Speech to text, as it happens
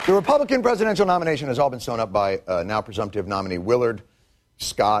The Republican presidential nomination has all been sewn up by now presumptive nominee Willard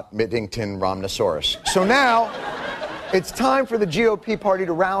Scott Middington Romnosaurus. So now it's time for the GOP party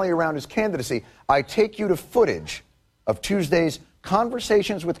to rally around his candidacy. I take you to footage of Tuesday's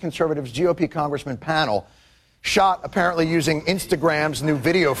Conversations with Conservatives GOP Congressman panel, shot apparently using Instagram's new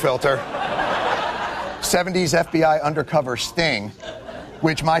video filter, 70s FBI undercover sting,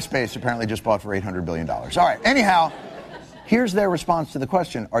 which MySpace apparently just bought for $800 billion. All right, anyhow, here's their response to the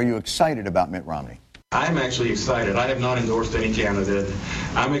question, are you excited about Mitt Romney? I'm actually excited. I have not endorsed any candidate.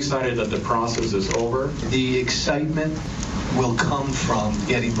 I'm excited that the process is over. The excitement will come from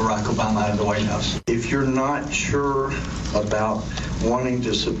getting Barack Obama out of the White House. If you're not sure about wanting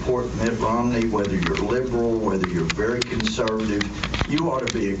to support Mitt Romney, whether you're liberal, whether you're very conservative, you ought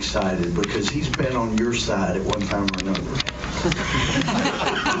to be excited because he's been on your side at one time or another.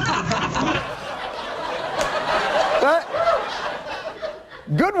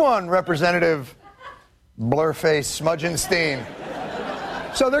 Good one, Representative Blurface Smudgenstein.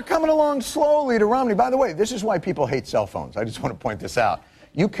 So they're coming along slowly to Romney. By the way, this is why people hate cell phones. I just want to point this out.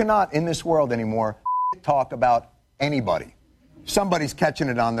 You cannot, in this world anymore, talk about anybody. Somebody's catching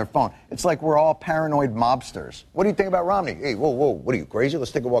it on their phone. It's like we're all paranoid mobsters. What do you think about Romney? Hey, whoa, what are you, crazy?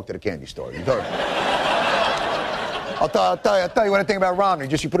 Let's take a walk to the candy store. I'll tell you what I think about Romney.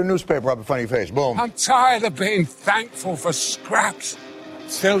 Just you put a newspaper up in front of your face. Boom. I'm tired of being thankful for scraps.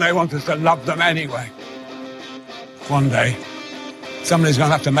 Still, they want us to love them anyway. One day, somebody's going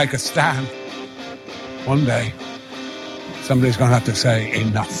to have to make a stand. One day, somebody's going to have to say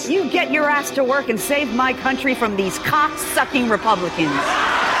enough. You get your ass to work and save my country from these cock-sucking Republicans.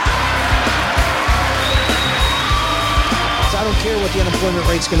 I don't care what the unemployment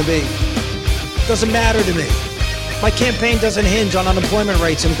rate's going to be. It doesn't matter to me. My campaign doesn't hinge on unemployment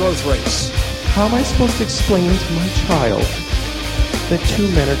rates and growth rates. How am I supposed to explain to my child that two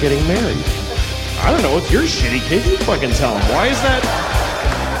men are getting married? I don't know. It's your shitty kid. You fucking tell him. Why is that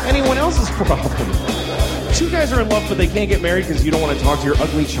anyone else's problem? Two guys are in love, but they can't get married because you don't want to talk to your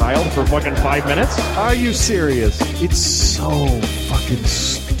ugly child for fucking 5 minutes? Are you serious? It's so fucking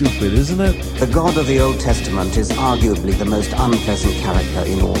stupid, isn't it? The God of the Old Testament is arguably the most unpleasant character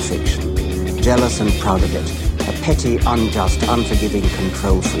in all fiction. Jealous and proud of it. A petty, unjust, unforgiving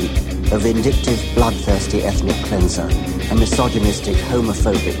control freak. A vindictive, bloodthirsty ethnic cleanser. A misogynistic,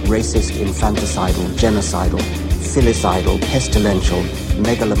 homophobic, racist, infanticidal, genocidal, filicidal, pestilential,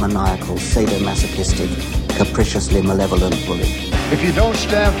 megalomaniacal, sadomasochistic, capriciously malevolent bully. If you don't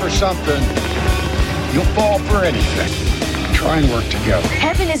stand for something, you'll fall for anything. Try and work together.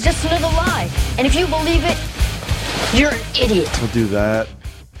 Heaven is just another lie. And if you believe it, you're an idiot. We'll do that.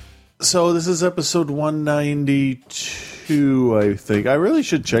 So this is episode 192, I think. I really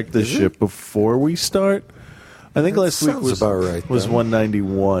should check this shit before we start. I think last week was about right, was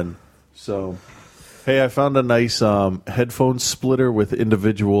 191. So, hey, I found a nice headphone splitter with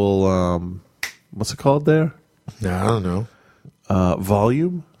individual, what's it called there? No, I don't know.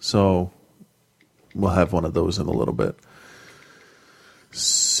 Volume. So we'll have one of those in a little bit.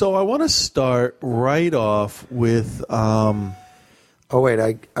 So I want to start right off with... oh, wait,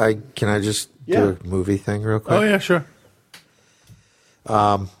 I can I just do a movie thing real quick? Oh, yeah, sure.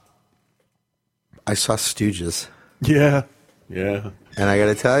 I saw Stooges. Yeah. And I got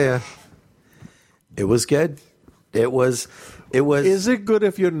to tell you, it was good. It was. Is it good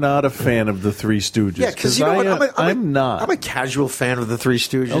if you're not a fan of the Three Stooges? Yeah, because you know what? I'm not. I'm a casual fan of the Three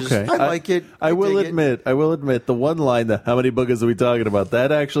Stooges. Okay. I like it. I will admit the one line, that how many boogers are we talking about?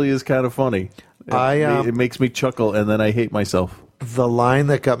 That actually is kind of funny. It makes me chuckle, and then I hate myself. The line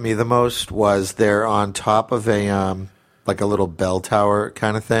that got me the most was they're on top of a like a little bell tower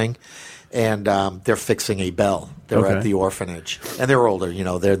kind of thing, and they're fixing a bell. They're at the orphanage, and they're older. You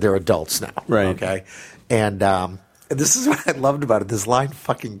know, they're adults now. Right. Okay. And this is what I loved about it. This line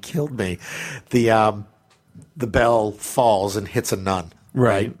fucking killed me. The bell falls and hits a nun.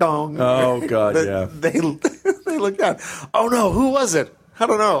 Right. Dong. Oh God. Yeah. They look down. Oh no, who was it? I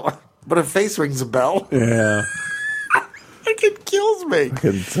don't know. But her face rings a bell. Yeah. It kills me.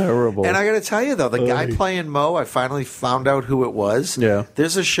 Fucking terrible. And I got to tell you, though, the guy playing Mo, I finally found out who it was. Yeah.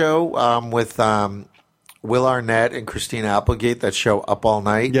 There's a show with Will Arnett and Christina Applegate, that show Up All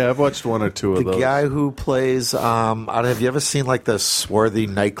Night. Yeah, I've watched one or two of those. The guy who plays, have you ever seen like the swarthy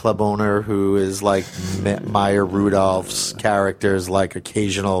nightclub owner who is like Maya Rudolph's character's like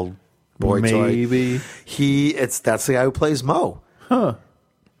occasional boy toy? Maybe. That's the guy who plays Mo. Huh.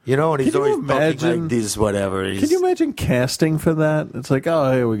 You know, and he's always imagine like these whatever. Can you imagine casting for that? It's like,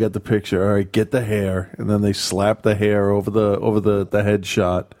 oh, hey, we got the picture. All right, get the hair, and then they slap the hair over the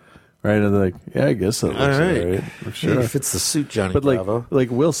headshot. right? And they're like, yeah, I guess that looks all right. Sure. He fits the suit, Johnny But Bravo.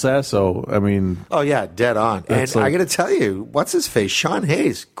 like Will Sasso, I mean, oh yeah, dead on. And That's like- I got to tell you, what's his face? Sean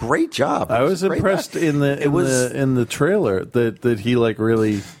Hayes, great job. I was Great impressed guy. in the trailer that he like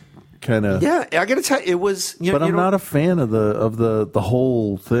really kind of. Yeah, I got to tell you, it was. But I'm not a fan of the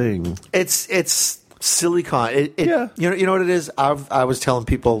whole thing. It's silicon. Yeah. You know what it is? I was telling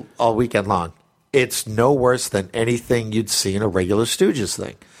people all weekend long. It's no worse than anything you'd see in a regular Stooges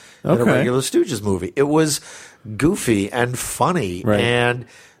thing. In a Okay. regular Stooges movie. It was goofy and funny and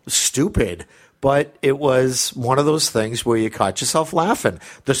stupid, but it was one of those things where you caught yourself laughing.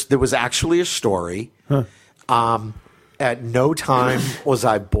 There was actually a story. At no time was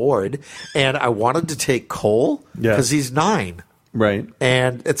I bored, and I wanted to take Cole because he's 9. Right.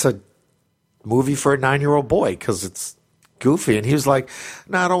 And it's a movie for a 9-year-old boy because it's goofy. And he was like,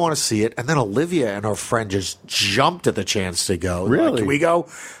 no, I don't want to see it. And then Olivia and her friend just jumped at the chance to go. They're like, Really? can we go?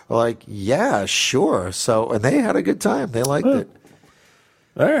 We're like, yeah, sure. So, and they had a good time. They liked it.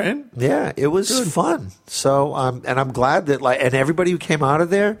 All right. Yeah, it was fun. So, and I'm glad that and everybody who came out of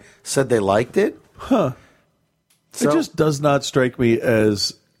there said they liked it. Huh. So- it just does not strike me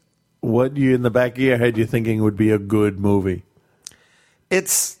as what you in the back of your head you're thinking would be a good movie.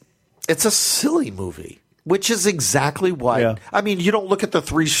 It's a silly movie, which is exactly why. I mean, you don't look at the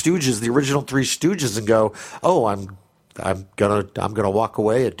Three Stooges, the original Three Stooges, and go, "Oh, I'm gonna walk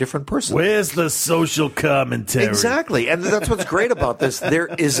away a different person." Where's the social commentary? Exactly, and that's what's great about this. There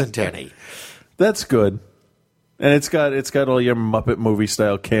isn't any. That's good, and it's got all your Muppet movie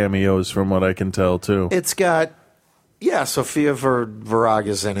style cameos, from what I can tell too. It's got Sofia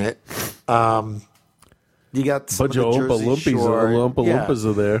Vergara's in it. You got some bunch of of the Oompa Jersey Loompies, Shore. Loompas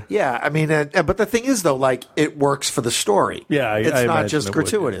are there. Yeah, I mean, but the thing is, though, like it works for the story. Yeah, it's I not imagine just it would.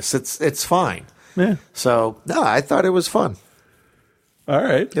 gratuitous. It's fine. Yeah. So no, I thought it was fun. All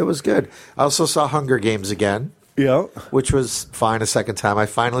right, it was good. I also saw Hunger Games again. Yeah, which was fine a second time. I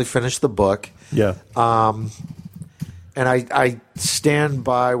finally finished the book. Yeah. And I stand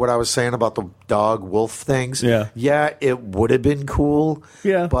by what I was saying about the dog wolf things. Yeah. Yeah, it would have been cool.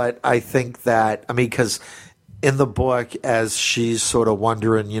 Yeah. But I think that, because in the book, as she's sort of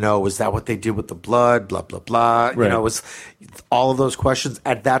wondering, was that what they did with the blood? Blah, blah, blah. Right. It was all of those questions.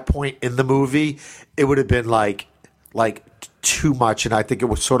 At that point in the movie, it would have been like too much. And I think it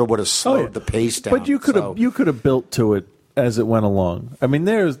would have slowed the pace down. But you could have built to it as it went along. I mean,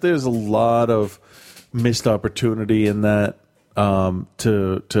 there's a lot of missed opportunity in that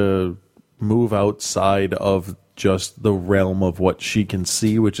to move outside of just the realm of what she can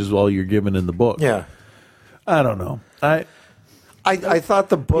see, which is all you're given in the book. Yeah. I don't know. I thought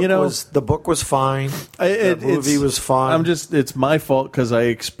the book was fine. The movie was fine. It's my fault because I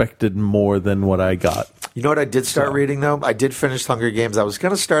expected more than what I got. You know what I did start reading, though? I did finish Hunger Games. I was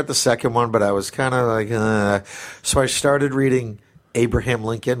going to start the second one, but I was kind of like, So I started reading Abraham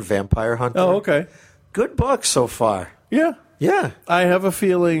Lincoln, Vampire Hunter. Oh, okay. Good book so far. Yeah. Yeah. I have a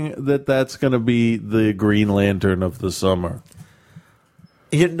feeling that that's going to be the Green Lantern of the summer.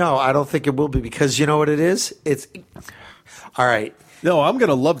 No, I don't think it will be because you know what it is? It's all right. No, I'm going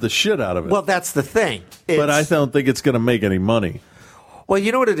to love the shit out of it. Well, that's the thing. But I don't think it's going to make any money. Well,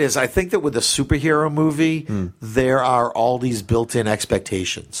 you know what it is? I think that with a superhero movie, there are all these built-in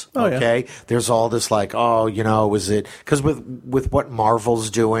expectations. Oh, yeah. Okay? There's all this is it... Because with what Marvel's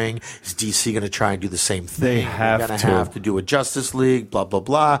doing, is DC going to try and do the same thing? They have They're going to. have to do a Justice League, blah, blah,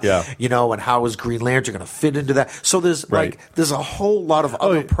 blah. Yeah. And how is Green Lantern going to fit into that? So there's there's a whole lot of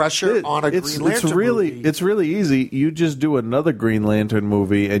other pressure on a Green Lantern movie. It's really easy. You just do another Green Lantern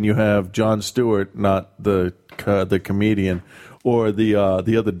movie and you have Jon Stewart, not the comedian, or the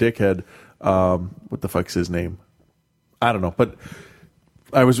other dickhead. What the fuck's his name? I don't know. But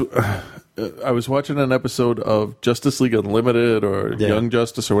I was watching an episode of Justice League Unlimited or Young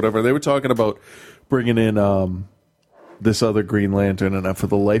Justice or whatever. They were talking about bringing in this other Green Lantern, and for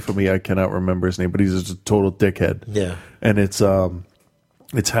the life of me, I cannot remember his name. But he's just a total dickhead. Yeah, and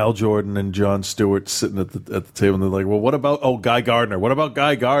it's Hal Jordan and Jon Stewart sitting at the table, and they're like, well, what about Guy Gardner? What about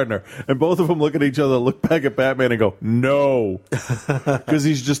Guy Gardner? And both of them look at each other, look back at Batman and go, no. Because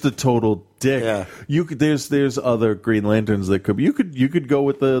he's just a total dick. Yeah. There's other Green Lanterns that could be. You could go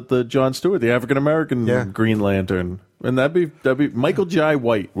with the Jon Stewart, the African American Green Lantern. And that'd be Michael Jai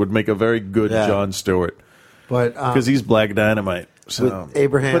White would make a very good Jon Stewart. But because he's Black Dynamite. So with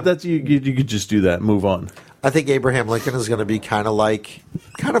Abraham, but that's you could just do that and move on. I think Abraham Lincoln is going to be kind of like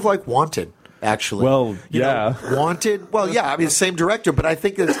Wanted, actually. Well, Wanted. Well, yeah. I mean, same director, but I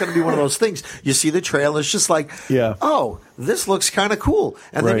think it's going to be one of those things. You see the trailer, it's just like, oh, this looks kind of cool,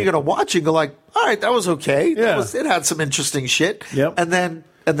 and then you're going to watch it and go like, all right, that was okay. Yeah. It had some interesting shit. Yep. And then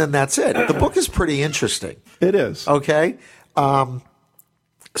and then that's it. The book is pretty interesting. It is. Okay. But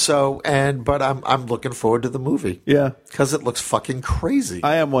I'm looking forward to the movie. Yeah. Because it looks fucking crazy.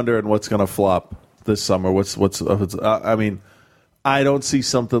 I am wondering what's going to flop this summer. I mean, I don't see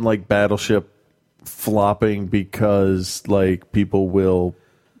something like Battleship flopping because like people will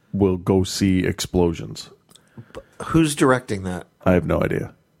go see explosions. Who's directing that? I have no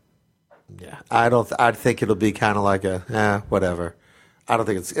idea. Yeah, I think it'll be kind of like whatever. I don't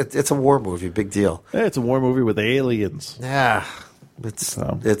think it's a war movie. Big deal. Yeah, it's a war movie with aliens. Yeah,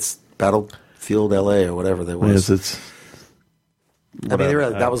 it's Battlefield LA or whatever that was. Yes,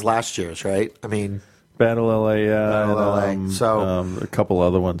 that was last year's, right? I mean, Battle LA, yeah, Battle LA. So a couple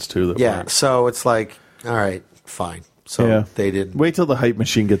other ones too. So it's like, all right, fine. So they didn't wait till the hype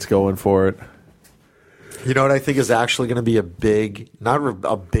machine gets going for it. You know what I think is actually going to be not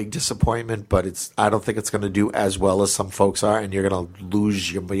a big disappointment, but I don't think it's going to do as well as some folks are, and you're going to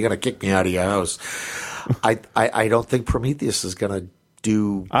lose you're going to kick me out of your house. I don't think Prometheus is going to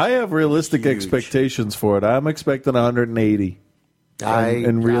do. I have realistic expectations for it. I'm expecting 180,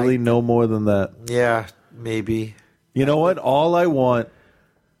 and really no more than that. Yeah, maybe. You know what? All I want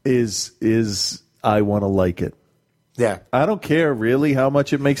is I want to like it. Yeah. I don't care really how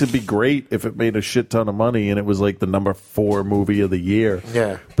much it makes it be great if it made a shit ton of money and it was like the number 4 movie of the year.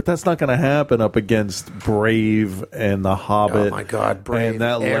 Yeah. But that's not going to happen up against Brave and The Hobbit. Oh my God, Brave. And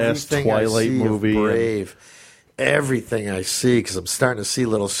that last Everything Twilight I see movie. Of Brave. Everything I see, because I'm starting to see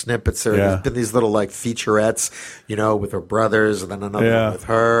little snippets. There's been these little like featurettes, with her brothers and then another one with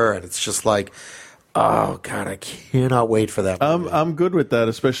her. And it's just like, oh God, I cannot wait for that movie. I'm good with that,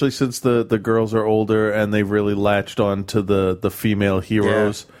 especially since the girls are older and they've really latched on to the female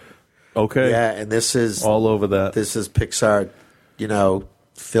heroes. Yeah. Okay. Yeah, and this is all over that. This is Pixar,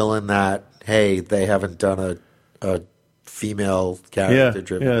 filling that, hey, they haven't done a female character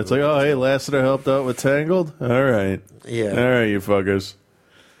driven. Yeah, it's like, oh hey, Lasseter helped out with Tangled? All right. Yeah. All right, you fuckers.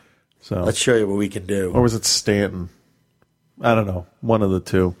 So let's show you what we can do. Or was it Stanton? I don't know. One of the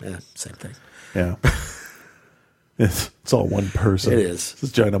two. Yeah, same thing. Yeah. It's all one person. It is. It's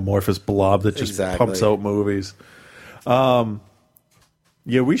this ginormous blob that just pumps out movies.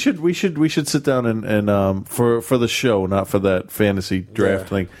 Yeah, we should sit down and for the show, not for that fantasy draft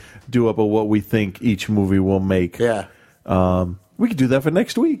thing, do up what we think each movie will make. Yeah. We could do that for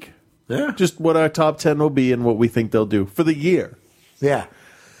next week. Yeah. Just what our top 10 will be and what we think they'll do for the year. Yeah.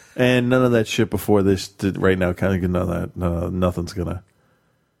 And none of that shit before this right now. Kind of none of that. Nothing's gonna.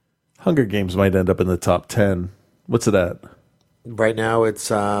 Hunger Games might end up in the top 10. What's it at? Right now it's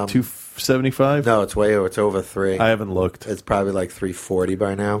 275. No, it's over 3. I haven't looked. It's probably like 340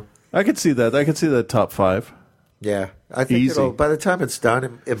 by now. I could see that. I could see that top 5. Yeah, I think by the time it's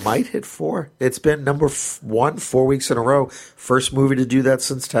done, it might hit 4. It's been number 1 4 weeks in a row. First movie to do that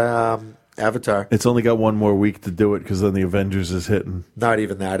since Avatar. It's only got one more week to do it because then the Avengers is hitting. Not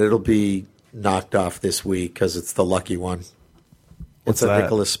even that. It'll be knocked off this week because it's the lucky one. What's it's a that?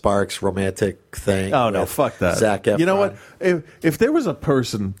 Nicholas Sparks romantic thing. Oh no, fuck that. Zac Efron. You know what? If there was a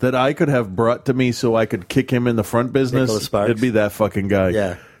person that I could have brought to me so I could kick him in the front business, Nicholas Sparks. it'd be that fucking guy.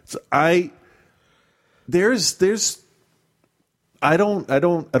 Yeah. So I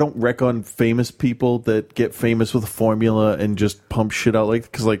don't wreck on famous people that get famous with a formula and just pump shit out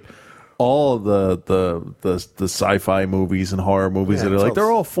because all of the sci-fi movies and horror movies that are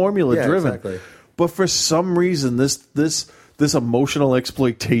they're all formula driven. Exactly. But for some reason this emotional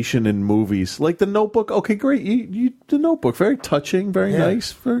exploitation in movies, like The Notebook. Okay, great. You The Notebook, very touching, very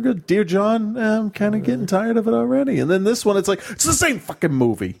nice, very good. Dear John, I'm kind of getting tired of it already. And then this one, it's like it's the same fucking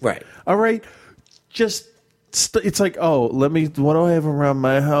movie, right? All right, just it's like, oh, what do I have around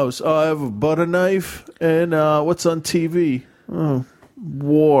my house? Oh, I have a butter knife and what's on TV? Oh,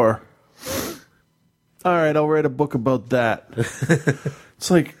 war. All right, I'll write a book about that. It's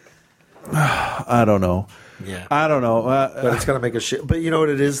like I don't know. Yeah, I don't know, but it's gonna make a shit. But you know what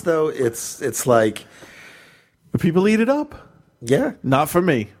it is though? It's like people eat it up. Yeah, not for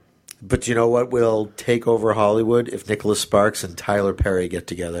me. But you know what will take over Hollywood if Nicholas Sparks and Tyler Perry get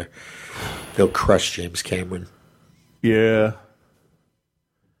together? They'll crush James Cameron. Yeah,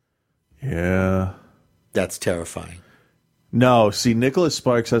 that's terrifying. No, see, Nicholas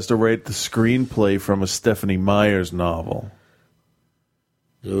Sparks has to write the screenplay from a Stephanie Meyer's novel,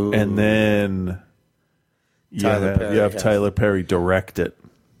 and then. You have Tyler Perry direct it.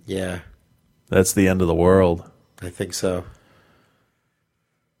 Yeah. That's the end of the world. I think so.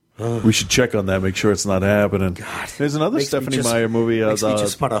 We should check on that, make sure it's not happening. God, there's another Stephanie Meyer movie. Makes me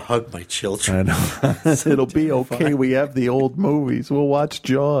just want to hug my children. I know. It'll be okay. We have the old movies. We'll watch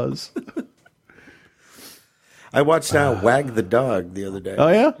Jaws. I watched Wag the Dog the other day. Oh,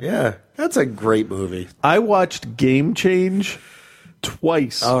 yeah? Yeah. That's a great movie. I watched Game Change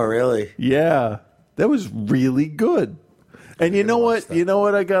twice. Oh, really? Yeah. That was really good. And you know what? You know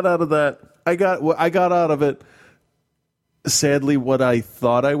what I got out of that? I got out of it, sadly, what I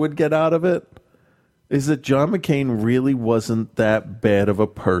thought I would get out of it is that John McCain really wasn't that bad of a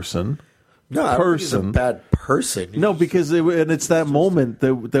person. No, I don't think he's a bad person. No, because it's that moment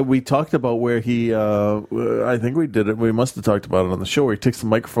that we talked about where he, I think we did it. We must have talked about it on the show where he takes the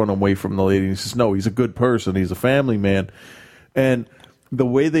microphone away from the lady and he says, "No, he's a good person. He's a family man." And the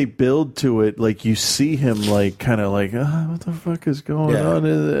way they build to it, like you see him like kind of like, what the fuck is going on?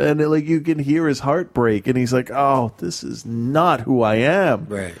 And like you can hear his heart break, and he's like, "Oh, this is not who I am."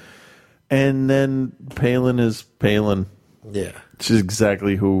 Right. And then Palin is Palin. Yeah. She's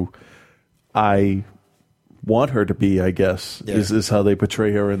exactly who I want her to be, I guess, is how they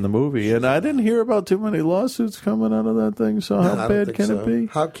portray her in the movie. And I didn't hear about too many lawsuits coming out of that thing, so how bad can it be?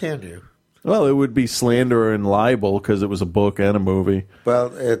 How can you? Well, it would be slander and libel because it was a book and a movie.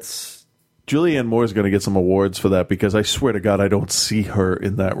 Well, it's... Julianne Moore's going to get some awards for that because I swear to God I don't see her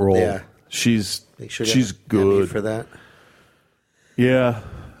in that role. Yeah. She's good. Emmy for that. Yeah,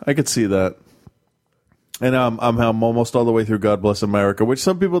 I could see that. And I'm almost all the way through God Bless America, which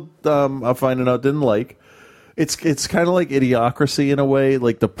some people I'm finding out didn't like. It's kind of like Idiocracy in a way.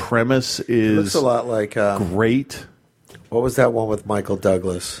 Like the premise is It looks a lot like great. What was that one with Michael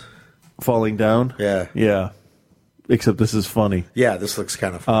Douglas? Falling Down? Yeah. Yeah. Except this is funny. Yeah, this looks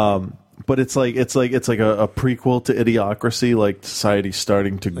kind of funny. But it's like a prequel to Idiocracy, like society's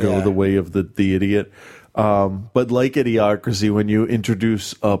starting to go the way of the idiot. But like Idiocracy, when you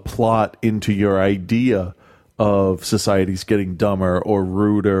introduce a plot into your idea of society's getting dumber or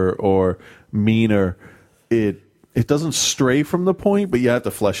ruder or meaner, it doesn't stray from the point, but you have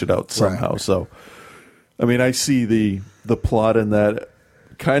to flesh it out somehow. Right. So, I mean, I see the plot in that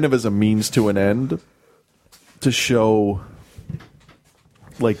kind of as a means to an end to show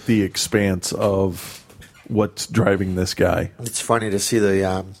like the expanse of what's driving this guy. It's funny to see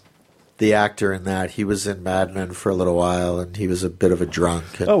the actor in that. He was in Mad Men for a little while, and he was a bit of a drunk.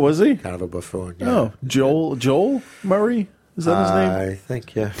 Oh, was he? Kind of a buffoon. Yeah. Oh, Joel Murray? Is that his name? I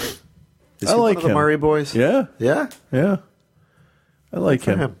think, yeah. Is I he like one of the him. Murray boys? Yeah. Yeah? Yeah. I like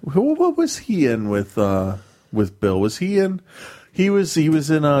him. What was he in with Bill? Was he in? He was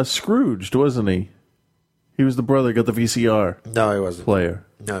in Scrooged, wasn't he? He was the brother, got the VCR. No, he wasn't. Player.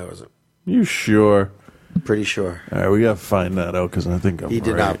 No, he wasn't. You sure? Pretty sure. All right, we got to find that out because I think He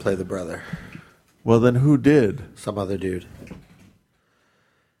did not play the brother. Well, then who did? Some other dude.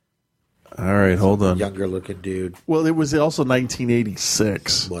 All right, hold on. Younger looking dude. Well, it was also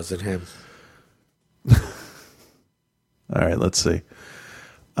 1986. Wasn't him. All right, let's see.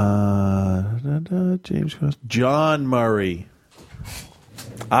 James Cross. John Murray.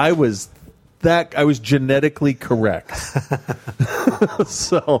 I was genetically correct.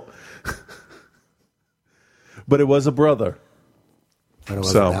 So, but it was a brother. But it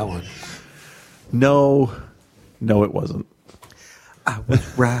wasn't that one. No, it wasn't. I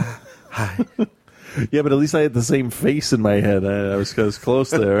was right. Yeah, but at least I had the same face in my head. I was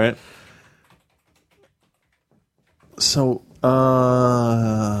close there, right? So,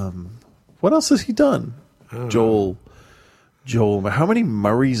 what else has he done? Joel. How many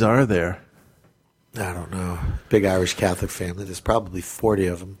Murrays are there? I don't know. Big Irish Catholic family. There's probably 40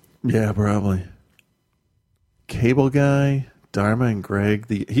 of them. Yeah, probably. Cable Guy, Dharma and Greg.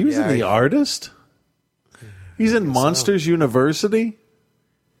 He was in The Artist? He's in Monsters University?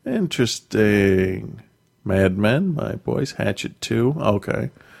 Interesting. Mad Men, My Boys, Hatchet 2.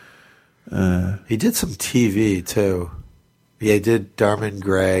 Okay. He did some TV, too. Yeah, he did Dharma and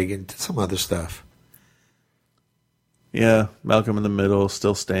Greg and did some other stuff. Yeah, Malcolm in the Middle,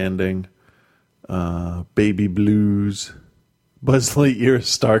 Still Standing. Baby Blues. Buzz Lightyear,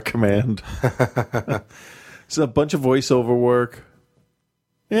 Star Command. It's a bunch of voiceover work.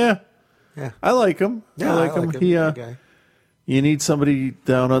 Yeah. I like him. Yeah, I like him. He, you need somebody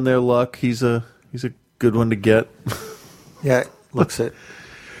down on their luck. He's a good one to get. Yeah, looks it.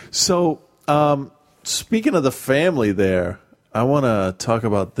 So, speaking of the family there, I want to talk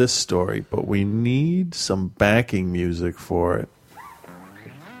about this story, but we need some backing music for it.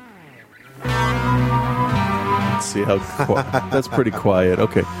 Let's see how that's pretty quiet.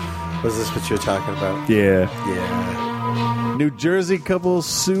 Okay. Was this what you were talking about? Yeah. Yeah. New Jersey couple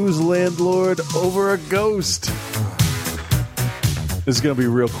sues landlord over a ghost. This is going to be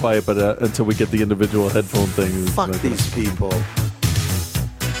real quiet, but until we get the individual headphone thing. Fuck these people.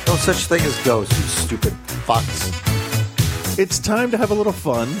 No such thing as ghosts, you stupid fucks. It's time to have a little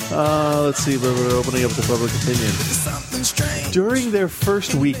fun. Let's see, we're opening up to public opinion. During their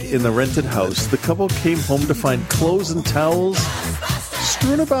first week in the rented house, the couple came home to find clothes and towels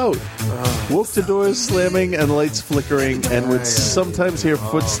strewn about. Woke to doors slamming and lights flickering, and would sometimes hear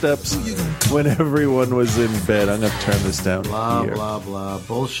footsteps when everyone was in bed. I'm going to turn this down Blah, here. blah, blah.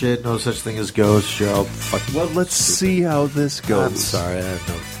 Bullshit. No such thing as ghosts, Joe. Well, let's see how this goes. I'm sorry. I have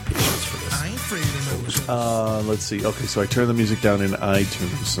no patience for this. Let's see. Okay, so I turned the music down in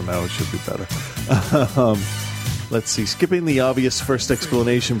iTunes, so now it should be better. Let's see. Skipping the obvious first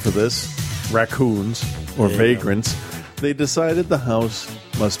explanation for this, raccoons or vagrants, they decided the house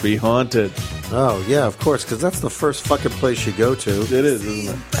must be haunted. Oh, yeah, of course, because that's the first fucking place you go to. It is,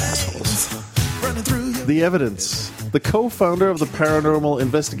 isn't it? Assholes. The evidence. The co-founder of the Paranormal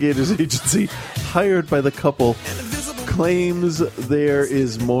Investigators Agency, hired by the couple, claims there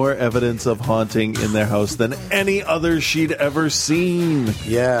is more evidence of haunting in their house than any other she'd ever seen.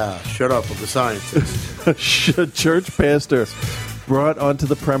 Yeah, shut up with the scientist. A church pastor brought onto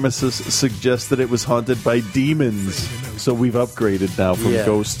the premises suggests that it was haunted by demons. So we've upgraded now from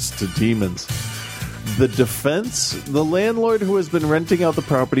ghosts to demons. The defense, the landlord who has been renting out the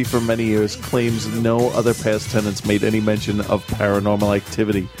property for many years claims no other past tenants made any mention of paranormal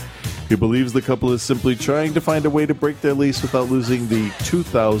activity. He believes the couple is simply trying to find a way to break their lease without losing the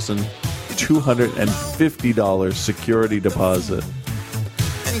 $2,250 security deposit.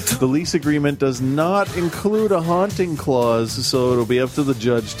 The lease agreement does not include a haunting clause, so it'll be up to the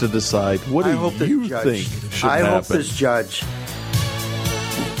judge to decide. What do you think should happen? I hope this judge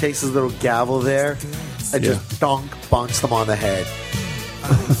takes his little gavel there and just bonks them on the head.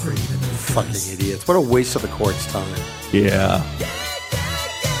 Fucking idiots. What a waste of the court's time. Yeah.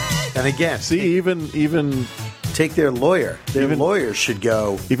 And again, see, even take their lawyer. Their lawyer should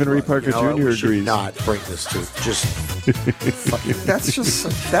go. Even Ray Parker Jr. We should agrees. not bring this to just. That's just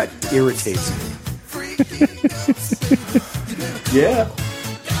that irritates me. Yeah.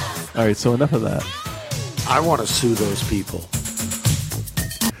 All right, so enough of that. I want to sue those people.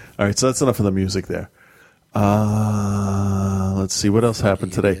 All right, so that's enough of the music there. Let's see what else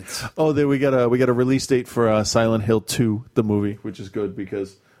happened today. Oh, there we got a release date for Silent Hill 2, the movie, which is good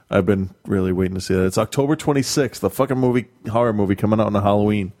because I've been really waiting to see that. It's October 26th, the fucking horror movie coming out on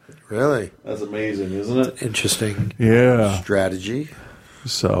Halloween. Really? That's amazing, isn't it? Interesting. Yeah. Strategy.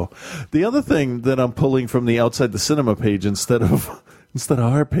 So, the other thing that I'm pulling from the Outside the Cinema page instead of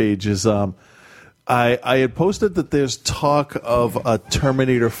our page is I had posted that there's talk of a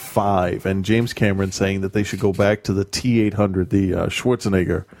Terminator 5 and James Cameron saying that they should go back to the T-800, the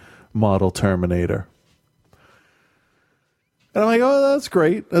Schwarzenegger model Terminator. And I'm like, oh, that's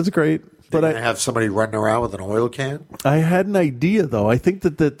great. That's great. But I have somebody running around with an oil can? I had an idea, though. I think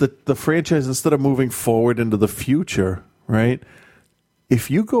that the franchise, instead of moving forward into the future, right, if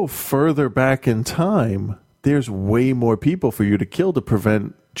you go further back in time, there's way more people for you to kill to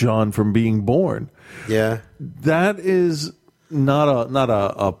prevent John from being born. Yeah. That is not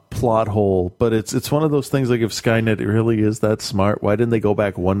a plot hole, but it's one of those things like if Skynet really is that smart, why didn't they go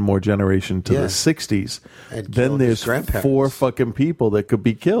back one more generation to the 60s? And then there's 4 fucking people that could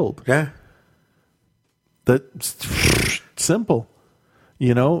be killed. Yeah. That's simple.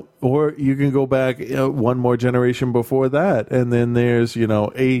 You know, or you can go back one more generation before that, and then there's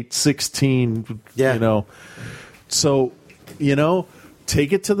 8, 16. Yeah. So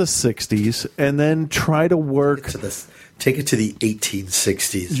take it to the 60s, and then try to work. Take it to the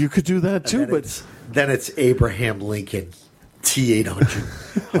 1860s. You could do that too, but then it's Abraham Lincoln,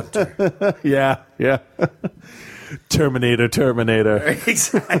 T-800 Hunter. Yeah. Terminator.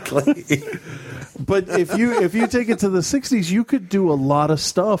 Exactly. But if you take it to the 60s, you could do a lot of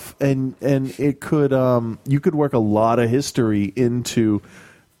stuff, and it could you could work a lot of history into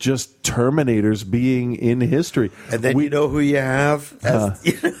just Terminators being in history. And then you know who you have?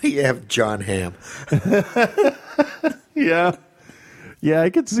 You have John Hamm. Yeah,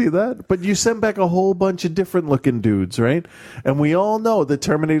 I could see that. But you send back a whole bunch of different looking dudes, right? And we all know that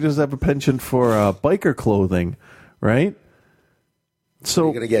Terminators have a penchant for biker clothing, right? So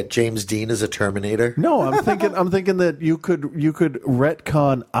you're gonna get James Dean as a Terminator? No, I'm thinking that you could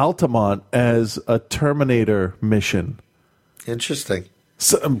retcon Altamont as a Terminator mission. Interesting.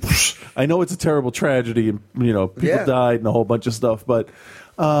 So, I know it's a terrible tragedy, and people died and a whole bunch of stuff, but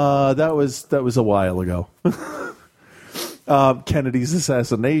that was a while ago. Kennedy's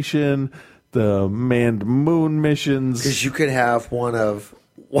assassination, the manned moon missions. Because you could have one of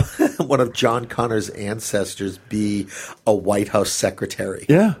one of John Connor's ancestors be a White House secretary.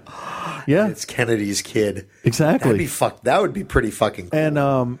 Yeah. Yeah. It's Kennedy's kid. Exactly. That would be pretty fucking cool.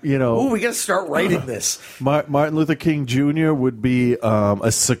 And, you know. Ooh, we got to start writing this. Martin Luther King Jr. would be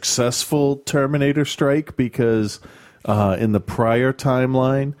a successful Terminator strike because in the prior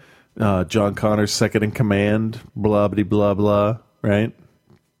timeline, John Connor's second in command, blah, blah, blah, blah, right?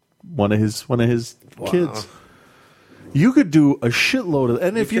 One of his kids. You could do a shitload of,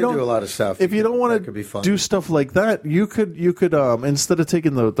 and if you don't do a lot of stuff, if you don't want to do stuff like that, you could instead of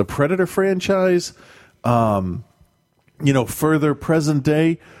taking the Predator franchise, further present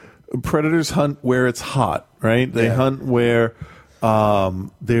day, predators hunt where it's hot, right? They hunt where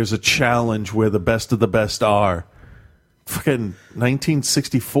there's a challenge where the best of the best are. Fucking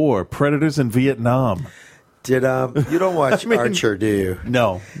 1964, predators in Vietnam. Did you don't watch Archer, do you?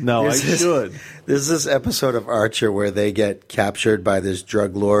 No, I should. There's this episode of Archer where they get captured by this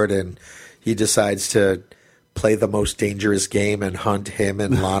drug lord, and he decides to play the most dangerous game and hunt him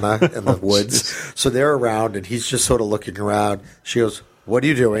and Lana in the woods. So they're around, and he's just sort of looking around. She goes, "What are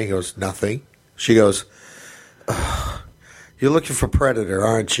you doing?" He goes, "Nothing." She goes, "You're looking for Predator,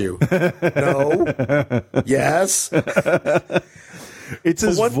 aren't you?" No. Yes. It's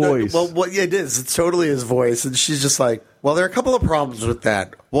his voice. It is. It's totally his voice. And she's just like, well, there are a couple of problems with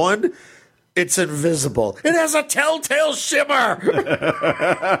that. One, it's invisible. It has a telltale shimmer.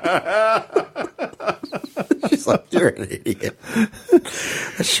 She's like, you're an idiot.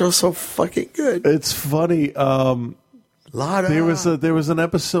 That show's so fucking good. It's funny. There was an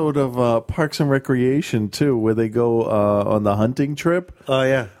episode of Parks and Recreation too, where they go on the hunting trip. Oh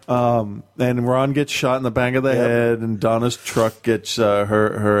yeah. And Ron gets shot in the back of the head, and Donna's truck gets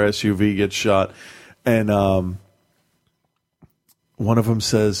her SUV gets shot, and one of them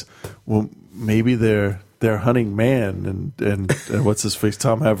says, "Well, maybe they're hunting man," and what's his face?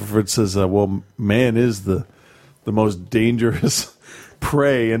 Tom Haverford says, "Well, man is the most dangerous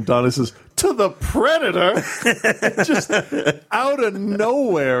prey," and Donna says, "To the predator." Just out of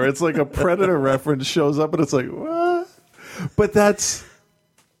nowhere, it's like a Predator reference shows up, and it's like, what? But that's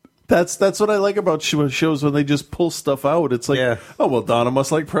what I like about shows when they just pull stuff out. It's like, oh well, Donna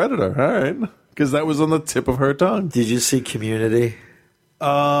must like Predator, all right, because that was on the tip of her tongue. Did you see Community?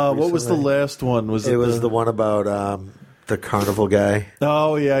 What was the last one? Was it was the one about the carnival guy?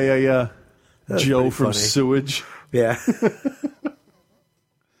 Oh yeah. Joe from funny. Sewage. Yeah.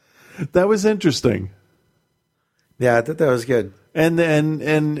 That was interesting. Yeah, I thought that was good. And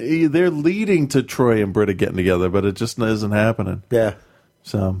they're leading to Troy and Britta getting together, but it just isn't happening. Yeah.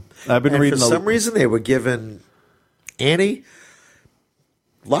 So I've been reading. For some reason, they were giving Annie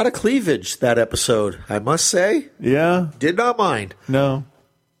a lot of cleavage that episode. I must say. Yeah. Did not mind. No.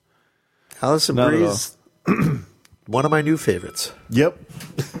 Alison Brie's one of my new favorites. Yep.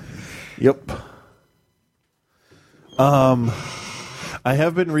 I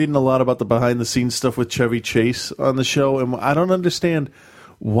have been reading a lot about the behind-the-scenes stuff with Chevy Chase on the show, and I don't understand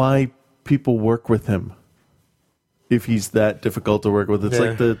why people work with him if he's that difficult to work with. It's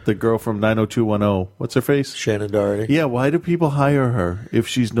like the girl from 90210. What's her face? Shannon Doherty. Yeah, why do people hire her if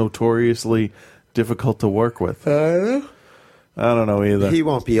she's notoriously difficult to work with? I don't know either. He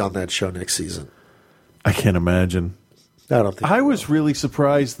won't be on that show next season. I can't imagine. I don't think. I was really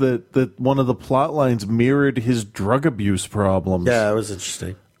surprised that one of the plot lines mirrored his drug abuse problems. Yeah, it was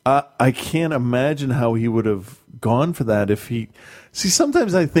interesting. I can't imagine how he would have gone for that if he. See,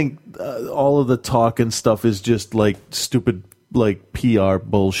 sometimes I think all of the talk and stuff is just like stupid, like PR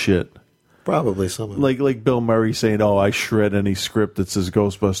bullshit. Probably some of it. Like Bill Murray saying, "Oh, I shred any script that says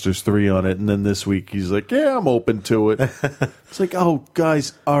Ghostbusters 3 on it," and then this week he's like, "Yeah, I'm open to it." It's like, oh,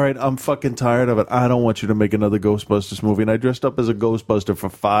 guys, all right, I'm fucking tired of it. I don't want you to make another Ghostbusters movie. And I dressed up as a Ghostbuster for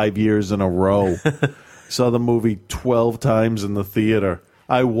 5 years in a row. Saw the movie 12 times in the theater.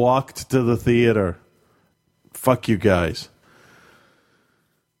 I walked to the theater. Fuck you guys.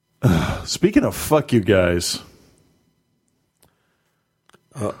 Speaking of fuck you guys.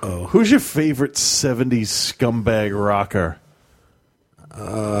 Uh-oh. Who's your favorite 70s scumbag rocker?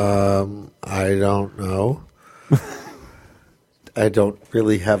 I don't know. I don't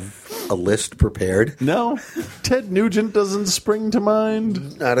really have a list prepared. No? Ted Nugent doesn't spring to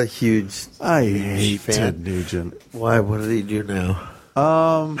mind? Not a huge I hate fan. Ted Nugent. Why? What did he do now?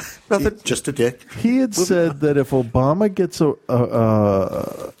 Nothing. Just a dick. He had said that if Obama gets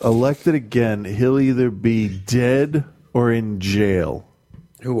elected again, he'll either be dead or in jail.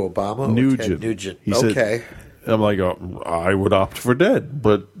 Who, Obama? Nugent. Or Ted Nugent. He okay. said, I'm like, I would opt for dead,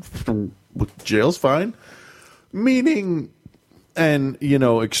 but jail's fine. Meaning, And,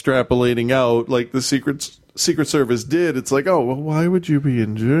 extrapolating out like the Secret Service did, it's like, oh, well, why would you be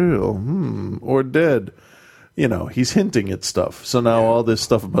in jail? Or dead? He's hinting at stuff. So now all this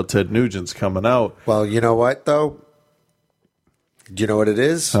stuff about Ted Nugent's coming out. Well, you know what, though? Do you know what it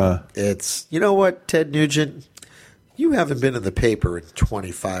is? It's, you know what, Ted Nugent? You haven't been in the paper in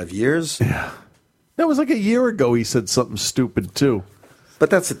 25 years. Yeah. That was like a year ago he said something stupid, too. But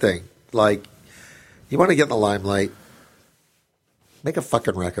that's the thing. Like, you want to get in the limelight, make a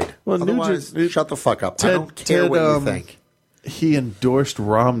fucking record. Well, Otherwise, shut the fuck up. Ted, I don't care what you think. He endorsed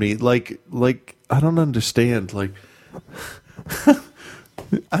Romney. Like I don't understand. Like,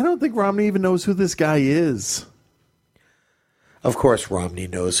 I don't think Romney even knows who this guy is. Of course, Romney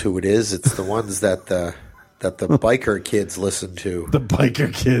knows who it is. It's the ones that the biker kids listen to. The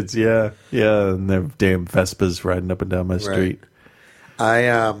biker kids, yeah, and their damn Vespas riding up and down my street.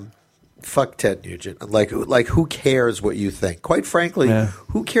 Fuck Ted Nugent. Like, who cares what you think? Quite frankly,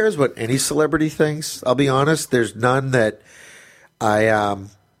 who cares what any celebrity thinks? I'll be honest. There's none that I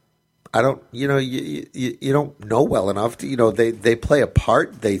don't. You don't know well enough. They play a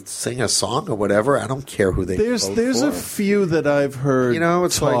part. They sing a song or whatever. I don't care who they. There's for. a few that I've heard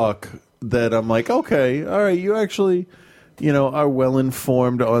talk that I'm like, okay, all right, you actually. Are well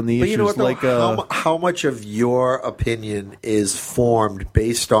informed on the issues. You know what, like how much of your opinion is formed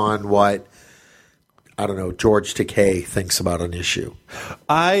based on what George Takei thinks about an issue?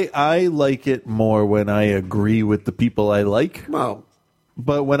 I like it more when I agree with the people I like. Well,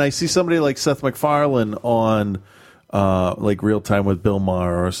 but when I see somebody like Seth MacFarlane on like Real Time with Bill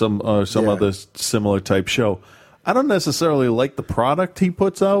Maher or some other similar type show, I don't necessarily like the product he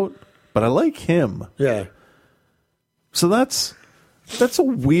puts out, but I like him. Yeah. So that's a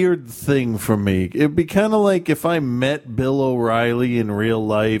weird thing for me. It'd be kind of like if I met Bill O'Reilly in real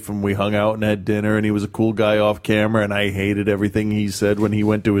life and we hung out and had dinner and he was a cool guy off camera and I hated everything he said when he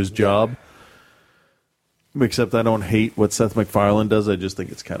went to his job. Except I don't hate what Seth MacFarlane does. I just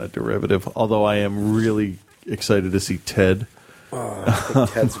think it's kind of derivative. Although I am really excited to see Ted. Oh, I think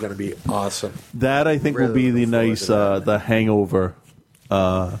Ted's going to be awesome. That I think will be the nice, the Hangover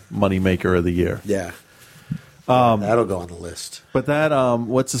moneymaker of the year. Yeah. That'll go on the list. But that,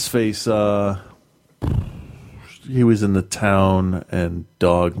 what's his face? He was in The Town and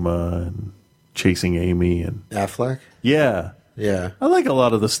Dogma and Chasing Amy and Affleck. Yeah. I like a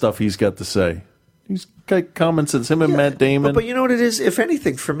lot of the stuff he's got to say. He's got common sense. Him and Matt Damon. But you know what it is? If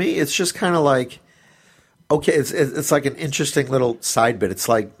anything, for me, it's just kind of like, okay, it's like an interesting little side bit. It's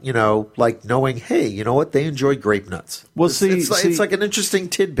like, like knowing, hey, you know what? They enjoy grape nuts. Well, it's like an interesting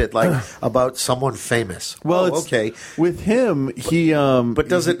tidbit, like about someone famous. Well, okay. With him, he. But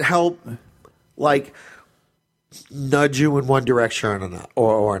does it help, like, nudge you in one direction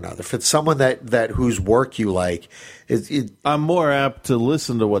or another? If it's someone that whose work you like, I'm more apt to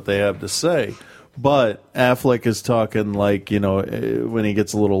listen to what they have to say. But Affleck is talking like, when he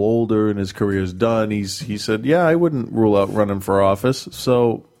gets a little older and his career's done, he said, yeah, I wouldn't rule out running for office.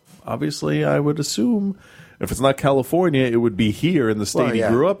 So obviously I would assume if it's not California, it would be here in the state he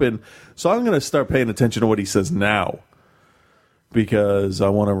grew up in. So I'm going to start paying attention to what he says now because I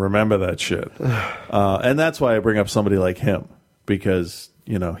want to remember that shit. And that's why I bring up somebody like him because,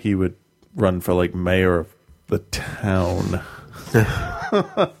 he would run for like mayor of the town.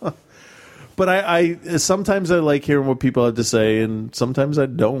 But I sometimes I like hearing what people have to say, and sometimes I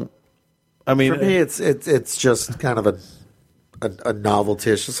don't. I mean, for me, it's just kind of a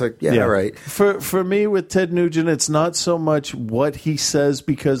novelty. It's just like, all right. For me, with Ted Nugent, it's not so much what he says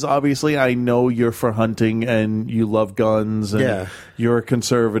because obviously I know you're for hunting and you love guns and you're a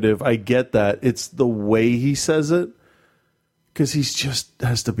conservative. I get that. It's the way he says it. Because he's just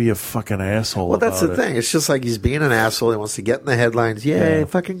has to be a fucking asshole. Well, that's the thing. It's just like he's being an asshole. He wants to get in the headlines. Yay,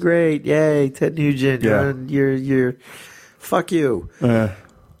 fucking great. Yay, Ted Nugent. You're fuck you. Yeah.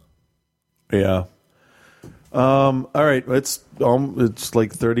 All right. It's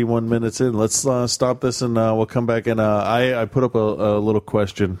like 31 minutes in. Let's stop this and we'll come back. And I put up a little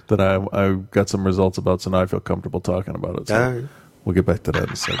question that I got some results about, so now I feel comfortable talking about it. So we'll get back to that in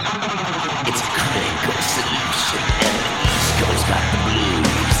a second. It's a critical solution. East got the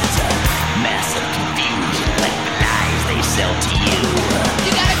blues. It's a massive confusion, like the lies they sell to you.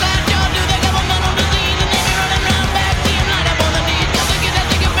 You gotta glad y'all do the governmental disease, and they be running around back to you, light up on the knees, just to get that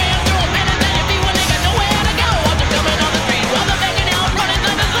ticket fan through a pen and then if you when they got nowhere to go, watch them coming on the street while they're making out, running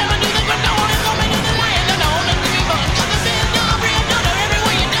like the slam and do the crypto on and coming to the lion, the known and the reborn. Got the biz, dog, real dollar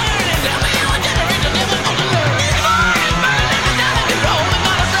everywhere you turn, and tell me how a generation never going to learn. It's more and more, and it's out of control, and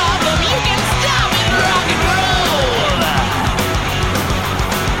not a problem you can stop.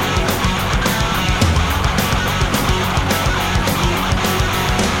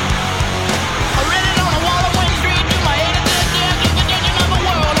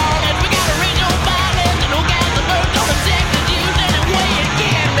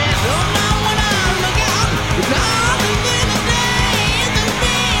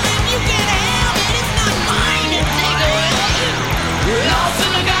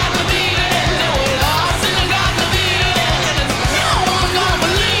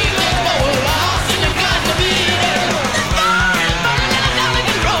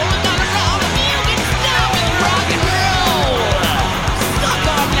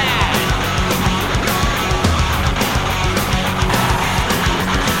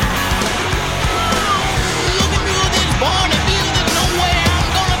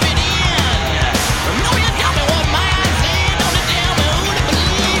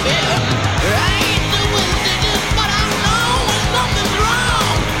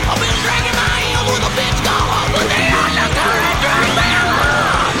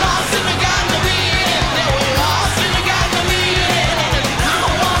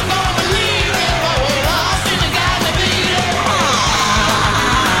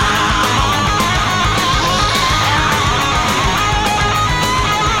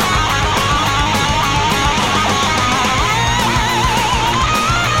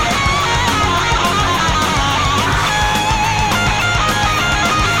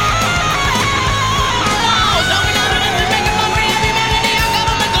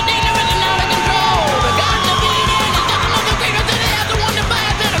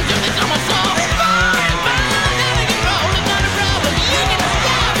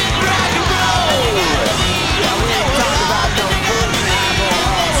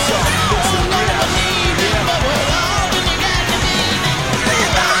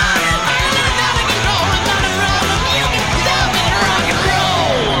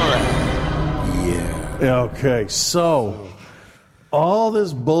 Okay, so all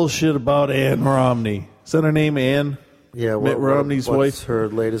this bullshit about Ann Romney. Is that her name, Ann? Yeah, Mitt Romney's what's wife. her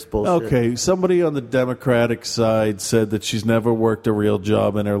latest bullshit? Okay, somebody on the Democratic side said that she's never worked a real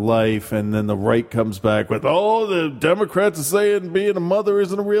job in her life, and then the right comes back with, "Oh, the Democrats are saying being a mother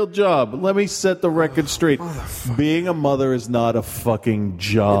isn't a real job." Let me set the record straight: being a mother is not a fucking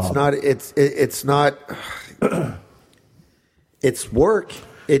job. It's not. It's not. It's work.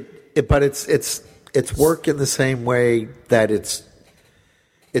 But it's work in the same way that it's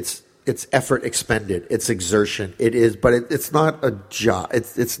effort expended. It's exertion. It is, but it's not a job.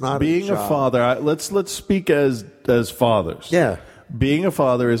 It's not being a a job. father. Let's speak as fathers. Yeah. Being a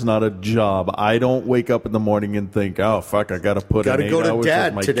father is not a job. I don't wake up in the morning and think, "Oh fuck, I got to put in Gotta 8 go to hours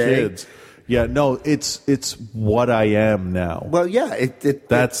dad with my today." kids." Yeah, no, it's what I am now. Well, yeah,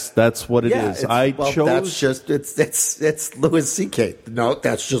 that's what it is. I chose. That's just it's Louis C.K. No,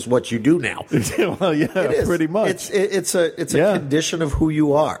 that's just what you do now. Well, yeah, It is. pretty much. It's a condition of who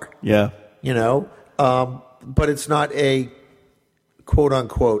you are. Yeah, you know, but it's not a quote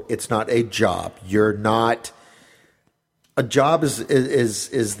unquote. It's not a job. You're not. A job is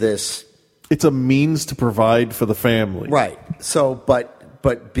this. It's a means to provide for the family, right? So, but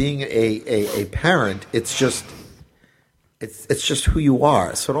being a parent, it's just who you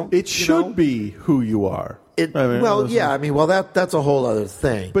are. So don't. It should be who you are. That's a whole other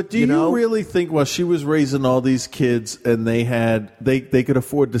thing. But do you really think while she was raising all these kids and they could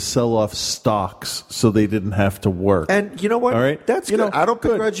afford to sell off stocks so they didn't have to work? And you know what? All right, that's good. I don't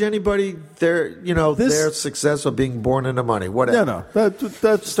begrudge anybody their success of being born into money. Whatever. No,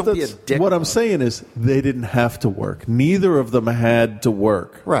 that's don't be a dick. What I'm saying is they didn't have to work. Neither of them had to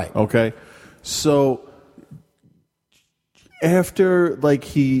work. Right. Okay. So after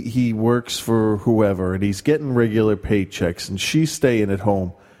he works for whoever and he's getting regular paychecks and she's staying at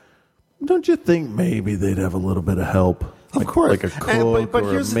home, don't you think maybe they'd have a little bit of help? Of course, like a cook but or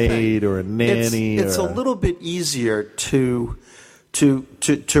a here's the maid thing. or a nanny. It's a little bit easier to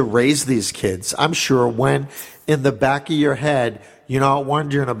raise these kids. I'm sure when in the back of your head you're not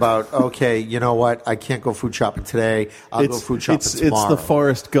wondering about, okay, you know what, I can't go food shopping today. I'll go food shopping tomorrow. It's the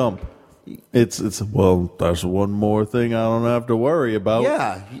Forrest Gump. It's well, that's one more thing I don't have to worry about.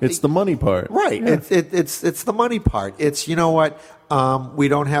 Yeah, it's the money part, right? Yeah. It's the money part. It's, you know what, we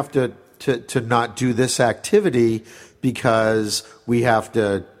don't have to not do this activity because we have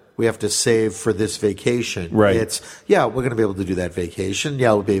to save for this vacation. Right. We're going to be able to do that vacation.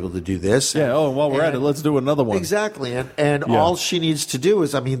 Yeah, we'll be able to do this. Yeah. And while we're at it, let's do another one. Exactly. And all she needs to do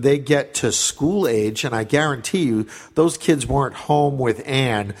is, they get to school age, and I guarantee you, those kids weren't home with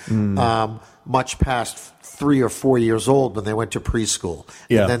Ann much past 3 or 4 years old when they went to preschool.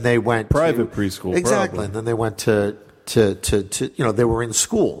 Yeah. And then they went private preschool. Exactly. Probably. And then they went to they were in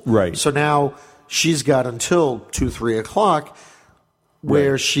school. Right. So now she's got until 2-3 o'clock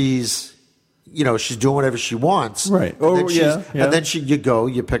where she's doing whatever she wants. Right. And then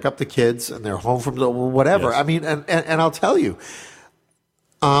you pick up the kids and they're home from whatever. Yes. And I'll tell you,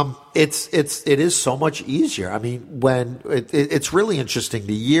 it is so much easier. When it's really interesting.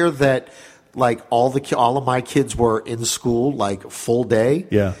 The year that all of my kids were in school, full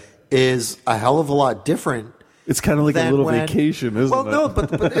day, is a hell of a lot different. It's kind of like a little vacation, isn't it? Well, no, but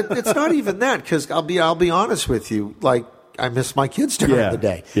it's not even that, because I'll be honest with you. I miss my kids during the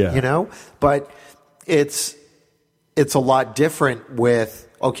day, But it's a lot different with,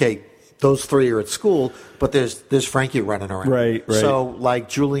 okay, those 3 are at school, but there's Frankie running around. Right. So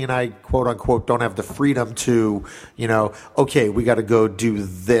Julie and I, quote unquote, don't have the freedom to, okay, we got to go do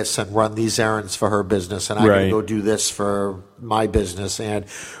this and run these errands for her business, and I got to go do this for my business, and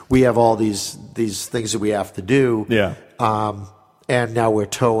we have all these things that we have to do. Yeah. And now we're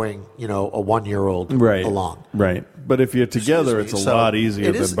towing, a 1-year-old along. Right. But if you're together, it's a lot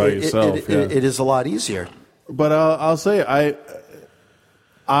easier than by yourself. It is a lot easier. But I'll say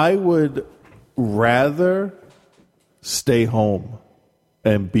I would rather stay home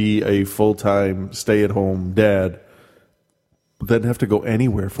and be a full-time stay-at-home dad than have to go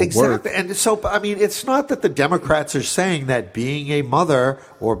anywhere for work. Exactly. And so, it's not that the Democrats are saying that being a mother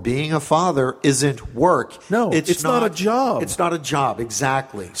or being a father isn't work. No, it's not a job. It's not a job,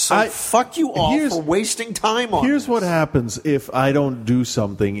 exactly. So fuck you all for wasting time on Here's this. what happens if I don't do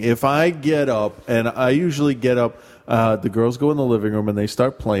something. If I get up, and I usually get up, the girls go in the living room and they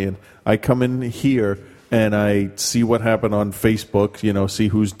start playing. I come in here and I see what happened on Facebook, see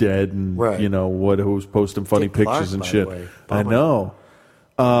who's dead and, who's posting funny pictures and shit. I know.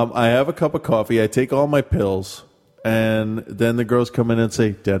 I have a cup of coffee. I take all my pills. And then the girls come in and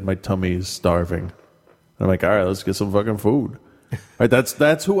say, Dad, my tummy is starving. And I'm like, all right, let's get some fucking food. Right,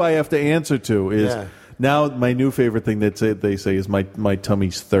 that's who I have to answer to is Now my new favorite thing that they say is my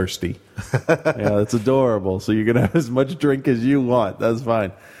tummy's thirsty. Yeah, it's adorable. So you can have as much drink as you want. That's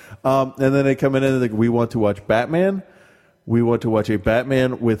fine. And then they come in and they're like, we want to watch Batman. We want to watch a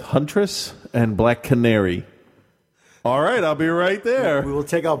Batman with Huntress and Black Canary. All right, I'll be right there. We will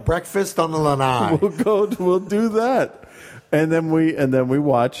take out breakfast on the lanai. We'll do that. And then we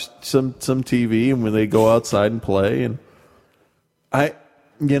watch some TV, and when they go outside and play, and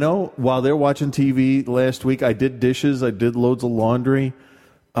while they're watching TV last week, I did dishes, I did loads of laundry.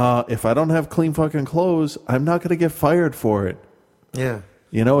 If I don't have clean fucking clothes, I'm not going to get fired for it. Yeah.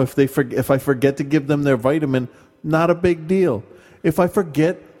 If I forget to give them their vitamin, not a big deal. If I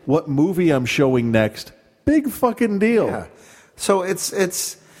forget what movie I'm showing next, big fucking deal. Yeah. So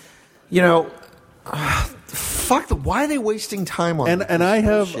it's fuck. Why are they wasting time on? And I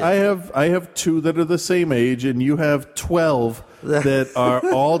have two that are the same age, and you have 12 that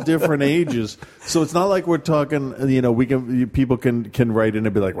are all different ages. So it's not like we're talking. People can write in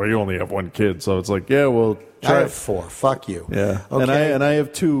and be like, "Well, you only have one kid," so it's like, "Yeah, well, I have 4. Fuck you." Yeah, Okay. and I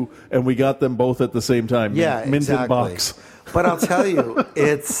have 2, and we got them both at the same time. Yeah, mint exactly. in box. But I'll tell you,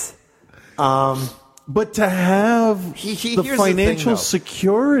 it's. But to have the financial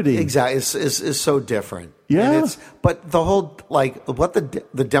security, exactly, is so different. Yeah. But the whole, what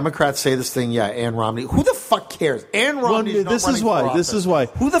the Democrats say this thing, Ann Romney. Who the fuck cares? Ann Romney's not running for office. This is why.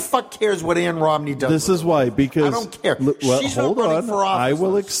 Who the fuck cares what Ann Romney does? This is why, because... I don't care. She's hold not running on. for office. I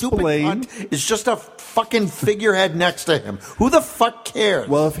will Stupid explain. cunt is just a fucking figurehead next to him. Who the fuck cares?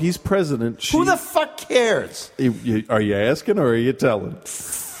 Well, if he's president... Who the fuck cares? Are you asking or are you telling?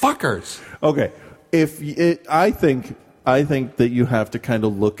 Fuckers. Okay. I think that you have to kind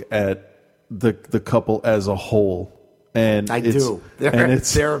of look at the couple as a whole, and I do.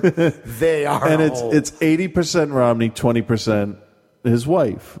 They are. And it's 80% Romney, 20% his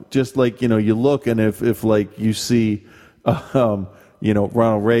wife. Just like you look, and if like you see,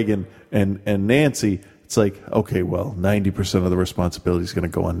 Ronald Reagan and Nancy, it's like, okay, well, 90% of the responsibility is going to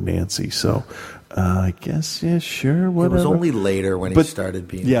go on Nancy. So I guess, yeah, sure, whatever. It was only later when he started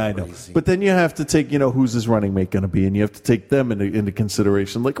being crazy. I know. But then you have to take, who's his running mate going to be, and you have to take them into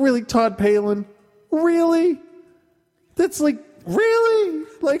consideration. Like, really, Todd Palin? Really? That's like, really?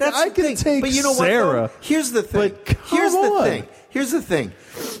 Like, That's I can take but you know Sarah. What, Here's the thing. Come Here's the thing.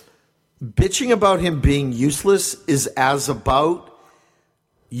 Bitching about him being useless is as about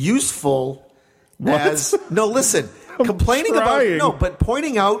useful as... No, listen. Complaining about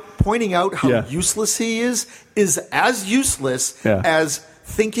pointing out how useless he is as useless as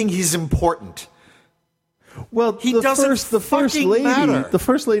thinking he's important. Well, the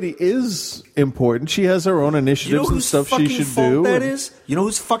first lady is important. She has her own initiatives and stuff she should do. You know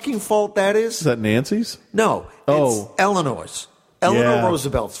whose fucking fault that is? Is that Nancy's? No, it's Eleanor's. Eleanor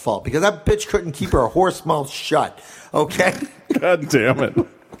Roosevelt's fault, because that bitch couldn't keep her horse mouth shut. Okay? God damn it.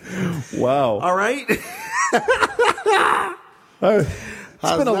 Wow. All right? It's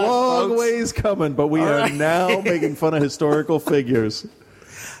been a long ways coming, but we are now making fun of historical figures.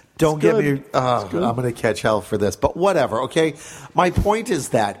 Don't get me... I'm going to catch hell for this, but whatever, okay? My point is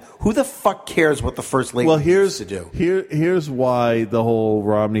that who the fuck cares what the first lady needs to do? Here's why the whole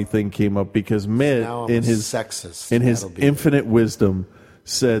Romney thing came up, because Mitt, in his infinite wisdom,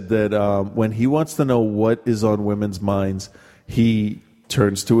 said that when he wants to know what is on women's minds, he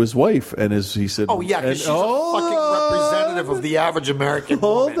turns to his wife, and he said... Oh, yeah, because she's a fucking representative of the average American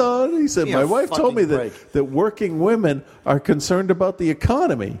woman. Hold on. He said, my wife told me that working women are concerned about the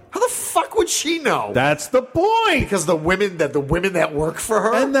economy. How the fuck would she know? That's the point. Because the women that work for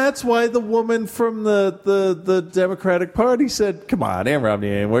her? And that's why the woman from the Democratic Party said, come on, Ann Romney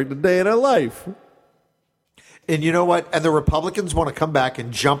ain't worked a day in her life. And you know what? And the Republicans want to come back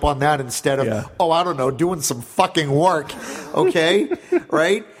and jump on that instead of, I don't know, doing some fucking work. Okay,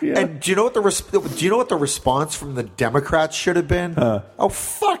 right? Yeah. And do you know what the response from the Democrats should have been? Oh,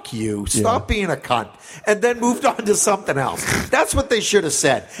 fuck you! Stop being a cunt, and then moved on to something else. That's what they should have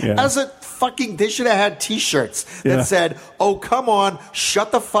said. Yeah. They should have had T-shirts that said, "Oh, come on,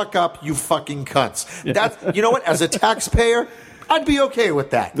 shut the fuck up, you fucking cunts." Yeah. That's, you know what? As a taxpayer, I'd be okay with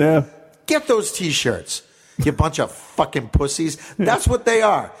that. Yeah. Get those T-shirts. You bunch of fucking pussies. That's what they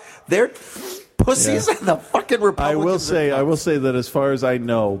are. They're pussies and the fucking Republicans. I will say that as far as I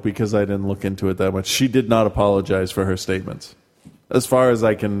know, because I didn't look into it that much, she did not apologize for her statements. As far as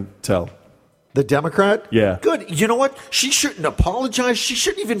I can tell. The Democrat? Yeah. Good. You know what? She shouldn't apologize. She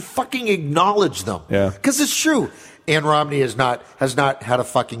shouldn't even fucking acknowledge them. Yeah. Because it's true. Ann Romney has not had a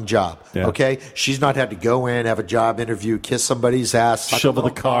fucking job. Yeah. Okay, she's not had to go in, have a job interview, kiss somebody's ass, suck a Shovel the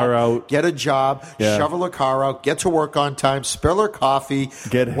little car out. get a job, Yeah. shovel her car out, get to work on time, spill her coffee,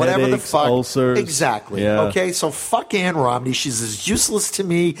 Get whatever headaches, the fuck. ulcers. Exactly. Yeah. Okay, so fuck Ann Romney. She's as useless to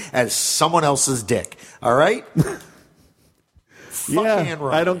me as someone else's dick. All right. Fuck Ann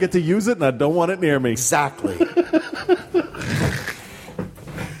Romney. I don't get to use it, and I don't want it near me. Exactly.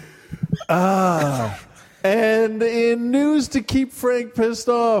 And in news to keep Frank pissed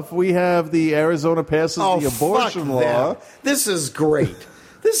off, we have the Arizona passes the abortion fuck law. them. This is great.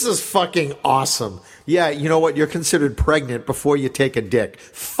 This is fucking awesome. Yeah, you know what? You're considered pregnant before you take a dick.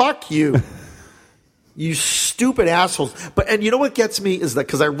 Fuck you. You stupid assholes. And you know what gets me is that,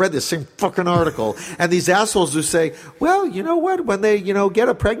 because I read this same fucking article, and these assholes who say, well, you know what? When they, get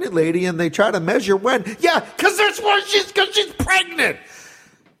a pregnant lady and they try to measure when. Yeah, because because she's pregnant.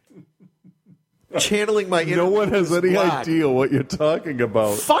 Channeling my No one has any glad. idea what you're talking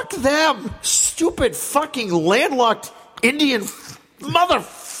about. Fuck them. Stupid fucking landlocked Indian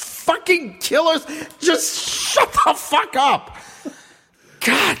motherfucking killers. Just shut the fuck up.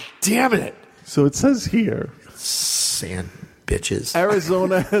 God damn it. So it says here, sand bitches.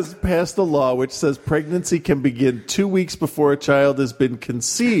 Arizona has passed a law which says pregnancy can begin 2 weeks before a child has been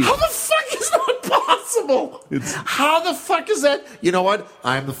conceived. How the fuck is that possible? How the fuck is that? You know what?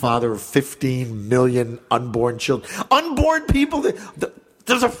 I'm the father of 15 million unborn children. Unborn people.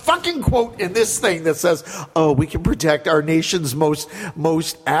 There's a fucking quote in this thing that says, "Oh, we can protect our nation's most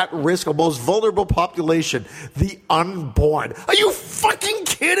at risk, or most vulnerable population, the unborn." Are you fucking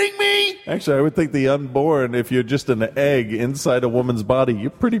kidding me? Actually, I would think the unborn, if you're just an egg inside a woman's body,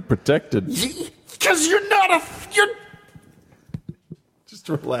 you're pretty protected. Because you're not you're. Just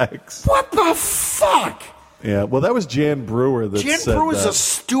relax. What the fuck? Yeah, well, that was Jan Brewer that Jan said Brewer's that. a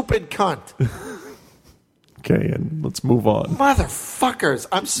stupid cunt. Okay, and let's move on. Motherfuckers.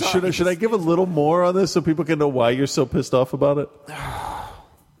 I'm sorry. Should I give a little more on this so people can know why you're so pissed off about it?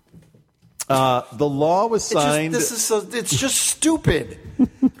 The law was signed. It's just stupid.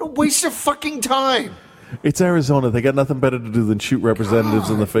 Don't waste your fucking time. It's Arizona. They got nothing better to do than shoot representatives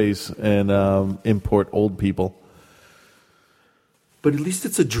in the face and import old people. But at least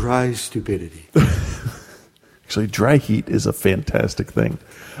it's a dry stupidity. Actually, dry heat is a fantastic thing.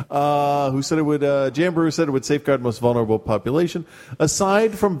 Who said it would? Jan Brewer said it would safeguard most vulnerable population.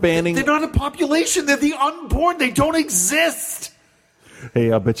 Aside from banning, They're not a population. They're the unborn. They don't exist.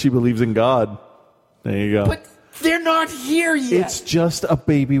 Hey, I bet she believes in God. There you go. But they're not here yet. It's just a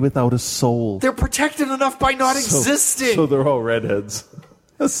baby without a soul. They're protected enough by not existing. So they're all redheads.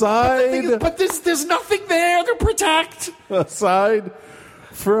 Aside, but there's nothing there to protect. Aside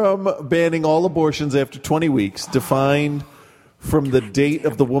from banning all abortions after 20 weeks, defined from the date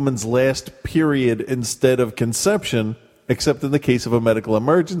of the woman's last period instead of conception, except in the case of a medical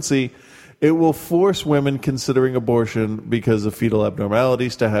emergency, it will force women considering abortion because of fetal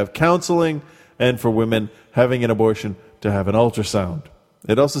abnormalities to have counseling, and for women having an abortion to have an ultrasound.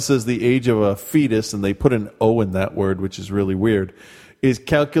 It also says the age of a fetus, and they put an O in that word, which is really weird, is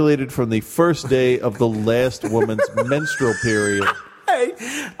calculated from the first day of the last woman's menstrual period.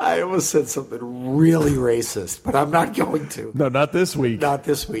 I almost said something really racist, but I'm not going to. No, not this week. Not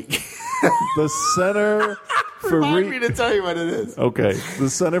this week. The Center for Remind me to tell you what it is. Okay. The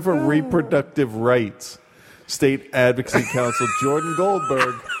Center for Reproductive Rights State Advocacy Council, Jordan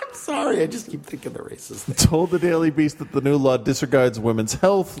Goldberg, I'm sorry, I just keep thinking the racist thing. told the Daily Beast that the new law disregards women's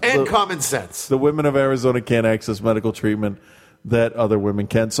health And common sense. The women of Arizona can't access medical treatment that other women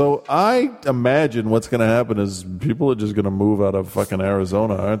can. So I imagine what's going to happen is people are just going to move out of fucking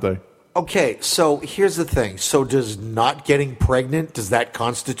Arizona, aren't they? Okay, so here's the thing. So does not getting pregnant, does that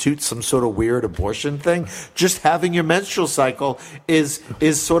constitute some sort of weird abortion thing? Just having your menstrual cycle is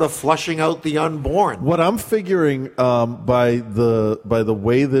sort of flushing out the unborn. What I'm figuring by the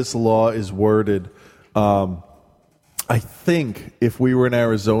way this law is worded, I think if we were in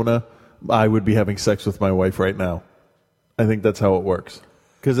Arizona, I would be having sex with my wife right now. I think that's how it works.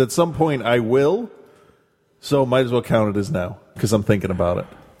 Because at some point I will, so might as well count it as now, because I'm thinking about it.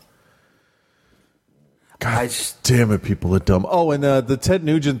 God damn it, people are dumb. Oh, and the Ted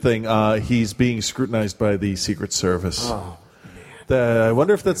Nugent thing, he's being scrutinized by the Secret Service. Oh, I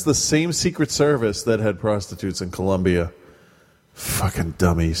wonder if that's the same Secret Service that had prostitutes in Colombia. Fucking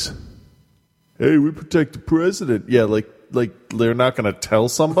dummies. Hey, we protect the president. Yeah, like they're not going to tell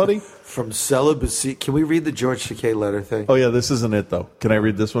somebody? From celibacy. Can we read the George Takei letter thing? Oh, yeah, this isn't it, though. Can I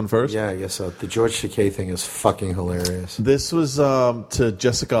read this one first? Yeah, I guess so. The George Takei thing is fucking hilarious. This was to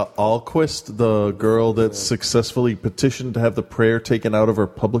Jessica Alquist, the girl that successfully petitioned to have the prayer taken out of her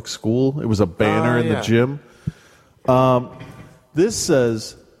public school. It was a banner in the gym. This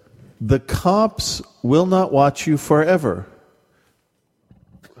says, the cops will not watch you forever.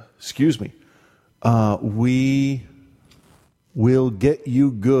 Excuse me. We will get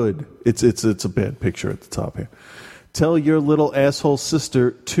you good. It's a bad picture at the top here. Tell your little asshole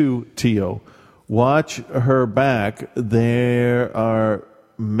sister to Tio. Watch her back. There are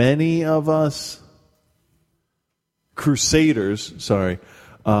many of us crusaders. Sorry.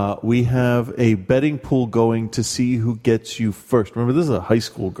 We have a betting pool going to see who gets you first. Remember, this is a high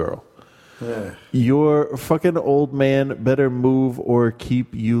school girl. Yeah. Your fucking old man better move or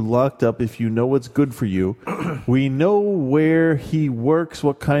keep you locked up if you know what's good for you. We know where he works,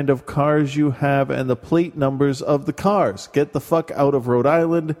 what kind of cars you have, and the plate numbers of the cars. Get the fuck out of Rhode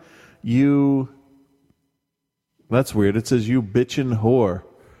Island, you... That's weird. It says you bitchin' whore.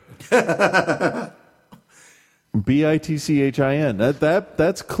 B-I-T-C-H-I-N.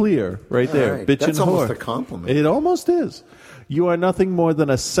 That's clear right there. Right. Bitchin' That's whore. almost a compliment. It almost is. You are nothing more than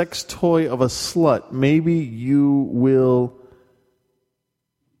a sex toy of a slut. Maybe you will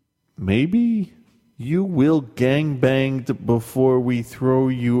gang banged before we throw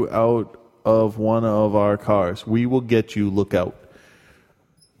you out of one of our cars. We will get you. Look out.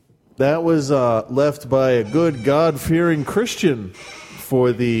 That was left by a good God-fearing Christian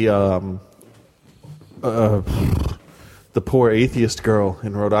for the poor atheist girl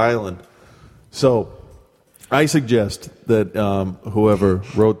in Rhode Island. So I suggest that whoever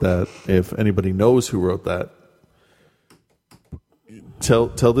wrote that, if anybody knows who wrote that, tell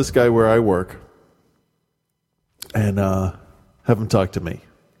this guy where I work and have him talk to me.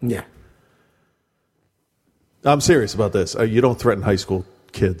 Yeah. I'm serious about this. You don't threaten high school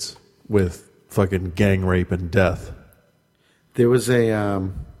kids with fucking gang rape and death. There was a...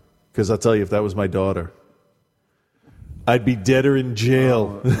 Because I'll tell you, if that was my daughter, I'd be dead or in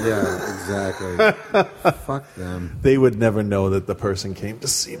jail. Yeah, exactly. Fuck them. They would never know that the person came to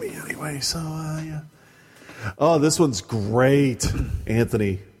see me anyway. So, yeah. Oh, this one's great.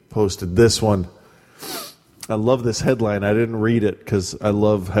 Anthony posted this one. I love this headline. I didn't read it because I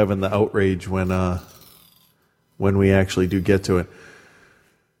love having the outrage when we actually do get to it.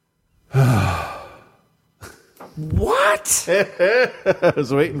 What? I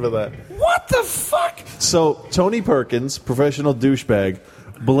was waiting for that. What the fuck? So, Tony Perkins, professional douchebag,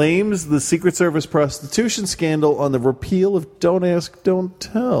 blames the Secret Service prostitution scandal on the repeal of Don't Ask, Don't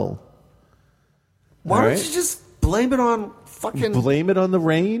Tell. Why don't you just blame it on fucking... Blame it on the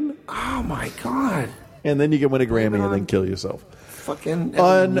rain? Oh, my God. And then you can win a Grammy and then kill yourself. Fucking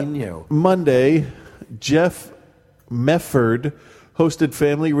El Nino. On Monday, Jeff Mefford hosted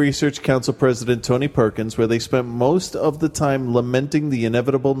Family Research Council President Tony Perkins, where they spent most of the time lamenting the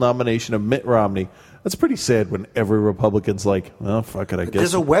inevitable nomination of Mitt Romney. That's pretty sad when every Republican's like, well, fuck it, I guess.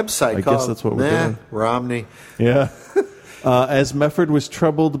 There's a website I called guess that's what we're doing. Romney. Yeah. As Mefford was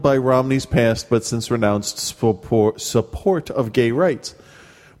troubled by Romney's past, but since renounced support of gay rights.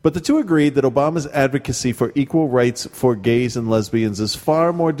 But the two agreed that Obama's advocacy for equal rights for gays and lesbians is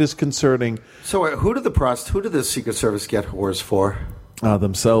far more disconcerting. So who did the Secret Service get whores for?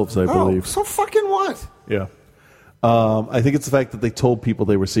 Themselves, I believe. So fucking what? Yeah. I think it's the fact that they told people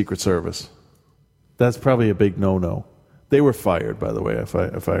they were Secret Service. That's probably a big no-no. They were fired, by the way, if I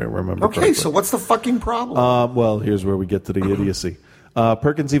remember correctly. Okay, so what's the fucking problem? Well, here's where we get to the idiocy.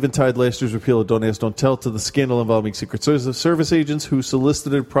 Perkins even tied last year's repeal of Don't Ask, Don't Tell to the scandal involving Secret Service agents who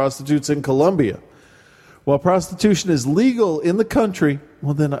solicited prostitutes in Colombia. While prostitution is legal in the country,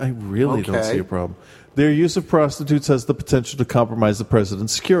 well, then I really don't see a problem. Their use of prostitutes has the potential to compromise the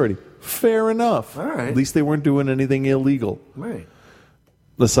president's security. Fair enough. All right. At least they weren't doing anything illegal. Right.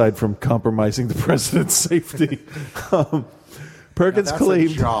 Aside from compromising the president's safety. Perkins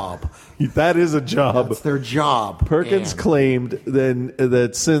claimed... a job. That is a job. That's their job. Perkins claimed then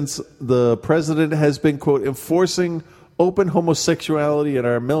that since the president has been, quote, enforcing open homosexuality in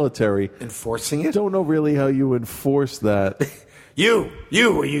our military... Enforcing it? Don't know really how you enforce that. Are you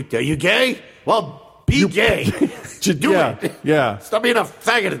gay? Well, be gay. Do it. Yeah. Stop being a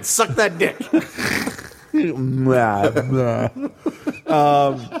faggot and suck that dick.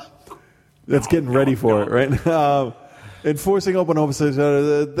 That's getting ready for it, right? Enforcing open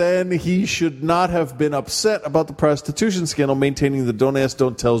homosexuality, then he should not have been upset about the prostitution scandal, maintaining the Don't Ask,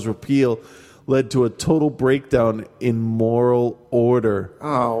 Don't Tell's repeal led to a total breakdown in moral order.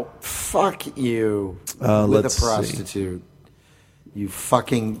 Oh, fuck you. With a prostitute. You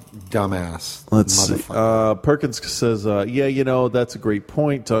fucking dumbass. Let's see. Perkins says, that's a great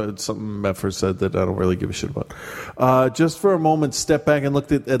point. Something Mefford said that I don't really give a shit about. Just for a moment, step back and look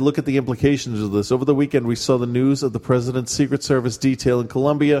at the implications of this. Over the weekend, we saw the news of the president's Secret Service detail in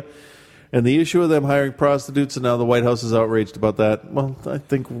Colombia And the issue of them hiring prostitutes, and now the White House is outraged about that. Well, I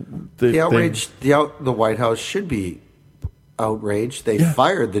think the White House should be outraged. They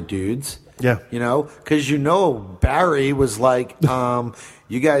fired the dudes. Yeah. Because Barry was like,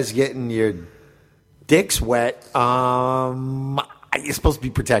 you guys getting your dicks wet. You're supposed to be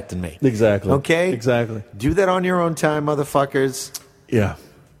protecting me. Exactly. Okay? Exactly. Do that on your own time, motherfuckers. Yeah.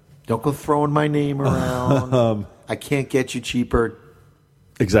 Don't go throwing my name around. I can't get you cheaper.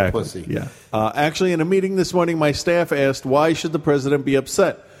 Exactly. Pussy. Yeah. Actually, in a meeting this morning, my staff asked, why should the president be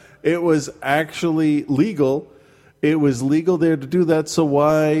upset? It was actually legal. It was legal there to do that, so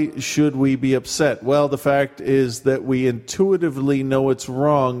why should we be upset? Well, the fact is that we intuitively know it's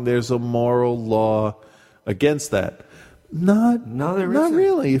wrong. There's a moral law against that. Not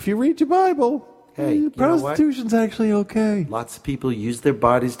really. If you read your Bible, prostitution's actually okay. Lots of people use their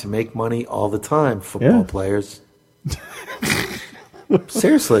bodies to make money all the time, football players.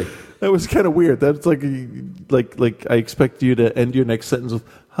 Seriously. That was kind of weird. That's like I expect you to end your next sentence with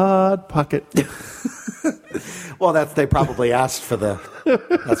hot pocket. Well, they probably asked for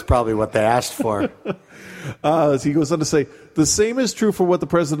that's probably what they asked for. As he goes on to say, the same is true for what the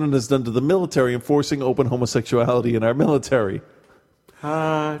president has done to the military, enforcing open homosexuality in our military.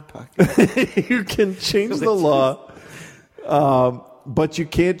 Hot pocket. You can change the law, but you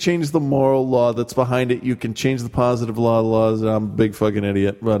can't change the moral law that's behind it. You can change the positive laws. I'm a big fucking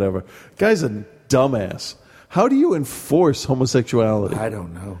idiot. Whatever. Guy's a dumbass. How do you enforce homosexuality? I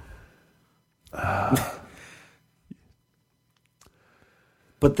don't know.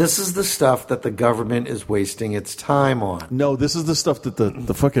 But this is the stuff that the government is wasting its time on. No, this is the stuff that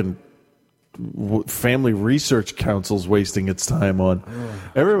the fucking Family Research Council's wasting its time on.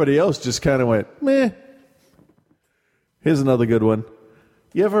 Everybody else just kind of went, meh. Here's another good one.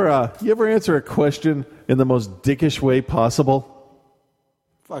 You ever answer a question in the most dickish way possible?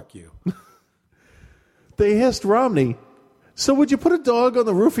 Fuck you. They asked Romney, so would you put a dog on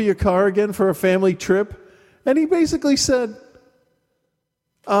the roof of your car again for a family trip? And he basically said,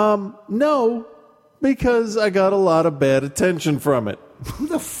 no, because I got a lot of bad attention from it. Who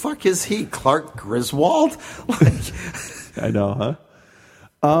the fuck is he? Clark Griswold? I know,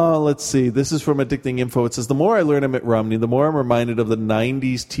 huh? Let's see. This is from Addicting Info. It says, the more I learn of Mitt Romney, the more I'm reminded of the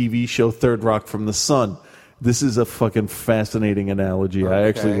 90s TV show Third Rock from the Sun. This is a fucking fascinating analogy. Okay. I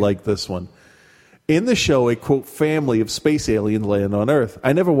actually like this one. In the show, a, quote, family of space aliens land on Earth.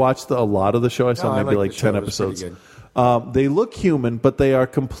 I never watched a lot of the show. I saw maybe like 10 episodes. They look human, but they are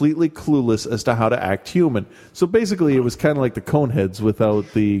completely clueless as to how to act human. So basically, it was kind of like the Coneheads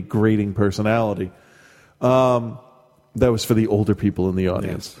without the grating personality. That was for the older people in the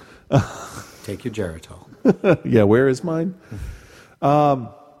audience. Yes. Take your Geritol. Yeah, where is mine?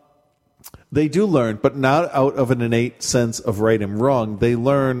 They do learn, but not out of an innate sense of right and wrong. They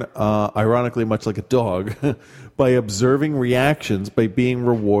learn, ironically, much like a dog, by observing reactions, by being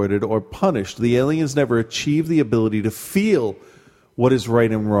rewarded or punished. The aliens never achieve the ability to feel what is right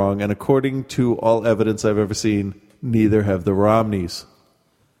and wrong, and according to all evidence I've ever seen, neither have the Romneys.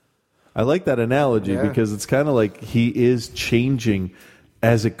 I like that analogy because it's kind of like he is changing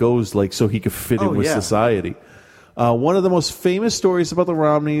as it goes, like so he could fit in with society. One of the most famous stories about the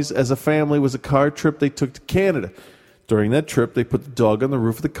Romneys as a family was a car trip they took to Canada. During that trip, they put the dog on the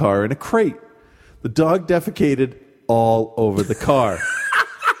roof of the car in a crate. The dog defecated all over the car.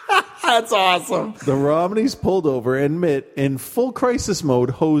 That's awesome. The Romneys pulled over and Mitt, in full crisis mode,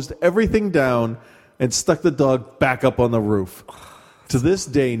 hosed everything down and stuck the dog back up on the roof. To this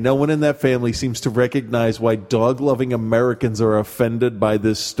day, no one in that family seems to recognize why dog-loving Americans are offended by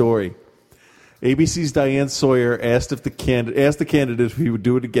this story. ABC's Diane Sawyer asked the candidate if he would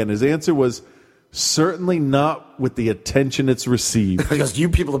do it again. His answer was, certainly not with the attention it's received. Because you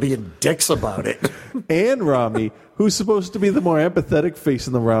people are being dicks about it. Ann Romney, who's supposed to be the more empathetic face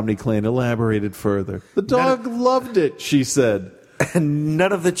in the Romney clan, elaborated further. The dog loved it, she said. And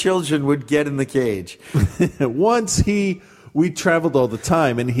none of the children would get in the cage. Once we traveled all the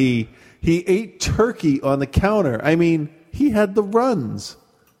time, and he ate turkey on the counter. I mean, he had the runs.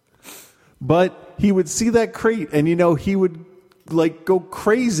 But he would see that crate, and, he would, go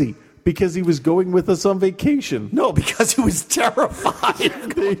crazy because he was going with us on vacation. No, because he was terrified.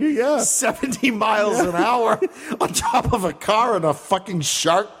 70 miles an hour on top of a car in a fucking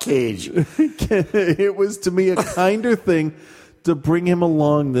shark cage. It was, to me, a kinder thing to bring him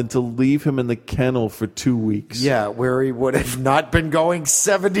along than to leave him in the kennel for 2 weeks. Yeah, where he would have not been going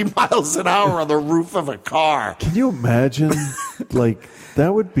 70 miles an hour on the roof of a car. Can you imagine?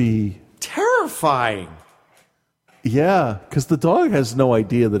 That would be terrifying. Yeah, because the dog has no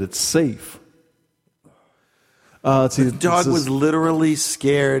idea that it's safe. The dog was literally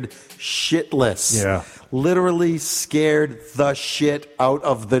scared shitless. Yeah. Literally scared the shit out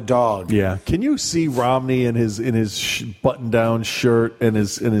of the dog. Yeah. Can you see Romney in his button-down shirt and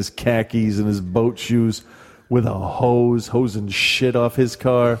his khakis and his boat shoes with a hosing shit off his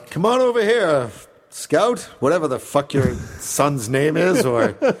car? Come on over here, Scout, whatever the fuck your son's name is,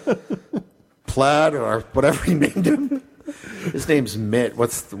 or Plaid, or whatever he named him. His name's Mitt.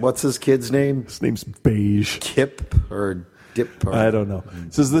 What's his kid's name? His name's Beige. Kip or Dip? Or I don't know.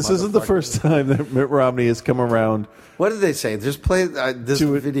 Says this isn't the first time that Mitt Romney has come around. What did they say? Just play this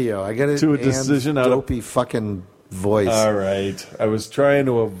video. I got it to a decision out of dopey fucking voice. All right. I was trying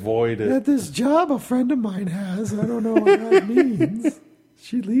to avoid it. At this job a friend of mine has. I don't know what that means.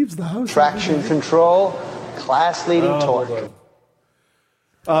 She leaves the house. Traction control, class-leading torque.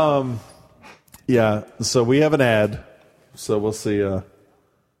 Yeah. So we have an ad. So we'll see.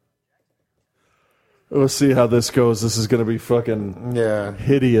 We'll see how this goes. This is going to be fucking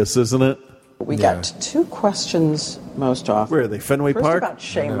hideous, isn't it? We got 2 questions most often. Where are they? Fenway First Park? about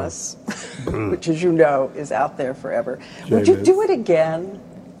Shameless, which, as you know, is out there forever. Would you do it again?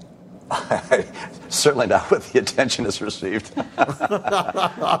 Certainly not with the attention it's received. You said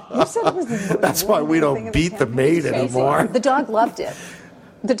it was the That's why we don't beat the maid anymore. The dog loved it.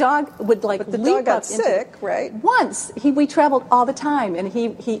 The dog would But the dog got sick, right? Once we traveled all the time, and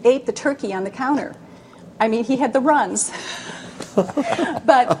he ate the turkey on the counter. I mean, he had the runs.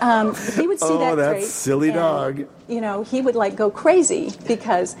 But he would see that that crate, silly and, dog. You know, he would like go crazy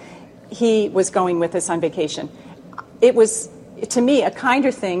because he was going with us on vacation. It was, to me, a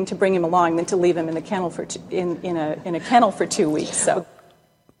kinder thing to bring him along than to leave him in the kennel for in a kennel for 2 weeks. So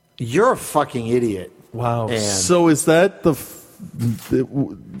You're a fucking idiot. Wow. And So is that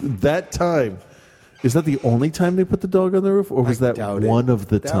that time? Is that the only time they put the dog on the roof, or was that one of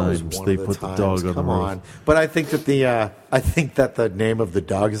the times they put the dog on the roof? But I think that the name of the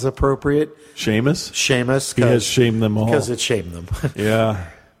dog is appropriate. Seamus? Seamus. He has shamed them all. Because it shamed them. Yeah.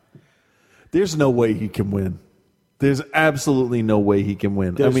 There's no way he can win. There's absolutely no way he can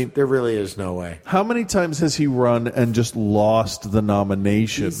win. There really is no way. How many times has he run and just lost the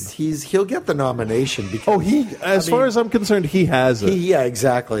nomination? He'll get the nomination because as far as I'm concerned, he has it. Yeah,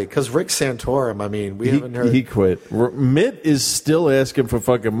 exactly. Because Rick Santorum, we haven't heard. He quit. Mitt is still asking for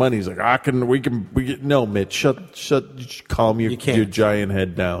fucking money. He's like, no, Mitt, calm your giant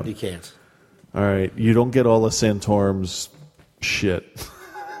head down. You can't. All right, you don't get all of Santorum's shit.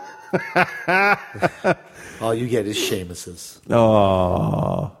 All you get is Seamus's.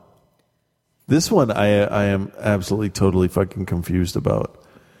 Oh, this one I am absolutely totally fucking confused about.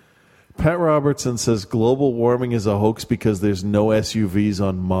 Pat Robertson says global warming is a hoax because there's no SUVs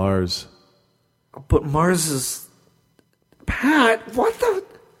on Mars. But Mars is... Pat, what the...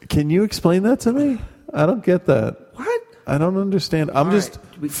 Can you explain that to me? I don't get that. What? I don't understand.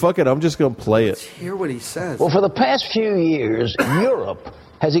 Fuck it. I'm just going to play it. Hear what he says. Well, for the past few years, Europe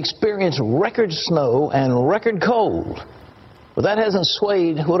has experienced record snow and record cold. But that hasn't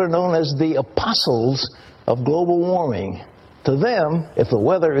swayed what are known as the apostles of global warming. To them, if the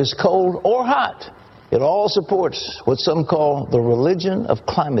weather is cold or hot, it all supports what some call the religion of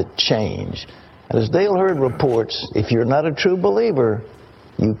climate change. And as Dale Hurd reports, if you're not a true believer,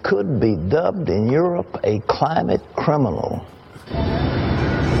 you could be dubbed in Europe a climate criminal.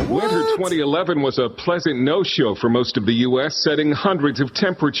 Winter 2011 was a pleasant no-show for most of the U.S., setting hundreds of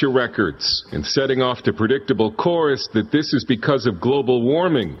temperature records and setting off the predictable chorus that this is because of global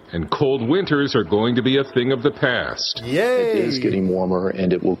warming and cold winters are going to be a thing of the past. Yay! It is getting warmer,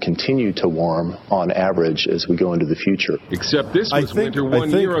 and it will continue to warm on average as we go into the future. Except this was winter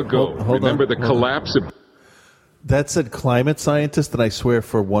one year ago. Remember the collapse of... That said climate scientist, and I swear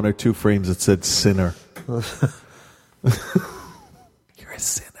for 1 or 2 frames it said sinner. You're a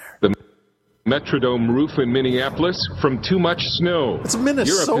sinner. The Metrodome roof in Minneapolis from too much snow. It's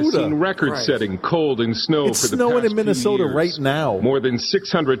Minnesota. Europe has seen record-setting cold and snow It's for the snowing past in Minnesota 2 years. right now. More than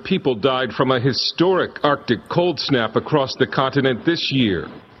 600 people died from a historic Arctic cold snap across the continent this year.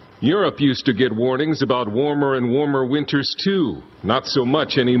 Europe used to get warnings about warmer and warmer winters too. Not so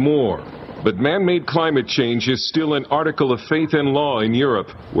much anymore. But man-made climate change is still an article of faith and law in Europe,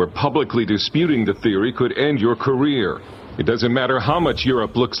 where publicly disputing the theory could end your career. It doesn't matter how much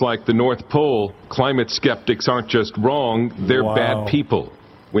Europe looks like the North Pole, climate skeptics aren't just wrong, they're bad people.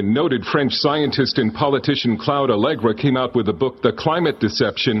 When noted French scientist and politician Claude Allègre came out with the book The Climate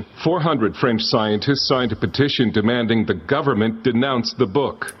Deception, 400 French scientists signed a petition demanding the government denounce the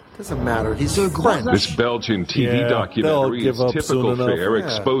book. Doesn't matter. He's French. This Belgian TV documentary is typical fare,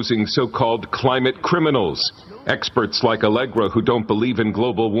 exposing so-called climate criminals. Experts like Allegra who don't believe in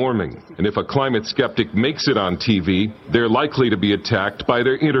global warming. And if a climate skeptic makes it on TV, they're likely to be attacked by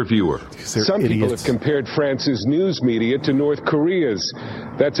their interviewer. Some people have compared France's news media to North Korea's.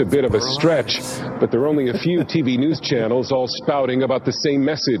 That's a bit of a stretch, but there are only a few TV news channels all spouting about the same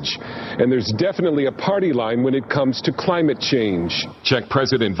message. And there's definitely a party line when it comes to climate change. Czech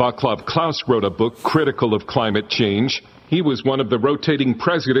President Václav Klaus wrote a book critical of climate change. He was one of the rotating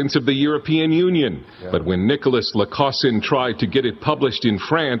presidents of the European Union. But when Nicolas Lacossin tried to get it published in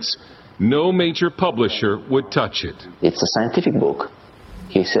France, no major publisher would touch it. It's a scientific book.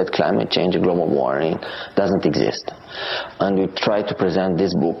 He said climate change, global warming doesn't exist. And we tried to present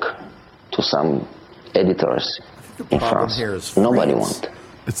this book to some editors in France. Nobody wanted.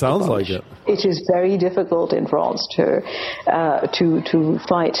 It sounds like it. It is very difficult in France to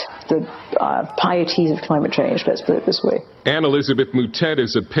fight the pieties of climate change, let's put it this way. Anne-Elisabeth Moutet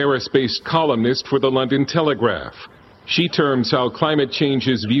is a Paris-based columnist for the London Telegraph. She terms how climate change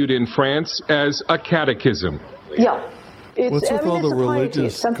is viewed in France as a catechism. Yeah. What's with all the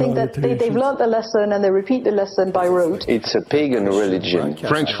religious It's something that they've learned the lesson and they repeat the lesson by rote. It's a pagan religion.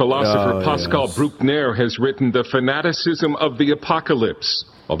 French philosopher Pascal Bruckner has written The Fanaticism of the Apocalypse.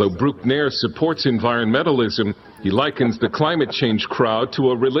 Although Bruckner supports environmentalism, he likens the climate change crowd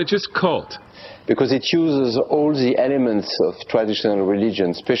to a religious cult. Because it uses all the elements of traditional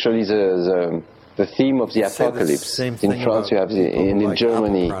religion, especially the theme of the apocalypse. In France, you have in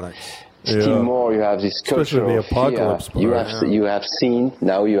Germany. Still more, you have this culture of apocalypse fear. You have seen,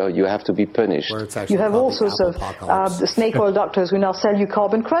 now you have to be punished. You have all sorts of the snake oil doctors who now sell you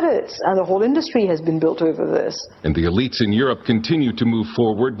carbon credits, and the whole industry has been built over this. And the elites in Europe continue to move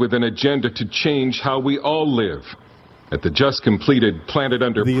forward with an agenda to change how we all live. At the just completed Planet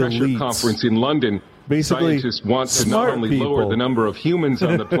Under Pressure conference in London, scientists want to not only lower the number of humans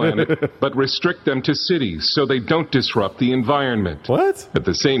on the planet, but restrict them to cities so they don't disrupt the environment. What? At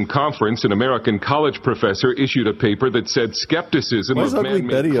the same conference, an American college professor issued a paper that said skepticism of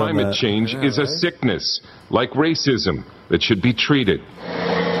man-made climate change is a sickness, like racism, that should be treated.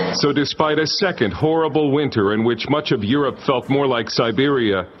 So despite a second horrible winter in which much of Europe felt more like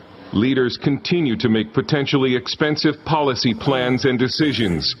Siberia, leaders continue to make potentially expensive policy plans and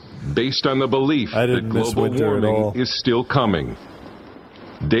decisions based on the belief that global warming is still coming.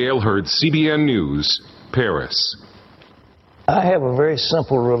 Dale Hurd, CBN News, Paris. I have a very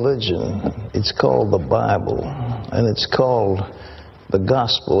simple religion. It's called the Bible, and it's called the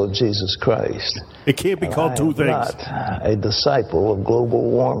Gospel of Jesus Christ. It can't be called two things. I'm not a disciple of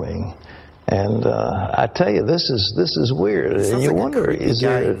global warming. And I tell you, this is weird. And you wonder, is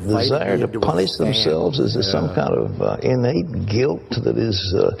there a desire to punish themselves? Is there some kind of innate guilt that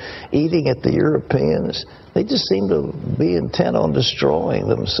is eating at the Europeans? They just seem to be intent on destroying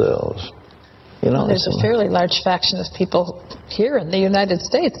themselves. You know, there's a fairly large faction of people here in the United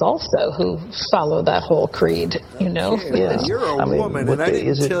States also who follow that whole creed, you know. Yeah. You're a woman, and I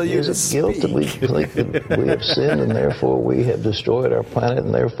didn't tell you to speak. Is it guilt that we think that we have sinned and therefore we have destroyed our planet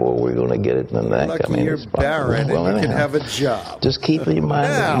and therefore we're going to get it in the neck? Lucky you're barren and you can have a job. Just keep your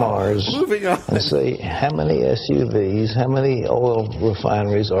mind on Mars and say, how many SUVs, how many oil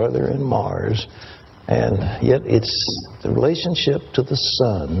refineries are there in Mars? And yet it's the relationship to the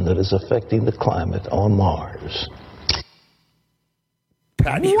sun that is affecting the climate on Mars.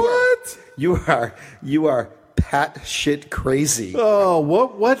 Pat, you are Pat shit crazy. Oh,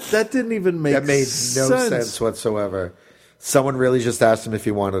 what? That didn't even make sense. That made no sense whatsoever. Someone really just asked him if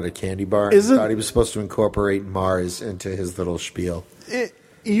he wanted a candy bar. And thought he was supposed to incorporate Mars into his little spiel.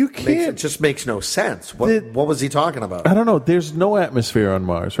 You can't. It just makes no sense. What was he talking about? I don't know. There's no atmosphere on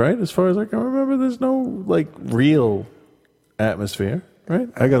Mars, right? As far as I can remember, there's no real atmosphere, right?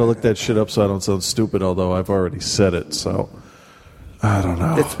 I got to look that shit up so I don't sound stupid. Although I've already said it, so I don't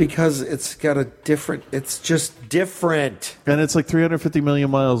know. It's because it's got a different. It's just different, and it's like 350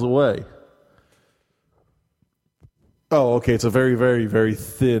 million miles away. Oh, okay. It's a very, very, very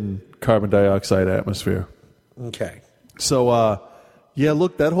thin carbon dioxide atmosphere. Okay. So, yeah,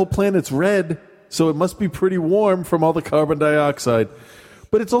 look, that whole planet's red, so it must be pretty warm from all the carbon dioxide.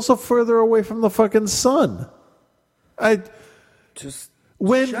 But it's also further away from the fucking sun. Shut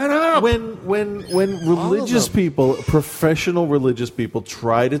up. When religious people, professional religious people,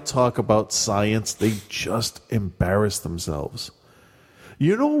 try to talk about science, they just embarrass themselves.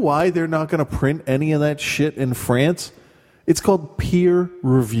 You know why they're not going to print any of that shit in France? It's called peer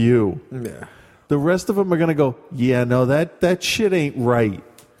review. Yeah. The rest of them are going to go, yeah, no, that shit ain't right.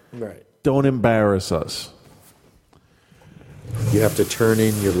 Right. Don't embarrass us. You have to turn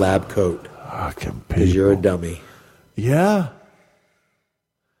in your lab coat. Fucking because you're a dummy. Yeah.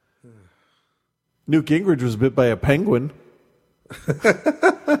 Newt Gingrich was bit by a penguin.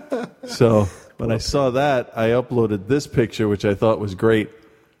 So when I saw that, I uploaded this picture, which I thought was great.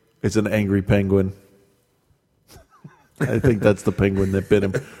 It's an angry penguin. I think that's the penguin that bit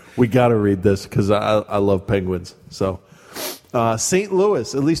him. We got to read this because I love penguins. So, St.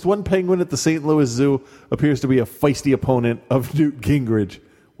 Louis. At least one penguin at the St. Louis Zoo appears to be a feisty opponent of Newt Gingrich.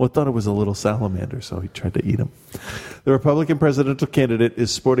 Well, I thought it was a little salamander, so he tried to eat him. The Republican presidential candidate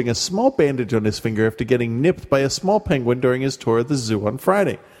is sporting a small bandage on his finger after getting nipped by a small penguin during his tour of the zoo on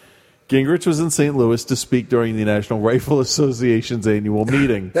Friday. Gingrich was in St. Louis to speak during the National Rifle Association's annual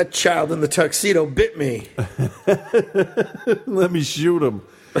meeting. That child in the tuxedo bit me. Let me shoot him.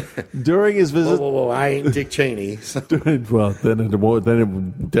 During his visit... Whoa, I ain't Dick Cheney. Well, then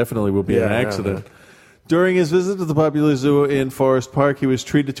it definitely will be an accident. No. During his visit to the popular zoo in Forest Park, he was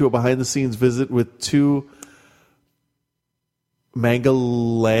treated to a behind-the-scenes visit with two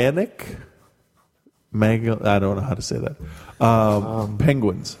Magellanic? I don't know how to say that.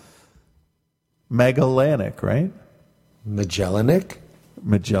 Penguins. Magellanic, right? Magellanic?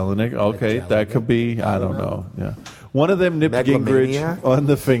 Okay, that could be. I don't know. Yeah, one of them nipped Gingrich on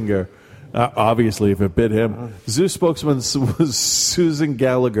the finger. Obviously, if it bit him. Zoo spokesman was Susan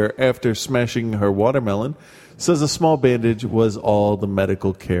Gallagher, after smashing her watermelon, says a small bandage was all the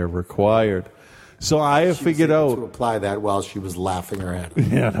medical care required. So I have figured out to apply that while she was laughing her head.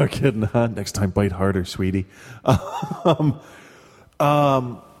 Yeah, no kidding. Next time, bite harder, sweetie.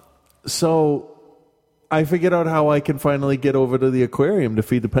 So I figured out how I can finally get over to the aquarium to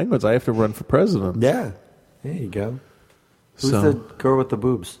feed the penguins. I have to run for president. Yeah, there you go. Who's the girl with the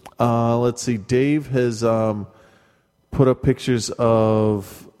boobs? Let's see. Dave has put up pictures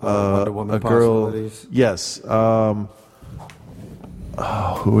of Wonder Woman a girl. possibilities? Yes.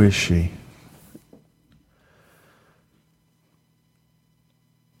 Who is she?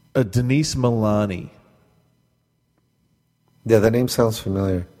 Denise Milani. Yeah, that name sounds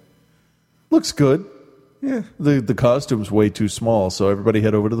familiar. Looks good. Yeah. The costume's way too small, so everybody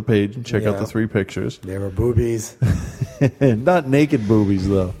head over to the page and check out the 3 pictures. There were boobies. Not naked boobies,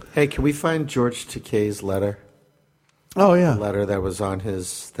 though. Hey, can we find George Takei's letter? Oh, yeah. The letter that was on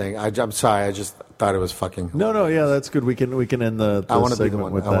his thing. I'm sorry, I just thought it was fucking hilarious. No, yeah, that's good. We can end the I want to be the segment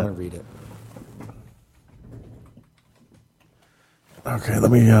one. with I that. want to read it. Okay, let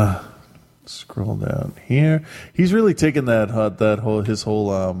me scroll down here. He's really taken his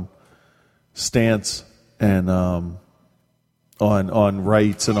whole stance and on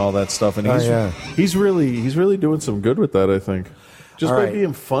rights and all that stuff, and he's really doing some good with that. I think just by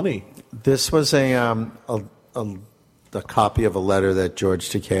being funny. This was a copy of a letter that George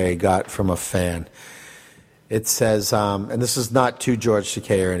Takei got from a fan. It says, and this is not to George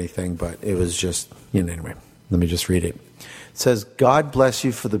Takei or anything, but it was just anyway. Let me just read it. It says, God bless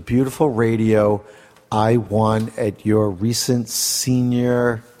you for the beautiful radio I won at your recent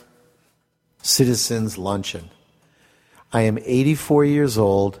senior citizens luncheon. I am 84 years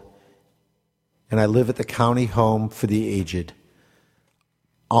old, and I live at the county home for the aged.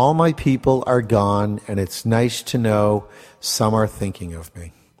 All my people are gone, and it's nice to know some are thinking of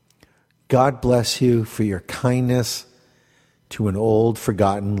me. God bless you for your kindness to an old,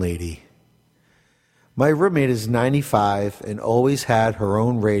 forgotten lady. My roommate is 95 and always had her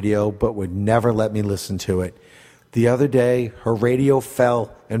own radio, but would never let me listen to it. The other day, her radio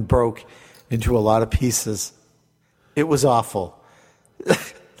fell and broke into a lot of pieces. It was awful.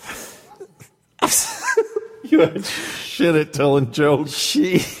 You had shit at telling jokes.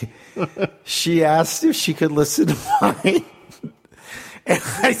 She asked if she could listen to mine, and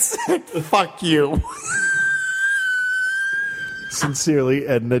I said, "Fuck you." Sincerely,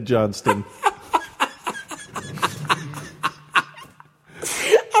 Edna Johnston.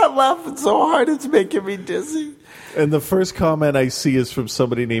 I'm laughing so hard it's making me dizzy. And the first comment I see is from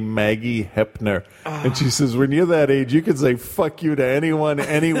somebody named Maggie Hepner. And she says, when you're that age, you can say fuck you to anyone,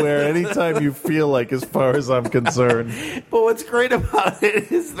 anywhere, anytime you feel like, as far as I'm concerned. But what's great about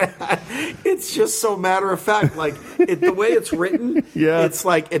it is that it's just so matter of fact. Like, the way it's written, it's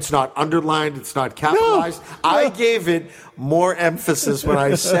like, it's not underlined, it's not capitalized. No. I gave it more emphasis when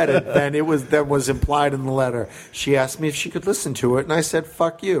I said it than was implied in the letter. She asked me if she could listen to it, and I said,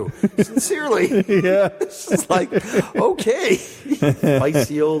 fuck you. Sincerely. Yeah. It's just like, okay.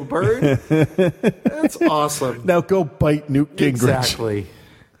 Feisty old bird. That's awesome. Now go bite Newt Gingrich. Exactly.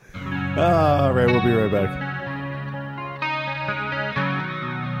 All right, we'll be right back.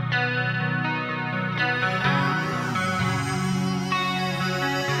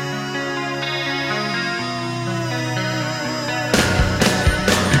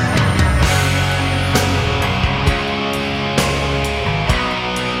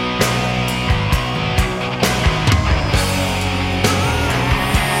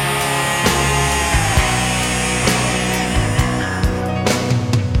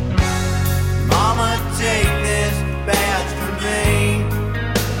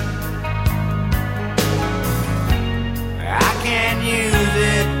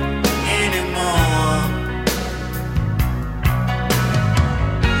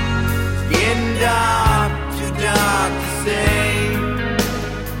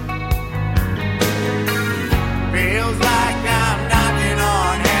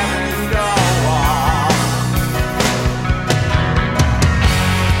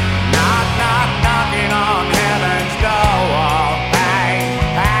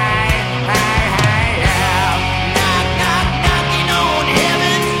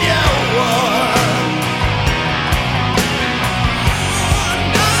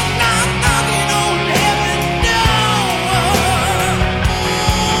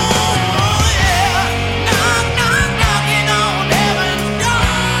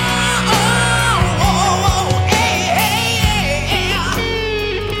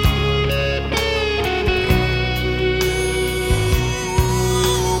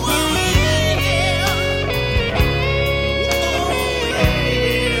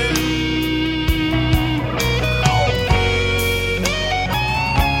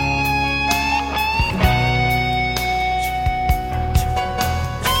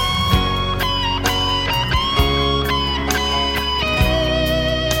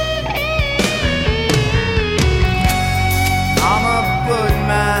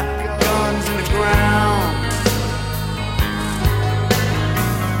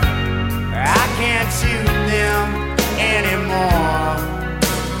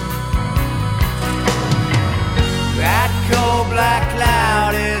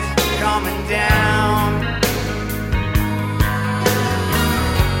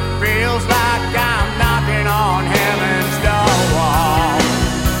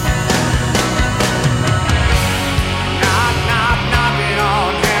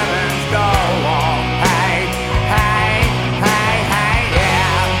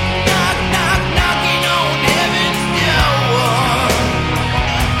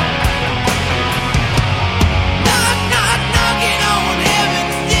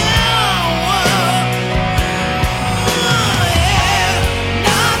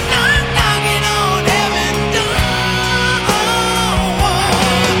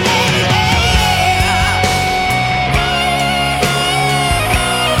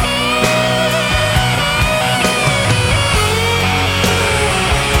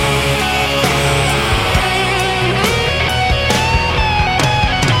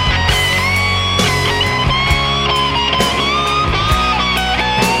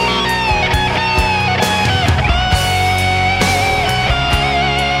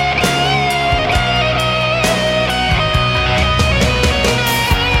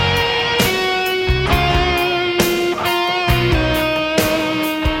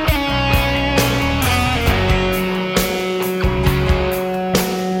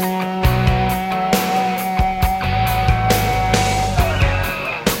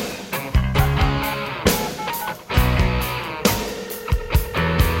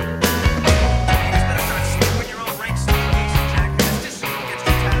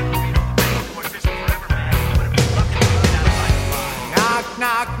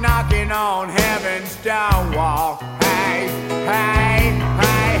 on heaven's stone wall. Hey, hey,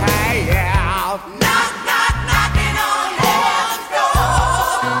 hey, hey, yeah. Knock, knock, knocking on heaven's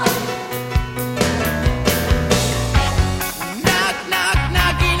door. Knock, knock,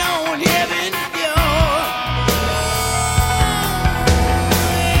 knocking on heaven's door.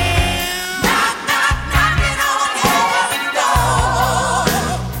 Knock, knock, knocking on heaven's door.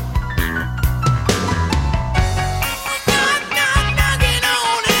 Knock, knock, knocking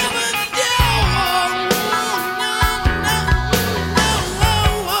on heaven's door. Knock,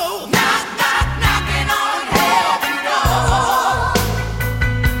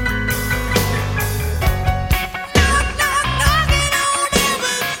 knock,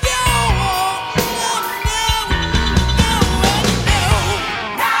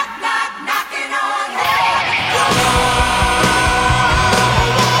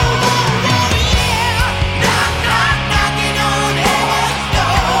 knocking on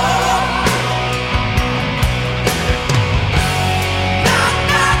heaven's door.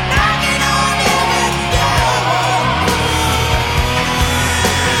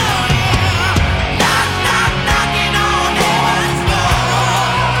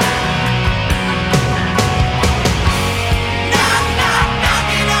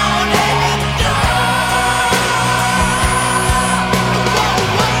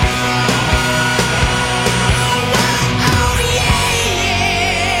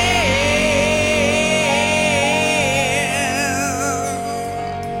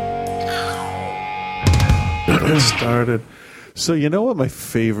 Started. So you know what my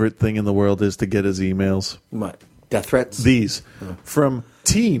favorite thing in the world is to get his emails? What? Death threats? These. From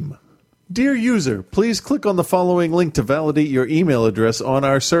Team. Dear user, please click on the following link to validate your email address on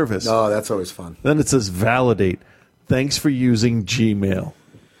our service. Oh, that's always fun. Then it says validate. Thanks for using Gmail.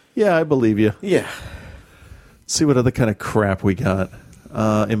 Yeah, I believe you. Yeah. Let's see what other kind of crap we got.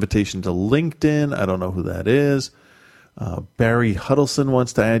 Invitation to LinkedIn. I don't know who that is. Barry Huddleston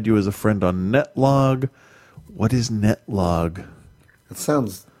wants to add you as a friend on Netlog. What is Netlog? It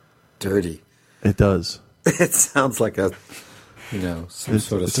sounds dirty. It does. It sounds like a, some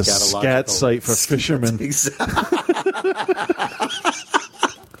sort of it's a scat site for fishermen.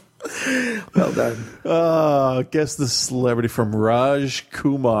 Well done. Guess the celebrity from Raj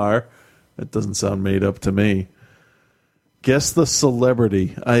Kumar. That doesn't sound made up to me. Guess the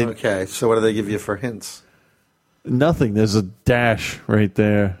celebrity. Okay, so what do they give you for hints? Nothing. There's a dash right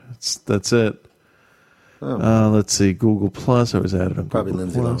there. That's it. Oh. Let's see. Google Plus. I was added on Probably Google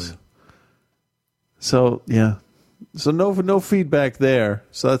Lindsay Plus. Lohan. So yeah. So no feedback there.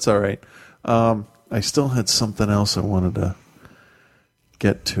 So that's all right. I still had something else I wanted to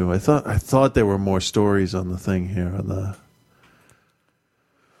get to. I thought there were more stories on the thing here on the.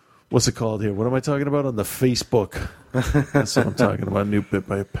 What's it called here? What am I talking about on the Facebook? That's what I'm talking about. New bit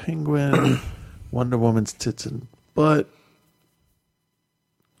by a penguin. Wonder Woman's tits and butt.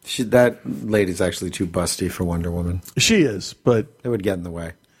 That lady's actually too busty for Wonder Woman. She is, but it would get in the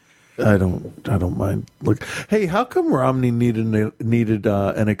way. I don't mind. Look, hey, how come Romney needed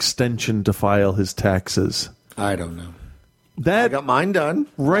an extension to file his taxes? I don't know. I got mine done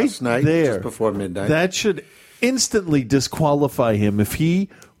right last night, there, just before midnight. That should instantly disqualify him if he,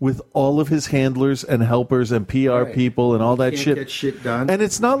 with all of his handlers and helpers and PR people and all that shit, get shit done. And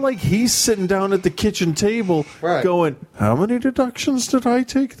it's not like he's sitting down at the kitchen table going, "How many deductions did I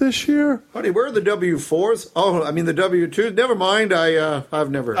take this year?" Honey, where are the W-4s? Oh, I mean the W-2s. Never mind.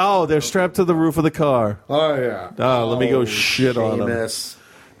 I've never. Oh, they're strapped to the roof of the car. Oh yeah. Let me go shit on them. Seamus.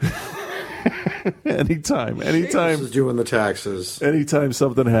 Anytime Seamus is doing the taxes. Anytime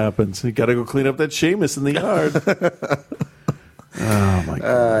something happens, you got to go clean up that Seamus in the yard. Oh my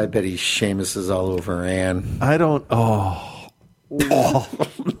god! I bet he Seamus all over Anne. I don't. Oh.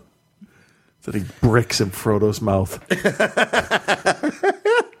 That he bricks in Frodo's mouth.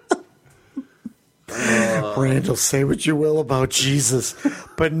 Randall, say what you will about Jesus,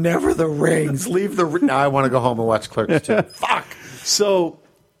 but never the rings. Leave the. Now I want to go home and watch Clerks 2. Fuck. So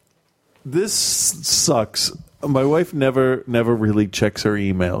this sucks. My wife never really checks her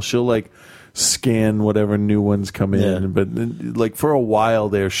email. She'll scan whatever new ones come in, but for a while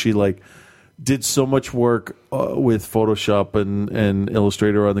there, she did so much work with Photoshop and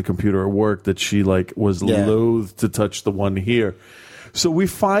Illustrator on the computer at work that she was loath to touch the one here. So we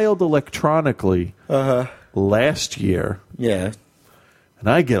filed electronically last year. Yeah. And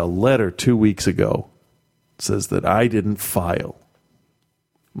I get a letter 2 weeks ago that says that I didn't file.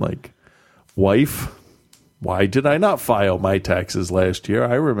 Wife, why did I not file my taxes last year?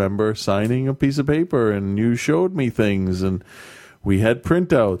 I remember signing a piece of paper and you showed me things and we had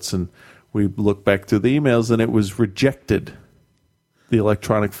printouts and we looked back through the emails and it was rejected. the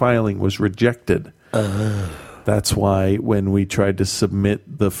electronic filing was rejected. That's why when we tried to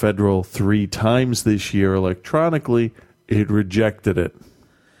submit the federal 3 times this year electronically, it rejected it.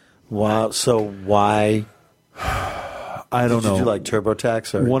 Wow. So why? I don't know. Did you do like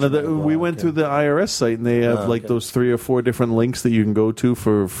TurboTax or one of the? We went through the IRS site and they have like those 3 or 4 different links that you can go to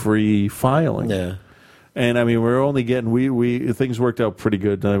for free filing. Yeah. And I mean, we're only getting we things worked out pretty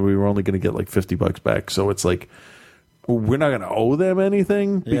good. We were only going to get like $50 back. So it's like we're not going to owe them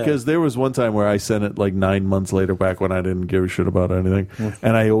anything because there was one time where I sent it like 9 months later back when I didn't give a shit about anything,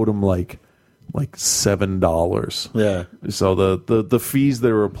 and I owed them like $7. Yeah. So the fees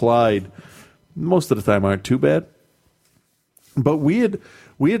that are applied most of the time aren't too bad. But we had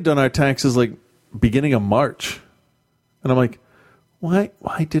done our taxes like beginning of March, and I'm like, why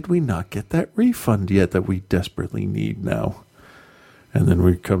did we not get that refund yet that we desperately need now? And then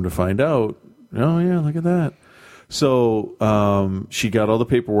we come to find out, oh yeah, look at that. So she got all the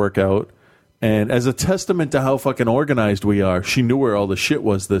paperwork out, and as a testament to how fucking organized we are, she knew where all the shit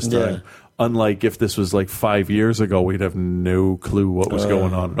was this time. Yeah. Unlike if this was like 5 years ago, we'd have no clue what was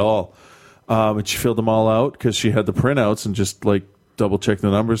going on at all. And she filled them all out because she had the printouts and just like double checked the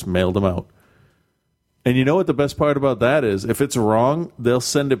numbers, mailed them out. And you know what the best part about that is? If it's wrong, they'll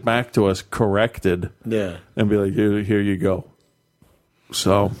send it back to us corrected. Yeah. And be like, here you go.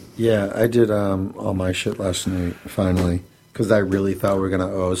 So. Yeah, I did all my shit last night, finally. Because I really thought we were going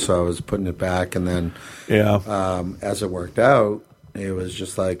to owe, so I was putting it back. And then as it worked out, it was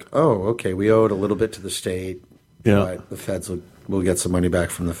just like, oh, okay, we owed a little bit to the state. Yeah. But the feds will get some money back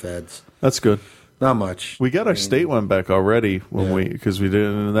from the feds. That's good. Not much. We got our state one back already because we did,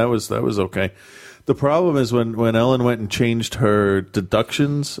 and that was okay. The problem is when Ellen went and changed her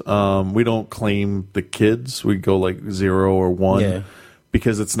deductions, we don't claim the kids. We go like 0 or 1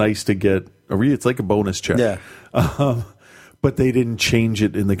 because it's nice to get it's like a bonus check. Yeah. But they didn't change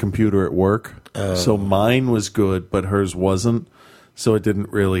it in the computer at work. So mine was good, but hers wasn't. So it didn't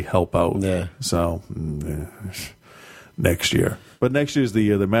really help out. Yeah. So next year. But next year's the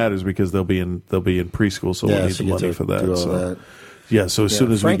year that matters because they'll be in preschool, so we'll need the money for that. So yeah, so as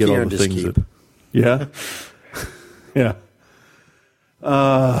soon as we get all the things that yeah.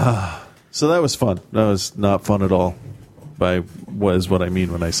 So that was fun. That was not fun at all. Was what I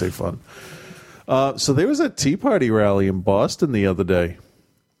mean when I say fun. So there was a Tea Party rally in Boston the other day.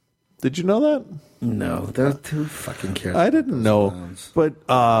 Did you know that? No, they're too fucking careful. I didn't know, but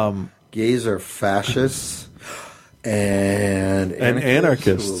gays are fascists and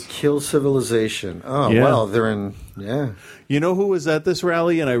anarchists who will kill civilization. Oh, yeah. Well, they're in. Yeah. You know who was at this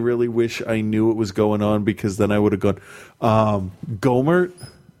rally, and I really wish I knew what was going on because then I would have gone. Gohmert,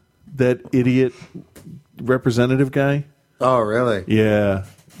 that idiot representative guy. Oh, really? Yeah.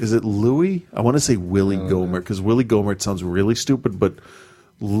 Is it Louis? I want to say Willie Gohmert because Willie Gohmert sounds really stupid, but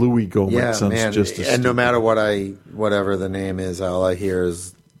Louis Gohmert sounds just as and no matter whatever the name is, all I hear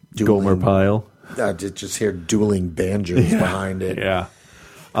is Gomer Pyle. I just hear dueling banjos behind it. Yeah.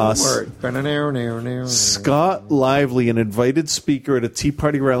 Scott Lively, an invited speaker at a Tea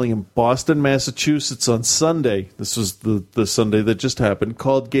Party rally in Boston, Massachusetts on Sunday. This was the Sunday that just happened.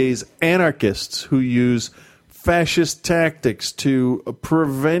 Called gays anarchists who use fascist tactics to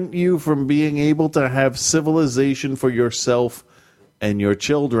prevent you from being able to have civilization for yourself and your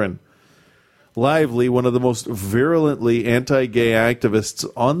children. Lively, one of the most virulently anti-gay activists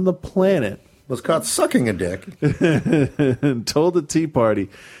on the planet, was caught sucking a dick and told the Tea Party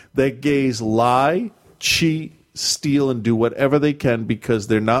that gays lie, cheat, steal, and do whatever they can because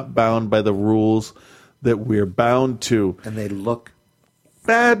they're not bound by the rules that we're bound to. And they look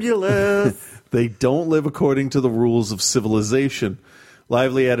fabulous. They don't live according to the rules of civilization.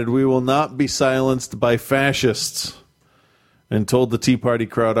 Lively added, "We will not be silenced by fascists," and told the Tea Party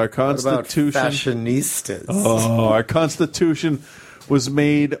crowd, "Our Constitution, what about fashionistas? Our Constitution was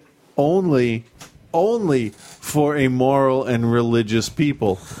made only for a moral and religious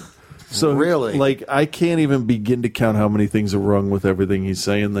people." So really, like, I can't even begin to count how many things are wrong with everything he's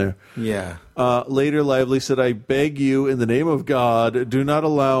saying there. Yeah. Later, Lively said, "I beg you, in the name of God, do not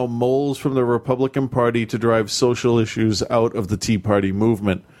allow moles from the Republican Party to drive social issues out of the Tea Party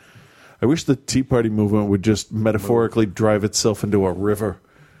movement." I wish the Tea Party movement would just metaphorically drive itself into a river.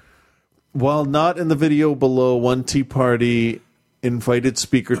 While not in the video below, one Tea Party invited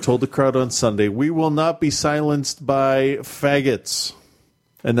speaker told the crowd on Sunday, "We will not be silenced by faggots."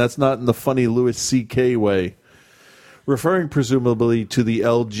 And that's not in the funny Louis C.K. way. Referring presumably to the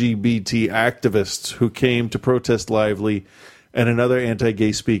LGBT activists who came to protest Lively and another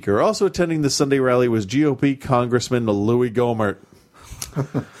anti-gay speaker. Also attending the Sunday rally was GOP Congressman Louis Gohmert.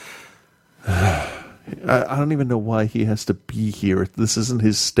 I don't even know why he has to be here. This isn't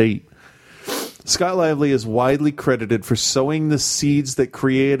his state. Scott Lively is widely credited for sowing the seeds that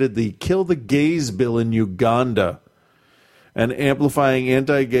created the Kill the Gays bill in Uganda and amplifying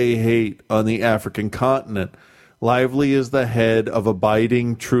anti-gay hate on the African continent. Lively is the head of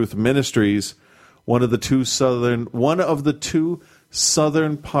Abiding Truth Ministries, one of the two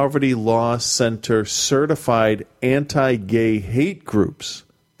Southern Poverty Law Center certified anti-gay hate groups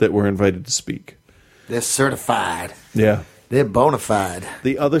that were invited to speak. They're certified. Yeah. They're bona fide.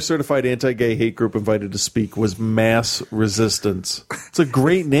 The other certified anti-gay hate group invited to speak was Mass Resistance. It's a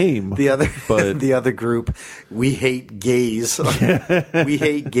great name. The other group, We Hate Gays. We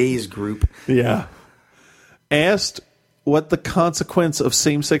Hate Gays group. Yeah. Asked what the consequence of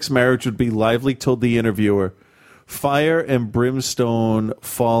same-sex marriage would be, Lively told the interviewer, fire and brimstone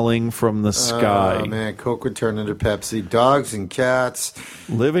falling from the sky. Oh, man, Coke would turn into Pepsi. Dogs and cats.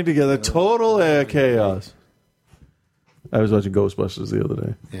 Living together, total chaos. I was watching Ghostbusters the other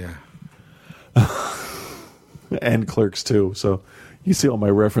day. Yeah. And Clerks, too. So you see all my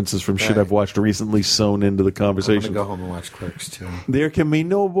references from shit I've watched recently sewn into the conversation. I'm going to go home and watch Clerks, too. There can be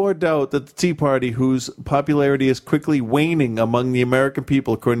no more doubt that the Tea Party, whose popularity is quickly waning among the American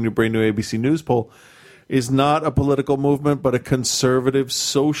people, according to a brand new ABC News poll, is not a political movement, but a conservative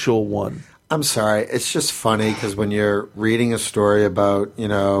social one. I'm sorry. It's just funny because when you're reading a story about,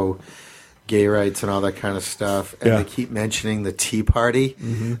 gay rights and all that kind of stuff, and they keep mentioning the Tea Party,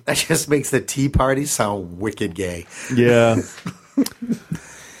 that just makes the Tea Party sound wicked gay. Yeah.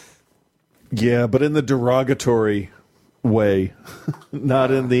 Yeah, but in the derogatory way, not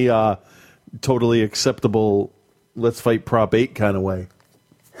in the totally acceptable let's fight Prop 8 kind of way.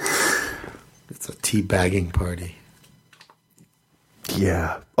 It's a teabagging party.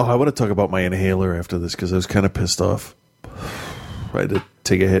 Yeah. Oh, I want to talk about my inhaler after this because I was kind of pissed off. I had to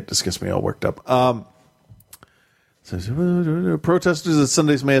take a hit. This gets me all worked up. Protesters at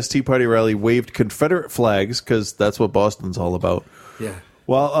Sunday's Mass Tea Party rally waved Confederate flags because that's what Boston's all about. Yeah.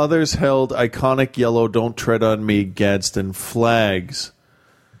 While others held iconic yellow "Don't Tread on Me" Gadsden flags.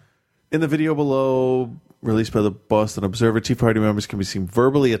 In the video below, released by the Boston Observer, Tea Party members can be seen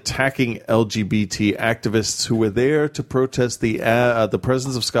verbally attacking LGBT activists who were there to protest the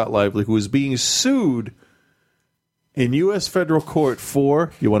presence of Scott Lively, who is being sued in U.S. federal court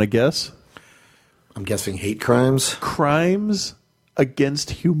for, you want to guess? I'm guessing hate crimes? Crimes against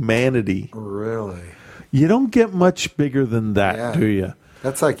humanity. Really? You don't get much bigger than that, do you?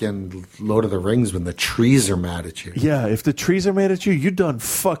 That's like in Lord of the Rings when the trees are mad at you. Yeah, if the trees are mad at you, you done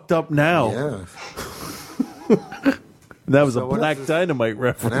fucked up now. Yeah. That was a Black Dynamite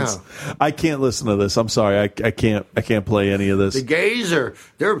reference. I can't listen to this. I'm sorry. I can't play any of this. The gays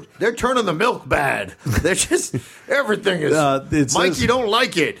they're turning the milk bad. They're just everything is Mike, you don't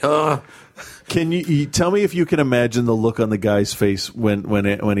like it. Can you tell me if you can imagine the look on the guy's face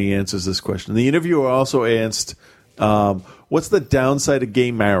when he answers this question? The interviewer also asked, what's the downside of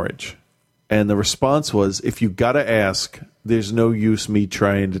gay marriage? And the response was, if you got to ask, there's no use me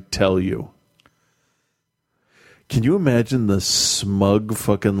trying to tell you. Can you imagine the smug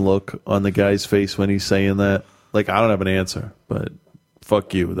fucking look on the guy's face when he's saying that? Like, I don't have an answer, but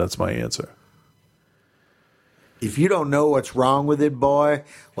fuck you. That's my answer. If you don't know what's wrong with it, boy,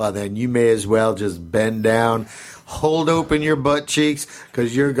 well, then you may as well just bend down, hold open your butt cheeks,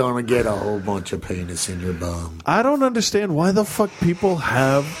 because you're going to get a whole bunch of penis in your bum. I don't understand why the fuck people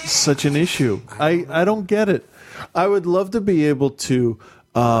have such an issue. I don't get it. I would love to be able to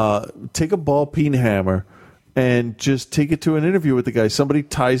take a ball peen hammer and just take it to an interview with the guy. Somebody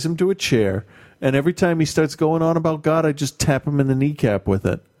ties him to a chair, and every time he starts going on about God, I just tap him in the kneecap with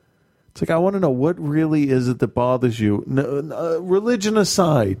it. It's like, I want to know, what really is it that bothers you? Religion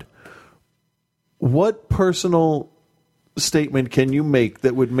aside, what personal statement can you make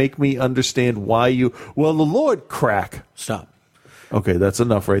that would make me understand why you... Well, the Lord crack. Stop. Okay, that's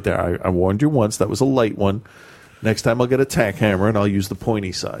enough right there. I warned you once. That was a light one. Next time I'll get a tack hammer, and I'll use the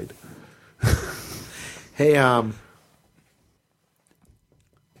pointy side. Hey,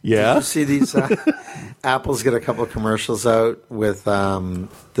 yeah? Did you see these? Apple's got a couple of commercials out with,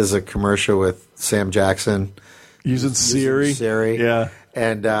 there's a commercial with Sam Jackson. Using Siri? Yeah.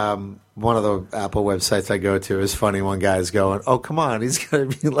 And one of the Apple websites I go to is funny. One guy's going, oh, come on. He's going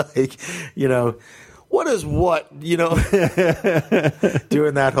to be like, what is what? Doing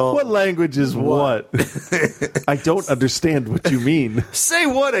that whole... What language is what? I don't understand what you mean. Say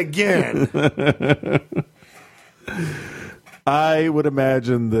what again? I would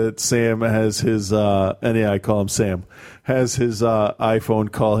imagine that Sam has his, I call him Sam, has his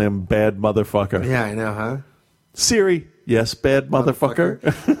iPhone call him bad motherfucker. Yeah, I know, huh? Siri, yes, bad motherfucker.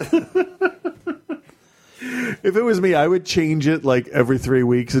 If it was me, I would change it like every 3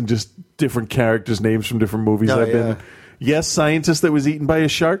 weeks and just different characters' names from different movies I've been in. Yes, scientist that was eaten by a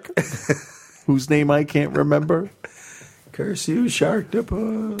shark, whose name I can't remember. Curse you,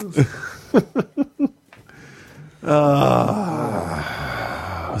 Sharktopus.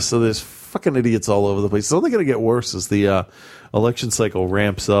 So there's fucking idiots all over the place. It's only going to get worse as the election cycle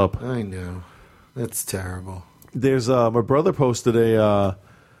ramps up. I know. That's terrible. There's my brother posted a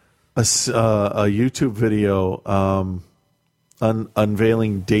YouTube video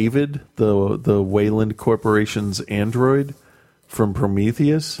unveiling David, the Wayland Corporation's android from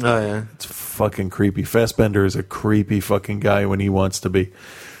Prometheus. Oh, yeah. It's fucking creepy. Fassbender is a creepy fucking guy when he wants to be.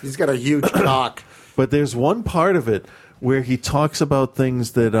 He's got a huge cock. But there's one part of it where he talks about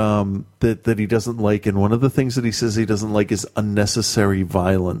things that that he doesn't like, and one of the things that he says he doesn't like is unnecessary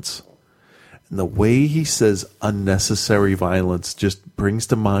violence. And the way he says unnecessary violence just brings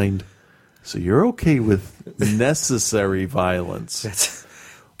to mind, so you're okay with necessary violence.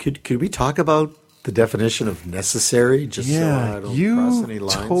 Could we talk about the definition of necessary? Just so I don't cross any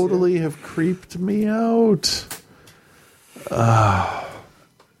lines. You totally have creeped me out.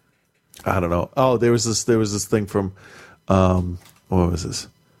 I don't know. Oh, there was this thing from what was this?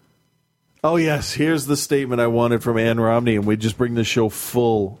 Oh yes, here's the statement I wanted from Ann Romney, and we just bring the show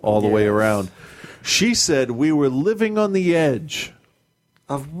full all the way around. She said we were living on the edge.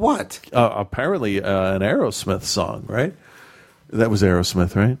 Of what? Apparently an Aerosmith song, right? That was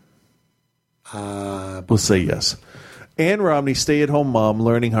Aerosmith, right? We'll say yes. Ann Romney, stay-at-home mom,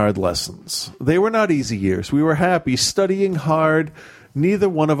 learning hard lessons. They were not easy years. We were happy, studying hard. Neither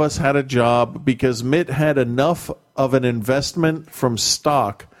one of us had a job because Mitt had enough of an investment from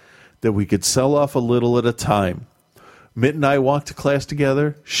stock that we could sell off a little at a time. Mitt and I walked to class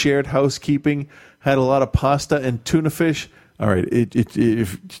together, shared housekeeping, had a lot of pasta and tuna fish. All right,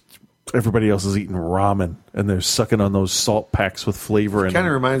 if everybody else is eating ramen and they're sucking on those salt packs with flavor. It kind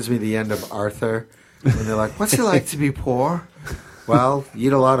of reminds me of the end of Arthur when they're like, "What's it like to be poor?" Well, you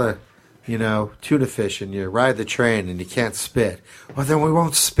eat a lot of, tuna fish and you ride the train and you can't spit. Well, then we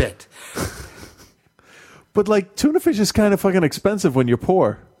won't spit. But like tuna fish is kind of fucking expensive when you're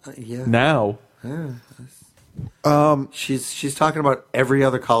poor. Yeah. Now. Yeah. She's talking about every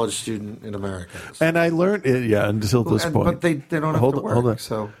other college student in America. And I learned until this point. But they don't have to work. Hold on.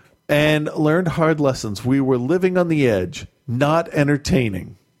 So. And learned hard lessons. We were living on the edge, not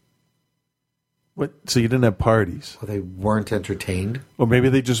entertaining. What? So you didn't have parties? Well, they weren't entertained? Or maybe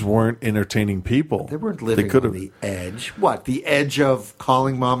they just weren't entertaining people. They weren't living on the edge. What? The edge of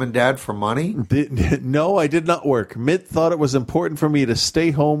calling mom and dad for money? No, I did not work. Mitt thought it was important for me to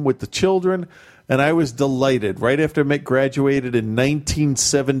stay home with the children, and I was delighted. Right after Mitt graduated in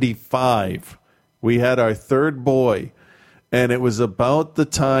 1975, we had our third boy, and it was about the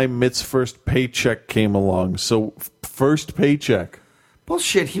time Mitt's first paycheck came along. So, first paycheck.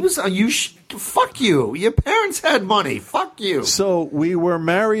 Bullshit. He was fuck you. Your parents had money. Fuck you. So we were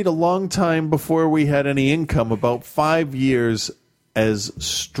married a long time before we had any income, about 5 years as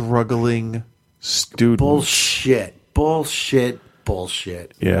struggling students. Bullshit.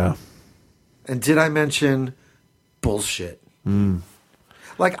 Yeah. And did I mention bullshit?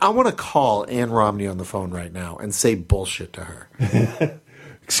 Like, I want to call Ann Romney on the phone right now and say bullshit to her.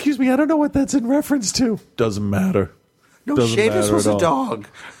 Excuse me, I don't know what that's in reference to. Doesn't matter. No, Seamus was a dog.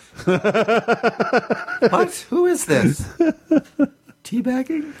 What? Who is this?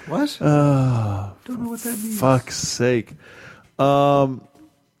 Teabagging? What? Don't know what that means. Fuck's sake. What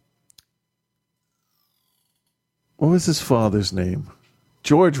was his father's name?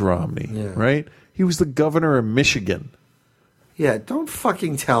 George Romney, right? He was the governor of Michigan. Yeah, don't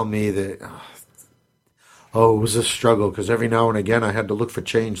fucking tell me that... Oh, it was a struggle because every now and again I had to look for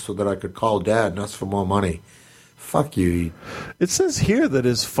change so that I could call Dad and ask for more money. Fuck you. It says here that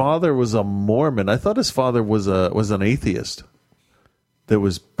his father was a Mormon. I thought his father was an atheist that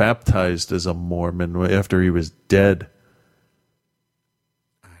was baptized as a Mormon after he was dead.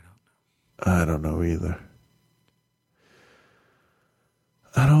 I don't know either.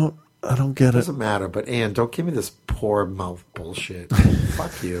 I don't get it. Doesn't matter, but Ann, don't give me this poor mouth bullshit.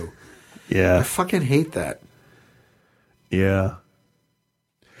 Fuck you. Yeah. I fucking hate that. Yeah.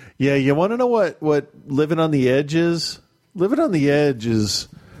 Yeah, you want to know what living on the edge is? Living on the edge is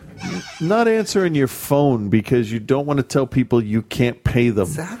not answering your phone because you don't want to tell people you can't pay them.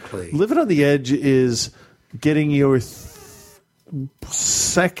 Exactly. Living on the edge is getting your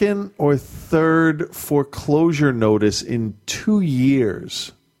second or third foreclosure notice in 2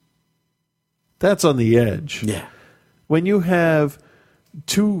 years. That's on the edge. Yeah. When you have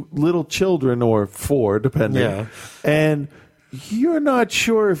 2 little children, or 4, depending, and you're not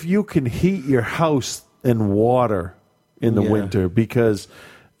sure if you can heat your house and water in the winter because,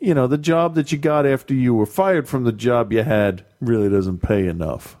 the job that you got after you were fired from the job you had really doesn't pay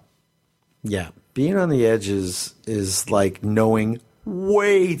enough. Yeah. Being on the edge is like knowing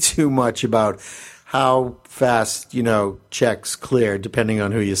way too much about how fast, checks clear depending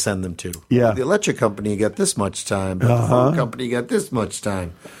on who you send them to. Yeah. The electric company, you get this much time, but the phone company, you get this much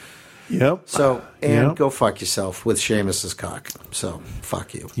time. Yep. So, and go fuck yourself with Seamus's cock. So,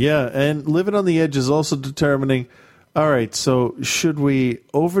 fuck you. Yeah, and living on the edge is also determining, all right, so should we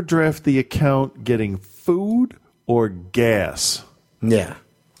overdraft the account getting food or gas? Yeah.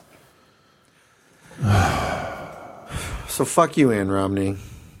 So fuck you, Ann Romney.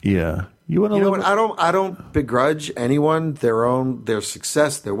 Yeah. You know what? I don't begrudge anyone their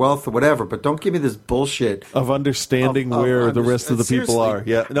success, their wealth, or whatever. But don't give me this bullshit of understanding where the rest of the people are.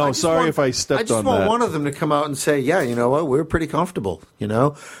 Yeah. No, sorry if I stepped on that. I just want one of them to come out and say, yeah, you know what? We're pretty comfortable.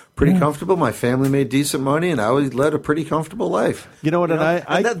 Pretty comfortable. My family made decent money, and I always led a pretty comfortable life. You know what?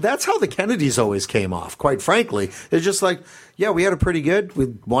 And that's how the Kennedys always came off. Quite frankly, it's just like, yeah, we had it pretty good. We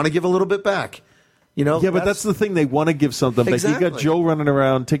want to give a little bit back. Yeah, but that's the thing. They want to give something. Exactly. Like you got Joe running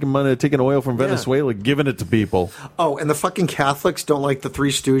around taking money, taking oil from Venezuela, giving it to people. Oh, and the fucking Catholics don't like the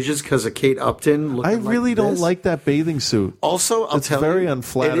Three Stooges because of Kate Upton. I really don't like that bathing suit. Also, it's very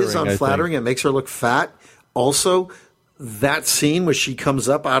unflattering. It is unflattering. It makes her look fat. Also, that scene where she comes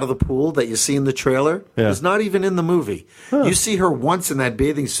up out of the pool that you see in the trailer is not even in the movie. Huh. You see her once in that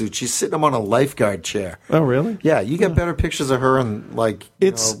bathing suit. She's sitting on a lifeguard chair. Oh, really? Yeah, you get better pictures of her and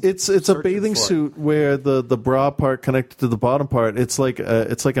it's a bathing suit where the bra part connected to the bottom part. It's like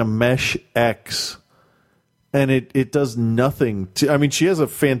a mesh X. And it does nothing she has a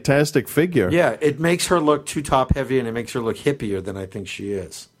fantastic figure. Yeah, it makes her look too top heavy and it makes her look hippier than I think she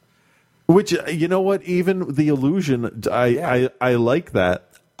is. Which, you know what? Even the illusion, I like that.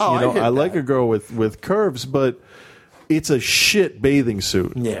 Oh, I like a girl with curves, but it's a shit bathing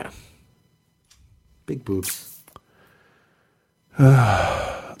suit. Yeah. Big boobs. All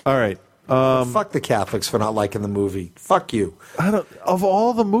right. Fuck the Catholics for not liking the movie. Fuck you. Of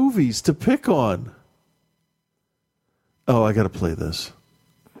all the movies to pick on. Oh, I got to play this.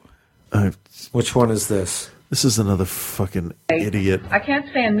 Which one is this? This is another fucking idiot. I can't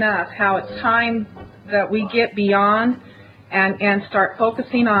say enough how it's time that we get beyond and start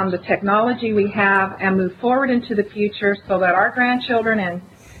focusing on the technology we have and move forward into the future so that our grandchildren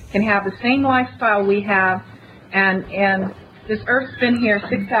can have the same lifestyle we have. And this Earth's been here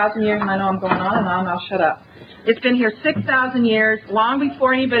 6,000 years, and I know I'm going on and on, I'll shut up. It's been here 6,000 years, long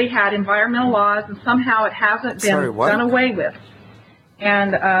before anybody had environmental laws, and somehow it hasn't been done away with.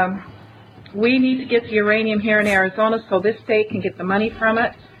 And we need to get the uranium here in Arizona so this state can get the money from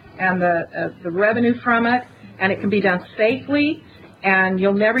it and the revenue from it, and it can be done safely, and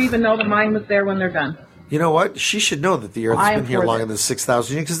you'll never even know the mine was there when they're done. You know what? She should know that the Earth's been here longer than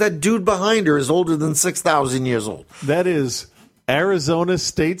 6,000 years because that dude behind her is older than 6,000 years old. That is Arizona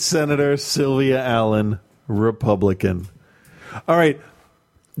State Senator Sylvia Allen, Republican. All right.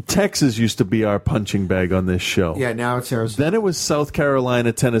 Texas used to be our punching bag on this show. Yeah, now it's Arizona. Then it was South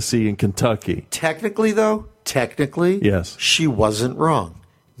Carolina, Tennessee, and Kentucky. Technically, yes, she wasn't wrong.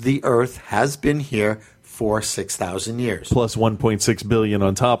 The Earth has been here for 6,000 years. Plus 1.6 billion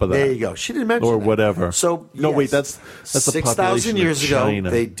on top of that. There you go. She didn't mention or that. whatever. So no, yes, wait, that's 6,000 years ago.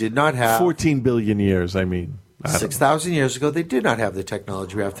 They did not have 14 billion years. 6,000 years ago, they did not have the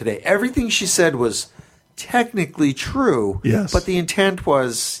technology we have today. Everything she said was technically true. Yes, but the intent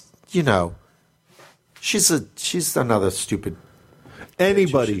was, she's another stupid.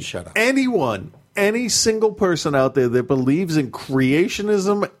 Anybody, shut up. Anyone, any single person out there that believes in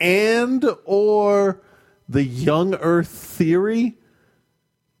creationism and or the young Earth theory,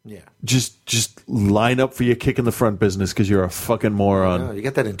 just line up for your kick in the front business because you're a fucking moron. No, you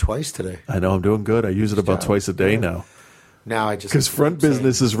got that in twice today. I know, I'm doing good. I use it about twice a day now. Now I just because front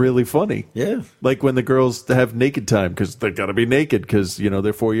business is really funny. Yeah, like when the girls have naked time because they got to be naked because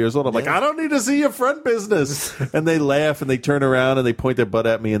they're 4 years old. I'm like, I don't need to see your front business, and they laugh and they turn around and they point their butt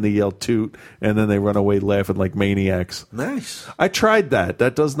at me and they yell toot and then they run away laughing like maniacs. Nice. I tried that.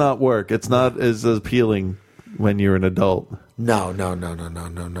 That does not work. It's not as appealing when you're an adult. No.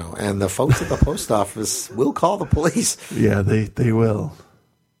 And the folks at the post office will call the police. Yeah, they will.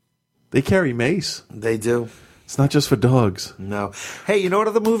 They carry mace. They do. It's not just for dogs. No. Hey, you know what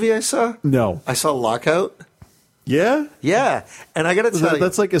other movie I saw? No. I saw Lockout. Yeah? Yeah. And I got to tell you.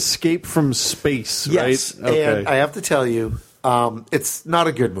 That's like Escape from Space, yes, right? Okay. And I have to tell you, it's not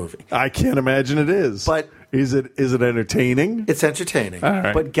a good movie. I can't imagine it is. But is it entertaining? It's entertaining. All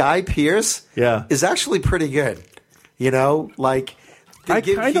right. But Guy Pearce is actually pretty good. I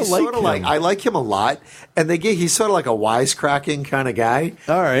kind of like him. I like him a lot, and he's sort of like a wisecracking kind of guy.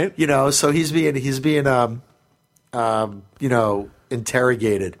 All right, so he's being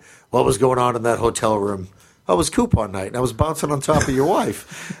interrogated. What was going on in that hotel room? Oh, it was coupon night, and I was bouncing on top of your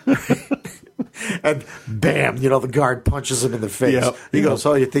wife. And bam, the guard punches him in the face. Yep. He goes,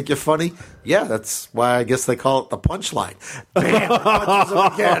 "Oh, you think you're funny? Yeah, that's why I guess they call it the punchline." Bam, punches him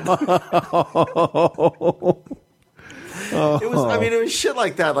again. It was shit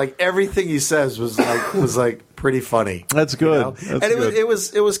like that. Like everything he says was pretty funny. That's good.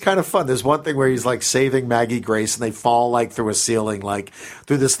 It was kind of fun. There's one thing where he's like saving Maggie Grace, and they fall like through a ceiling, like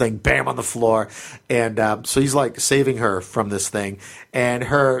through this thing, bam, on the floor, and so he's like saving her from this thing, and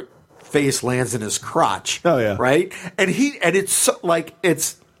her face lands in his crotch. Oh yeah, right. And it's so, like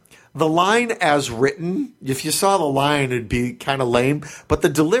it's. The line as written, if you saw the line, it'd be kind of lame, but the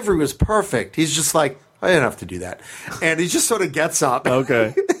delivery was perfect. He's just like, I didn't have to do that. And he just sort of gets up.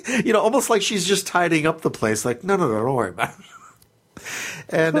 Okay. Almost like she's just tidying up the place. Like, no, don't worry about it.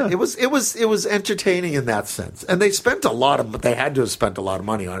 And it was entertaining in that sense. And they had to have spent a lot of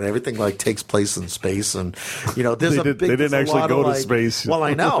money on it. Everything like takes place in space, and they didn't actually go to space. Well,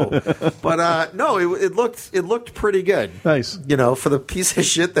 I know, but no, it looked pretty good. Nice, for the piece of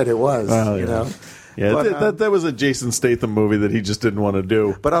shit that it was. Yeah, but, that was a Jason Statham movie that he just didn't want to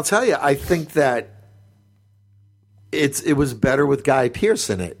do. But I'll tell you, I think that it was better with Guy Pearce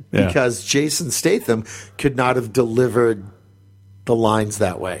in it because Jason Statham could not have delivered the lines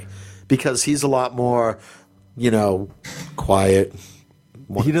that way because he's a lot more, quiet.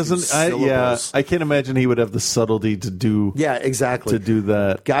 He doesn't. I can't imagine he would have the subtlety to do. Yeah, exactly. To do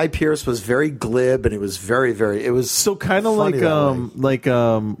that. Guy Pearce was very glib, and it was very, very. It was so kind of like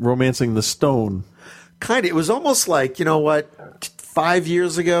Romancing the Stone. Kind of. It was almost like 5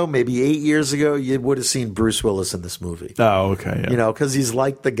 years ago, maybe 8 years ago, you would have seen Bruce Willis in this movie. Oh, okay. Yeah. Because he's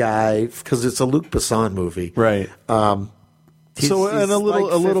like the guy. Because it's a Luc Besson movie, right? He's a little like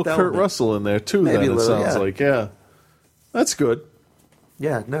Kurt Element. Russell in there too. Maybe then a little, it sounds like that's good.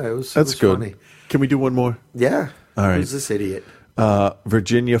 Yeah, no, it was good. Funny. Can we do one more? Yeah. All right. Who's this idiot?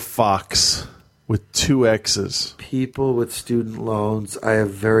 Virginia Fox with 2 X's. People with student loans, I have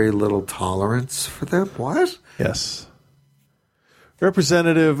very little tolerance for them. What? Yes.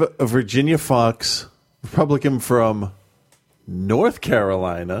 Representative Virginia Fox, Republican from North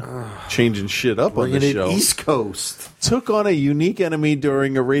Carolina, changing shit up on the show. East Coast. Took on a unique enemy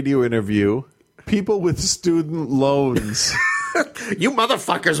during a radio interview. People with student loans. You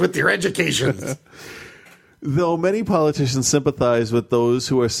motherfuckers with your educations. Though many politicians sympathize with those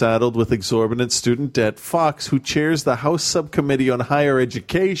who are saddled with exorbitant student debt, Fox, who chairs the House Subcommittee on Higher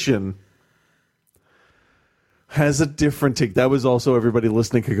Education, has a different take. That was also everybody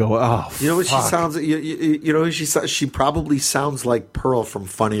listening could go, oh, you know what fuck. She sounds? You know who she sounds? She probably sounds like Pearl from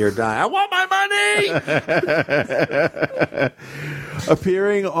Funny or Die. I want my money.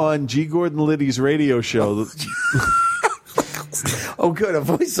 Appearing on G. Gordon Liddy's radio show. Oh, good, a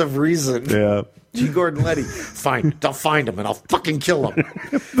voice of reason. Yeah. G. Gordon Liddy. Fine, I'll find him and I'll fucking kill him.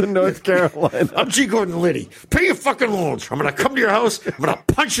 The North Carolina. I'm G. Gordon Liddy. Pay your fucking loans. I'm going to come to your house. I'm going to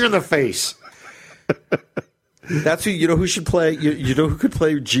punch you in the face. That's who should play. You know who could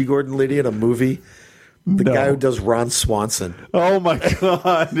play G. Gordon Liddy in a movie? The guy who does Ron Swanson. Oh my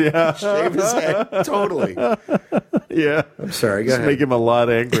God! Yeah, shave his head totally. Yeah, I'm sorry. Go just ahead. make him a lot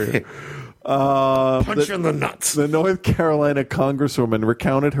angrier. Punch you in the nuts. The North Carolina congresswoman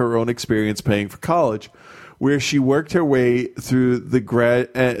recounted her own experience paying for college, where she worked her way through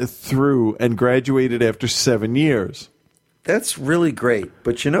and graduated after 7 years. That's really great.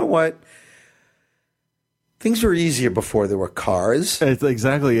 But you know what? Things were easier before there were cars.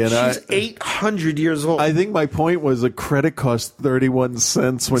 Exactly. And she's 800 years old. I think my point was a credit cost 31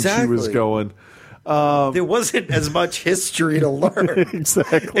 cents when she was going. There wasn't as much history to learn.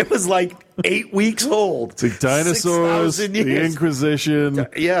 Exactly. It was like 8 weeks old. It's like dinosaurs, the Inquisition,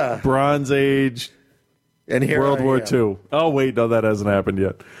 Bronze Age, and here World War II. Oh, wait, no, that hasn't happened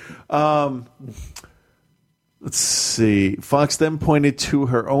yet. Let's see. Fox then pointed to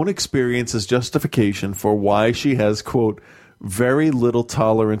her own experience as justification for why she has, quote, very little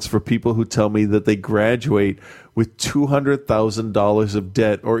tolerance for people who tell me that they graduate with $200,000 of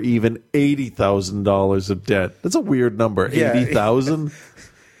debt or even $80,000 of debt. That's a weird number. Yeah. 80,000?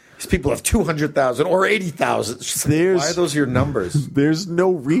 These people have 200,000 or 80,000. Why are those your numbers? There's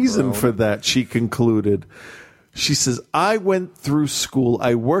no reason for that, she concluded. She says, I went through school.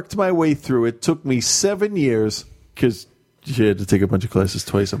 I worked my way through it. Took me 7 years because she had to take a bunch of classes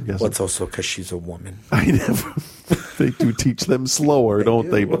twice, I'm guessing. Well, it's also because she's a woman. They do teach them slower, don't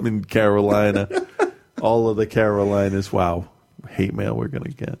they? In Carolina. All of the Carolinas. Wow. hate mail we're going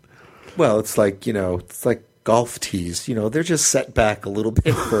to get. Well, it's like, it's like golf tees. They're just set back a little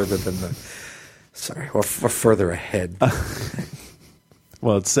bit further than or further ahead.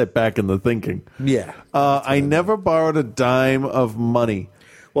 Well, it's set back in the thinking. Yeah. I never borrowed a dime of money.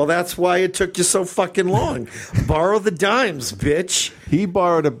 Well, that's why it took you so fucking long. Borrow the dimes, bitch. He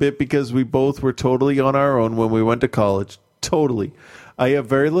borrowed a bit because we both were totally on our own when we went to college. Totally. I have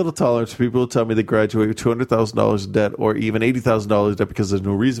very little tolerance for people who tell me they graduate with $200,000 in debt or even $80,000 in debt because there's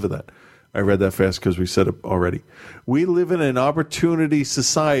no reason for that. I read that fast because we said it already. We live in an opportunity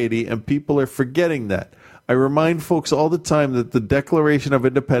society, and people are forgetting that. I remind folks all the time that the Declaration of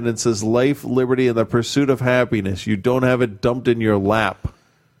Independence says life, liberty, and the pursuit of happiness. You don't have it dumped in your lap.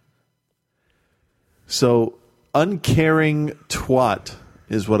 So, uncaring twat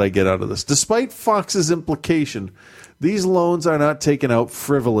is what I get out of this. Despite Fox's implication, these loans are not taken out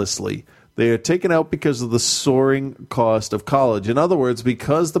frivolously. They are taken out because of the soaring cost of college. In other words,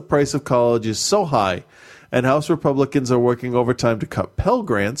 because the price of college is so high, and House Republicans are working overtime to cut Pell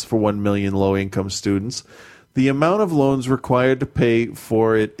Grants for 1 million low-income students, the amount of loans required to pay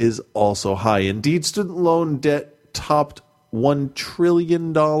for it is also high. Indeed, student loan debt topped $1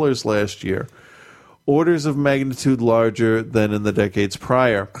 trillion last year. Orders of magnitude larger than in the decades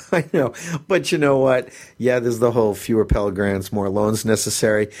prior. I know. But you know what? Yeah, there's the whole fewer Pell Grants, more loans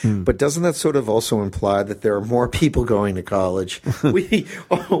necessary. But doesn't that sort of also imply that there are more people going to college?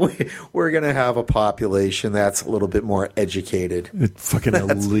 We're going to have a population that's a little bit more educated. Fucking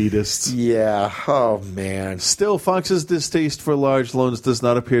elitists. Yeah. Oh, man. Still, Fox's distaste for large loans does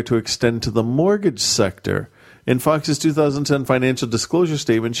not appear to extend to the mortgage sector. In Fox's 2010 financial disclosure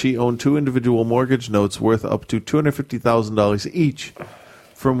statement, she owned 2 individual mortgage notes worth up to $250,000 each,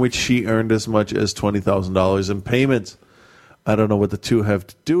 from which she earned as much as $20,000 in payments. I don't know what the two have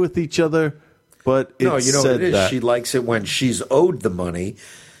to do with each other, but it said what it is? that. She likes it when she's owed the money.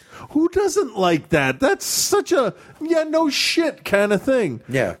 Who doesn't like that? That's such a no shit kind of thing.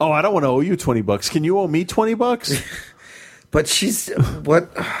 Yeah. Oh, I don't want to owe you $20. Can you owe me $20? But she's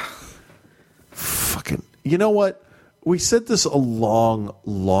what? Fucking. You know what? We said this a long,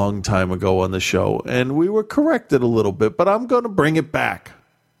 long time ago on the show, and we were corrected a little bit, but I'm going to bring it back.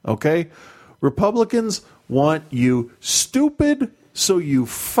 Okay? Republicans want you stupid, so you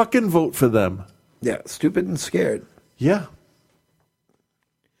fucking vote for them. Yeah, stupid and scared. Yeah.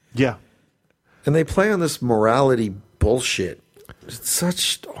 Yeah. And they play on this morality bullshit. It's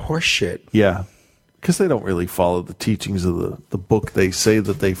such horseshit. Yeah. Because they don't really follow the teachings of the book they say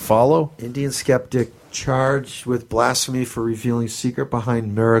that they follow. Indian skeptic charged with blasphemy for revealing secret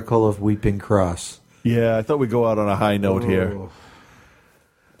behind miracle of weeping cross. Yeah, I thought we'd go out on a high note here.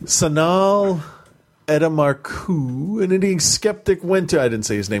 Sanal Edamarku, an Indian skeptic, went to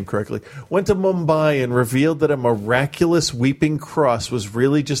Mumbai and revealed that a miraculous weeping cross was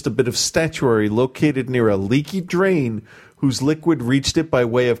really just a bit of statuary located near a leaky drain whose liquid reached it by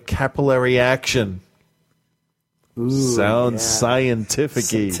way of capillary action. Ooh, sounds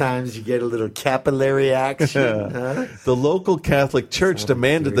scientific-y. Sometimes you get a little capillary action. Huh? The local Catholic Church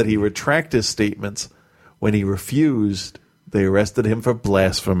demanded that he retract his statements. When he refused, they arrested him for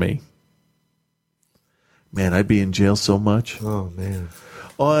blasphemy. Man, I'd be in jail so much. Oh, man.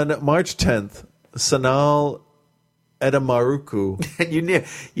 On March 10th, Sanal Edamaruku. And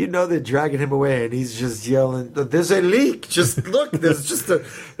you know they're dragging him away, and he's just yelling, "There's a leak! Just look! There's just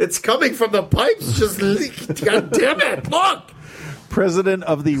it's coming from the pipes! Just leak! God damn it! Look!" President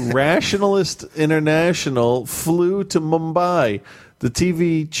of the Rationalist International flew to Mumbai. The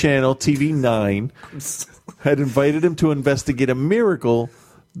TV channel TV9 had invited him to investigate a miracle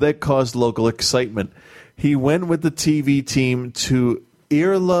that caused local excitement. He went with the TV team to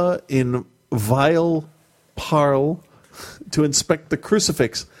Irla in Vileparle to inspect the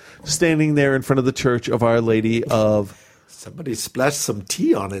crucifix standing there in front of the Church of Our Lady of... Somebody splashed some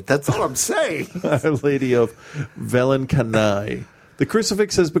tea on it. That's all I'm saying. Our Lady of Velankanai. The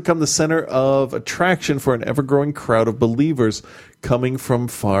crucifix has become the center of attraction for an ever-growing crowd of believers coming from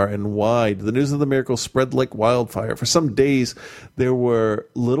far and wide. The news of the miracle spread like wildfire. For some days, there were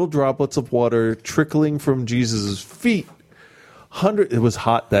little droplets of water trickling from Jesus' feet. It was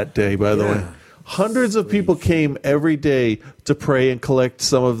hot that day, by the way. Hundreds of people came every day to pray and collect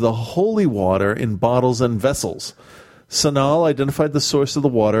some of the holy water in bottles and vessels. Sanal identified the source of the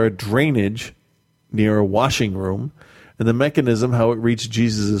water, a drainage near a washing room, and the mechanism how it reached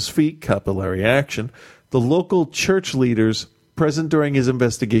Jesus' feet, capillary action. The local church leaders present during his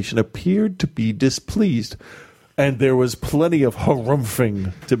investigation appeared to be displeased. And there was plenty of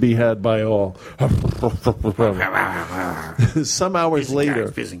harumphing to be had by all. Some hours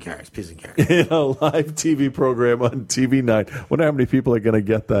later, Peas and carrots. in a live TV program on TV9. Wonder how many people are going to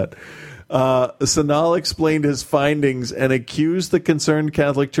get that. Sanal explained his findings and accused the concerned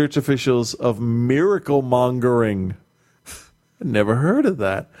Catholic Church officials of miracle mongering. Never heard of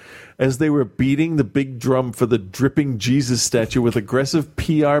that. As they were beating the big drum for the dripping Jesus statue with aggressive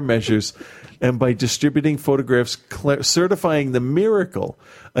PR measures and by distributing photographs certifying the miracle,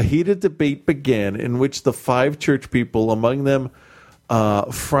 a heated debate began in which the 5 church people, among them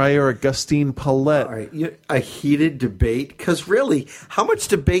Friar Augustine Paulette. All right, a heated debate? Because really, how much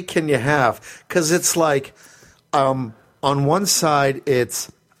debate can you have? Because it's like, on one side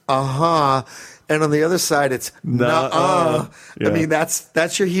it's and on the other side it's nuh-uh. Yeah. I mean,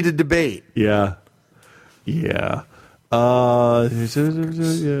 that's your heated debate. Yeah. The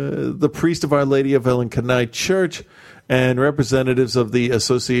priest of Our Lady of El Kanai Church and representatives of the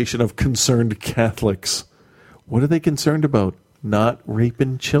Association of Concerned Catholics. What are they concerned about? Not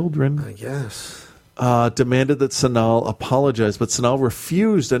raping children. I guess. Demanded that Sanal apologize, but Sanal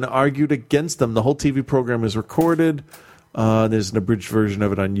refused and argued against them. The whole TV program is recorded. There's an abridged version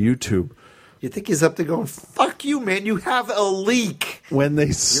of it on YouTube. You think he's up there going, fuck you, man, you have a leak. When they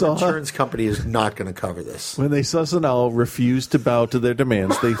Your saw insurance company is not going to cover this. When they saw Sanal refuse to bow to their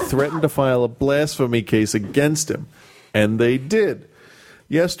demands, they threatened to file a blasphemy case against him. And they did.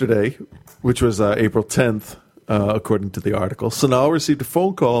 Yesterday, which was April 10th, according to the article, Sanal received a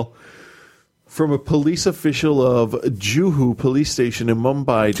phone call from a police official of Juhu police station in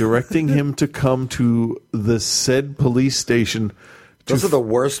Mumbai directing him to come to the said police station. Those are the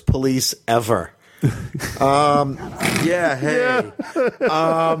worst police ever. Yeah, hey.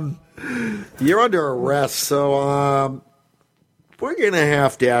 You're under arrest, so we're going to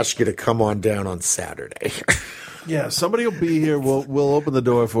have to ask you to come on down on Saturday. Yeah, somebody will be here. We'll open the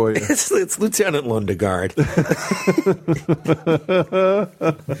door for you. It's Lieutenant Lundegaard.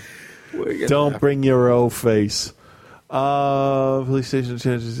 Don't bring your old face. Police station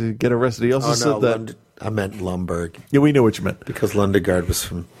chances to get arrested. He also said that. I meant Lumberg. Yeah, we know what you meant. Because Lundegaard was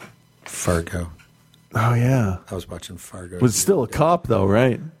from Fargo. Oh, yeah. I was watching Fargo. Was still a cop, though,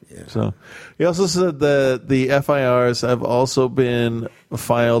 right? Yeah. So he also said that the FIRs have also been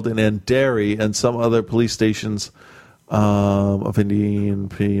filed in Andheri and some other police stations of Indian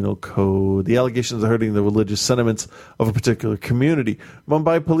Penal Code. The allegations are hurting the religious sentiments of a particular community.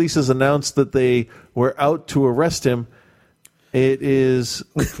 Mumbai police has announced that they were out to arrest him. It is...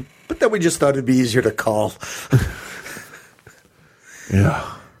 But then we just thought it'd be easier to call.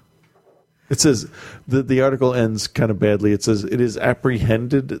 Yeah. It says, the article ends kind of badly. It says, it is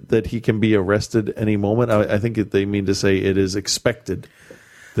apprehended that he can be arrested any moment. I think they mean to say it is expected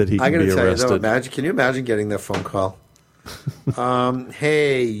that he can be arrested. Can you imagine getting that phone call?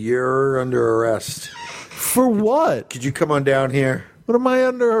 Hey, you're under arrest. For what? Could you come on down here? What am I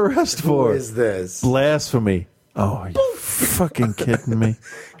under arrest for? Who is this? Blasphemy. Oh, are you fucking kidding me?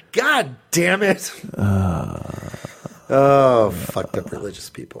 God damn it. Fucked up religious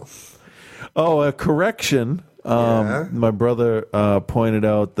people. Oh, a correction. My brother pointed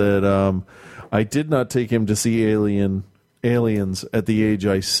out that I did not take him to see aliens at the age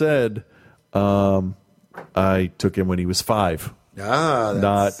I said. I took him when he was 5.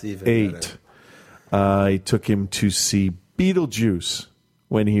 Not 8. Better. I took him to see Beetlejuice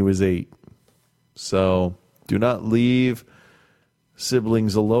when he was 8. So do not leave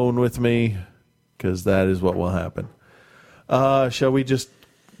siblings alone with me, because that is what will happen. Shall we just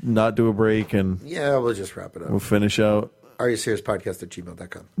not do a break and we'll just wrap it up. We'll finish out. Are you serious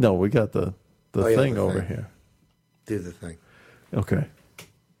podcast@gmail.com? No, we got the thing over here. Do the thing. Okay.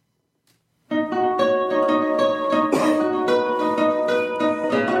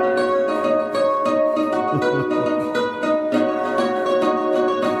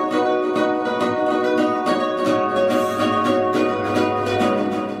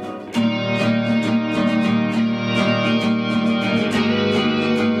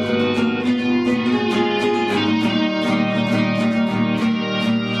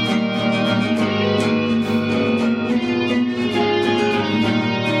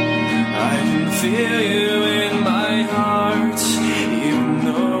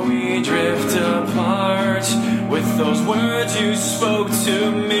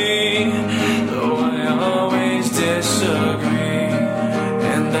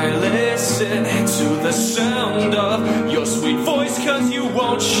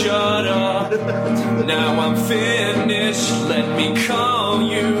 Now I'm finished, let me call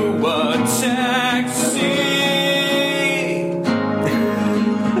you a taxi.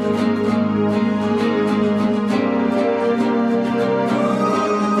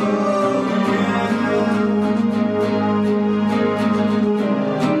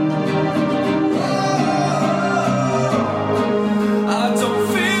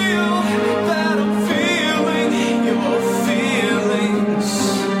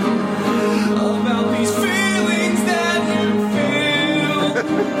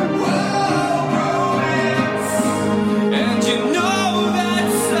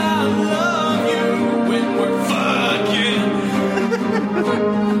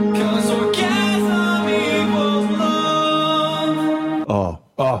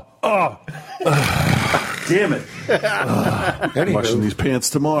 I'm washing these pants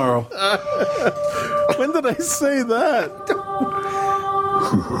tomorrow. When did I say that?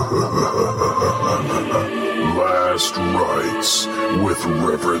 Last Rites with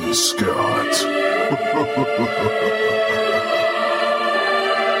Reverend Scott.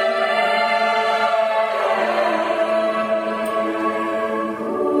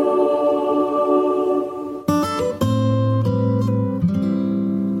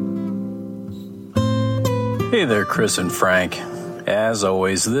 Hey there, Chris and Frank. As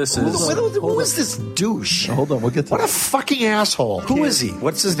always, this is... Who is this douche? Hold on, we'll get to What a fucking asshole. Who is he?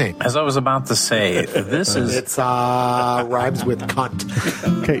 What's his name? As I was about to say, this is... It's rhymes with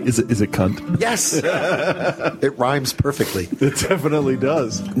cunt. Okay, is it cunt? Yes. It rhymes perfectly. It definitely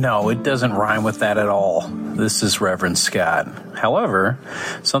does. No, it doesn't rhyme with that at all. This is Reverend Scott. However,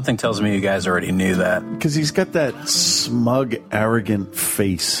 something tells me you guys already knew that. Because he's got that smug, arrogant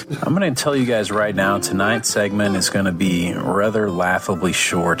face. I'm going to tell you guys right now, tonight's segment is going to be rather laughably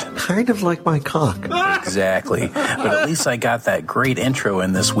short. Kind of like my cock. Exactly. But at least I got that great intro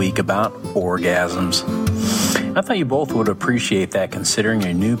in this week about orgasms. I thought you both would appreciate that considering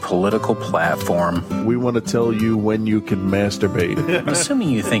your new political platform. We want to tell you when you can masturbate. I'm assuming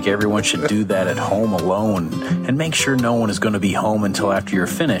you think everyone should do that at home alone and make sure no one is going to be home until after you're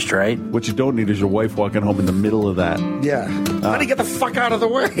finished, right? What you don't need is your wife walking home in the middle of that. Yeah. How do you get the fuck out of the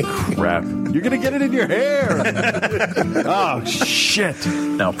way? Crap. You're going to get it in your hair. Oh, shit.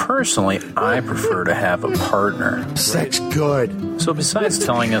 Now, personally, I prefer to have a partner. Sex good. So besides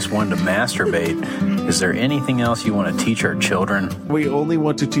telling us when to masturbate, is there anything else you want to teach our children? We only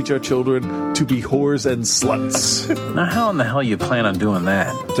want to teach our children to be whores and sluts. Now, how in the hell you plan on doing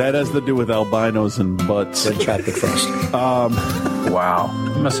that? That has to do with albinos and butts. And traffic first. Wow.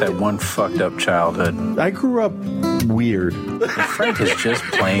 You must have one fucked up childhood. I grew up weird. Frank is just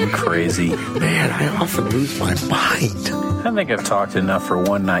plain crazy. Man, I often lose my mind. I think I've talked enough for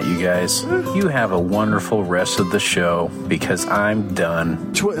one night, you guys. You have a wonderful rest of the show, because I'm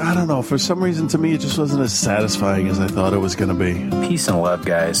done. I don't know. For some reason, to me, it just wasn't as satisfying as I thought it was going to be. Peace and love,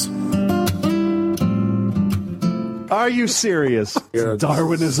 guys. Are you serious?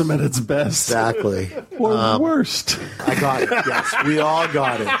 Darwinism at its best. Exactly. Or worst. I got it. Yes, we all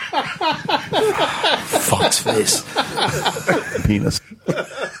got it. Fox face. Penis.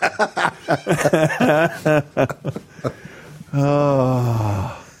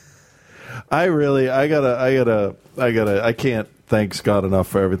 Oh, I can't thank Scott enough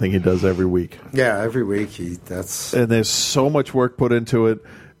for everything he does every week. Yeah, every week and there's so much work put into it,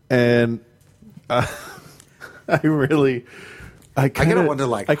 and I gotta wonder,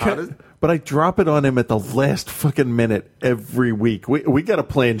 like, but I drop it on him at the last fucking minute every week. We got to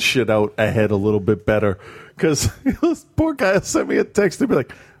plan shit out ahead a little bit better, because this poor guy sent me a text and be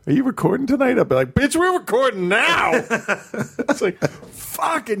like, "Are you recording tonight?" I'll be like, "Bitch, we're recording now." It's like,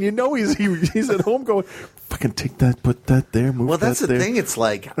 fuck, and he's at home going, fucking take that, put that there, move that there. Well, that's the thing. It's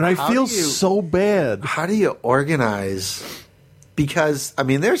like, and I feel so bad. How do you organize? Because, I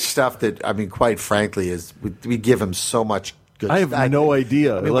mean, there's stuff that, I mean, quite frankly, we give him so much good I have no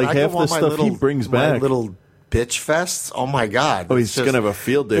idea. I mean, like, half the stuff he brings back. My little bitch fests, oh my God. Oh, he's going to have a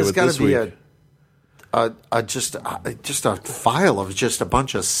field day with this week. There's got to be just a file of just a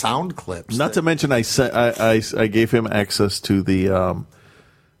bunch of sound clips. Not to mention, I gave him access to the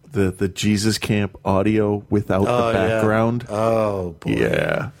Jesus Camp audio without the background. Yeah. Oh, boy.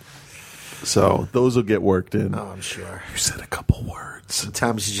 Yeah. So those will get worked in. Oh, I'm sure. You said a couple words.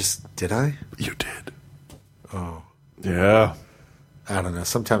 Sometimes you just... Did I? You did. Oh. Yeah. I don't know.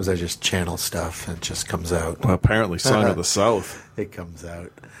 Sometimes I just channel stuff and it just comes out. Well, apparently Song of the South. It comes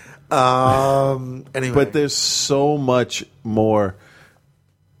out. Anyway. But there's so much more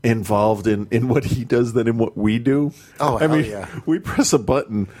involved in what he does than in what we do. Oh, I mean, yeah. We press a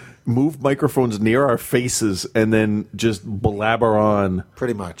button, move microphones near our faces, and then just blabber on.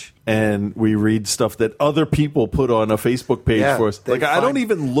 Pretty much. And we read stuff that other people put on a Facebook page for us. Like, I don't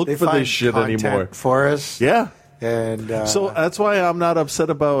even look for this shit anymore. For us. Yeah. And so that's why I'm not upset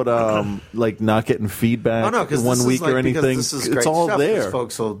about like not getting feedback one week or anything. It's all there.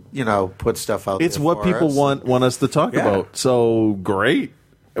 Folks will, put stuff out. It's what people want us to talk about. So great.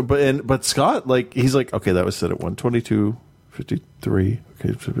 But Scott, like, he's like, okay, that was set at 122.53.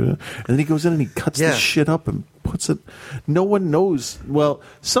 Okay, and then he goes in and he cuts this shit up and puts it. No one knows. Well,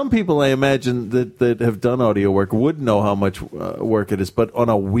 some people, I imagine, that have done audio work would know how much work it is. But on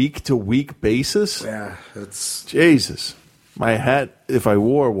a week-to-week basis, it's Jesus. My hat, if I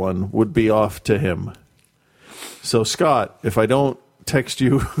wore one, would be off to him. So Scott, if I don't text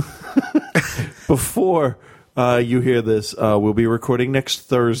you before you hear this, we'll be recording next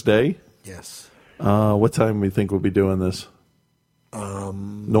Thursday. Yes. What time do you think we'll be doing this?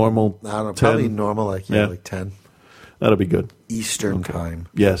 Normal? I don't know. 10? Probably normal, like 10. That'll be good. Eastern time.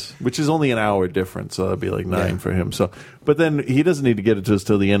 Yes, which is only an hour difference, so that'd be like 9 for him. So, but then he doesn't need to get it to us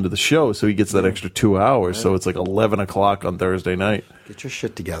till the end of the show, so he gets that extra 2 hours. So it's like 11 o'clock on Thursday night. Get your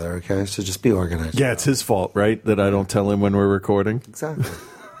shit together, okay? So just be organized. Yeah, it's his fault, right? That I don't tell him when we're recording. Exactly.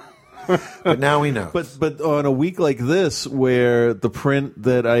 But now we know. But on a week like this, where the print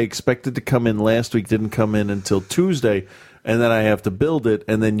that I expected to come in last week didn't come in until Tuesday, and then I have to build it,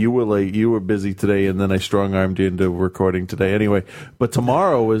 and then you were busy today, and then I strong-armed you into recording today anyway. But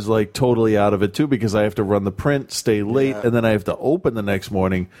tomorrow is like totally out of it too, because I have to run the print, stay late, and then I have to open the next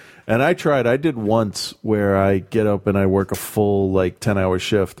morning. And I did once where I get up and I work a full like 10-hour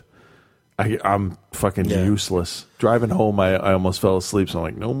shift. I'm fucking useless. Driving home, I almost fell asleep, so I'm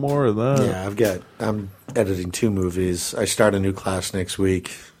like, no more of that. Yeah, I'm editing 2 movies. I start a new class next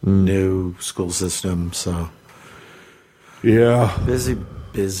week, new school system, so... Yeah.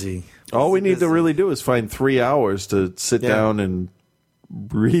 Busy. All we need to really do is find 3 hours to sit down and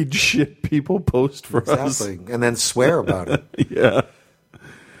read shit people post for us. Exactly. And then swear about it. Yeah.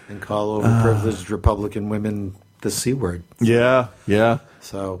 And call overprivileged Republican women the C word. Yeah.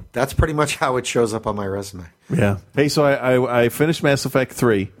 So that's pretty much how it shows up on my resume. Yeah. Hey, so I finished Mass Effect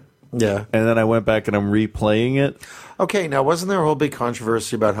 3. Yeah. And then I went back and I'm replaying it. Okay, now wasn't there a whole big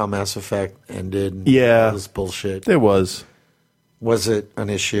controversy about how Mass Effect ended? Yeah. All this bullshit. There was. Was it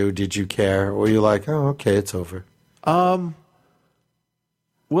an issue? Did you care? Or were you like, oh, okay, it's over? Well,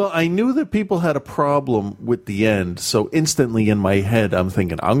 I knew that people had a problem with the end, so instantly in my head I'm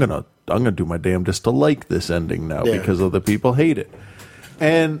thinking, I'm gonna do my damnedest to like this ending now because other people hate it.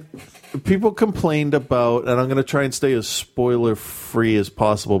 And people complained about, and I'm going to try and stay as spoiler free as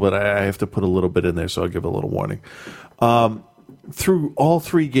possible, but I have to put a little bit in there, so I'll give a little warning. Through all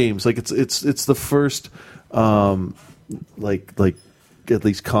 3 games, like it's the first like at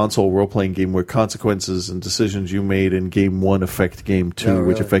least console role playing game where consequences and decisions you made in game 1 affect game 2,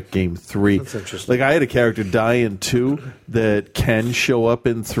 which affect game 3. That's interesting. Like I had a character die in 2 that can show up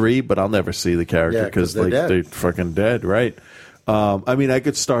in 3, but I'll never see the character because they're fucking dead, right? I mean, I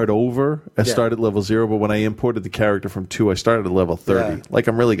could start over. I started at level 0, but when I imported the character from 2, I started at level 30. Yeah. Like,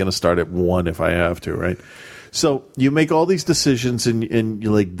 I'm really going to start at 1 if I have to, right? So you make all these decisions, and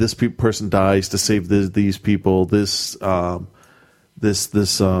you're like, this person dies to save these people. This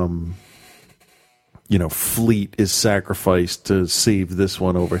fleet is sacrificed to save this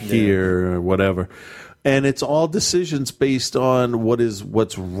one over here, or whatever. And it's all decisions based on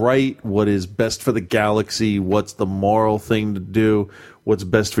what's right, what is best for the galaxy, what's the moral thing to do, what's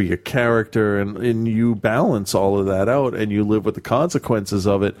best for your character, and you balance all of that out, and you live with the consequences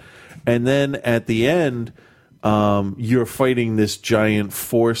of it. And then at the end, you're fighting this giant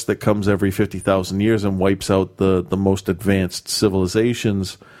force that comes every 50,000 years and wipes out the most advanced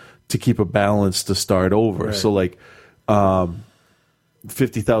civilizations to keep a balance to start over. Right. So, like...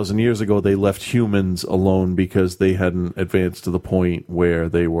 50,000 years ago, they left humans alone because they hadn't advanced to the point where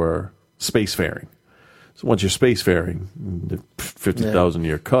they were spacefaring. So once you're spacefaring, the 50,000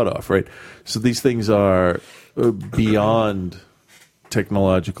 year cutoff, right? So these things are beyond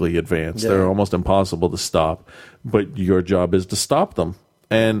technologically advanced. They're almost impossible to stop, but your job is to stop them.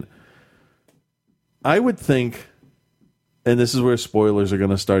 And I would think, and this is where spoilers are going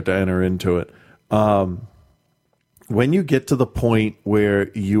to start to enter into it, when you get to the point where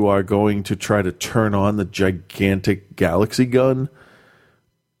you are going to try to turn on the gigantic galaxy gun,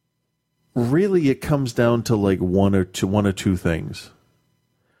 really it comes down to like one or two things.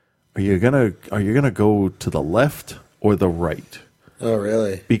 Are you gonna go to the left or the right? Oh,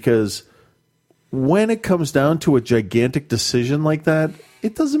 really? Because when it comes down to a gigantic decision like that,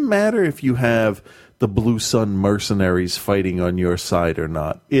 it doesn't matter if you have the Blue Sun mercenaries fighting on your side or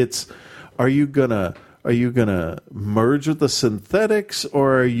not. It's, are you gonna merge with the synthetics,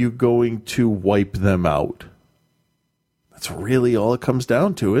 or are you going to wipe them out? That's really all it comes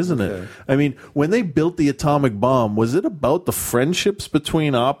down to, isn't it? I mean, when they built the atomic bomb, was it about the friendships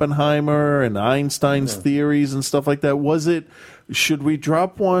between Oppenheimer and Einstein's theories and stuff like that? Was it, should we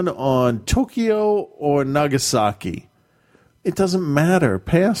drop one on Tokyo or Nagasaki? It doesn't matter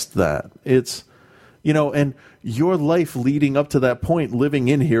past that. It's, and your life leading up to that point, living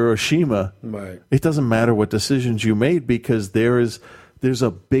in Hiroshima, right. It doesn't matter what decisions you made, because there's a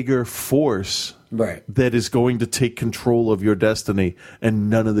bigger force right. that is going to take control of your destiny,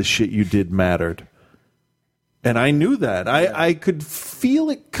 and none of the shit you did mattered. And I knew that. I could feel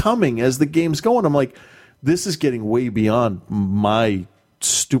it coming as the game's going. I'm like, this is getting way beyond my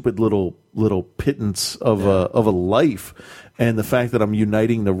stupid little pittance of a life. And the fact that I'm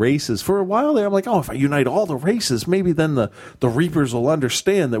uniting the races for a while there, I'm like, oh, if I unite all the races, maybe then the Reapers will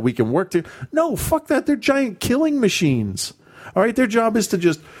understand that we can work together. No, fuck that. They're giant killing machines. All right, their job is to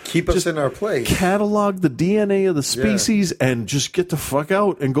just keep us in our place, catalog the DNA of the species, and just get the fuck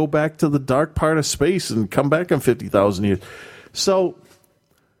out and go back to the dark part of space and come back in 50,000 years. So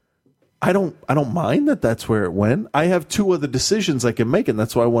I don't mind that that's where it went. I have two other decisions I can make, and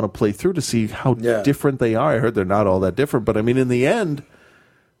that's why I want to play through to see how different they are. I heard they're not all that different, but I mean, in the end,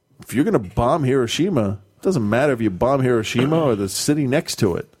 if you're going to bomb Hiroshima, it doesn't matter if you bomb Hiroshima or the city next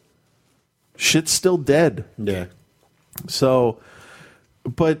to it. Shit's still dead. Yeah. So,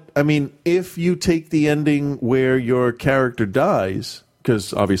 but I mean, if you take the ending where your character dies,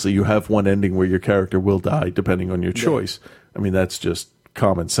 because obviously you have one ending where your character will die depending on your choice. I mean, that's just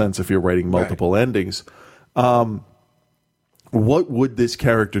common sense if you're writing multiple endings. What would this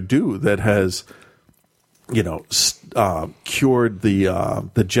character do that has, cured the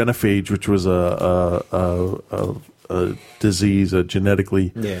genophage, which was a disease, a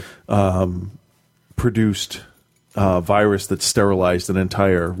genetically produced virus that sterilized an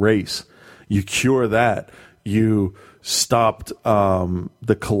entire race? You cure that. You stopped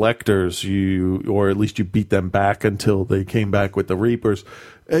the collectors, or at least you beat them back until they came back with the Reapers.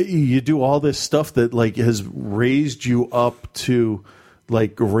 You do all this stuff that has raised you up to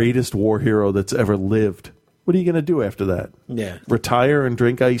greatest war hero that's ever lived. What are you going to do after that? Yeah. Retire and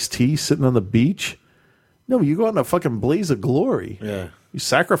drink iced tea sitting on the beach? No, you go out in a fucking blaze of glory. Yeah. You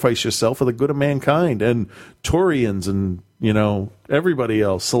sacrifice yourself for the good of mankind, and Turians and, everybody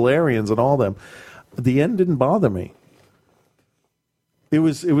else, Solarians and all them. The end didn't bother me. It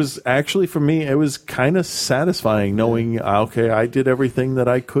was actually, for me, it was kind of satisfying knowing, okay, I did everything that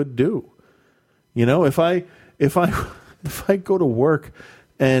I could do. If I go to work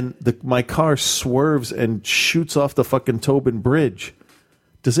and my car swerves and shoots off the fucking Tobin Bridge,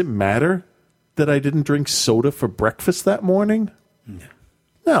 does it matter that I didn't drink soda for breakfast that morning?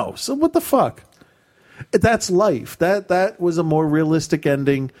 No. So what the fuck? That's life. That was a more realistic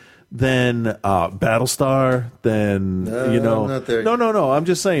ending than Battlestar, than I'm not there. No. I'm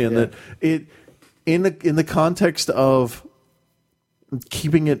just saying that it in the context of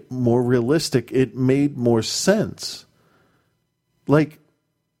keeping it more realistic, it made more sense.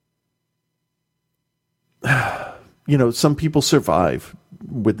 Some people survive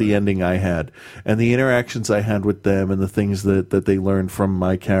with the ending I had, and the interactions I had with them, and the things that they learned from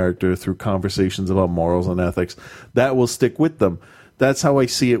my character through conversations about morals and ethics, that will stick with them. That's how I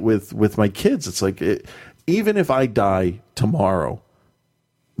see it with my kids. It's even if I die tomorrow,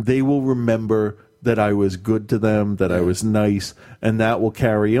 they will remember that I was good to them, that I was nice, and that will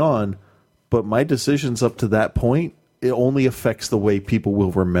carry on. But my decisions up to that point, it only affects the way people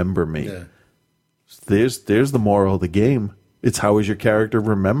will remember me. Yeah. There's the moral of the game. It's how is your character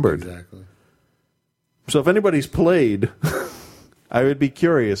remembered. Exactly. So if anybody's played, I would be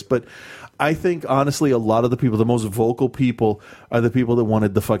curious. But I think, honestly, a lot of the people, the most vocal people, are the people that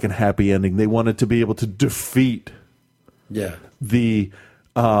wanted the fucking happy ending. They wanted to be able to defeat the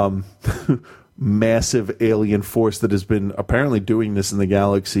massive alien force that has been apparently doing this in the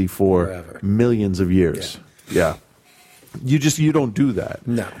galaxy for forever. Millions of years. Yeah. You don't do that.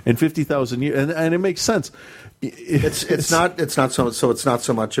 No. In 50,000 years, and it makes sense. It's not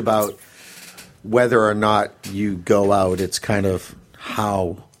so much about whether or not you go out. It's kind of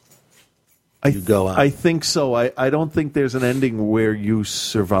how you go out. I think so. I don't think there's an ending where you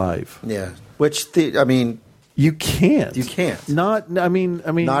survive. Yeah. You can't. You can't. Not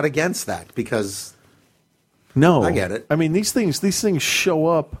against that, because no, I get it. I mean, these things show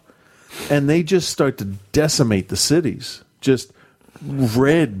up and they just start to decimate the cities. Just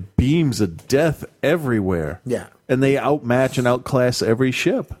red beams of death everywhere. Yeah. And they outmatch and outclass every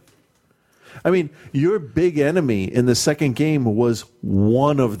ship. I mean, your big enemy in the second game was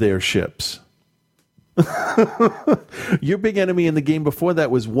one of their ships. Your big enemy in the game before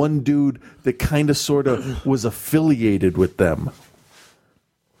that was one dude that kind of sort of was affiliated with them.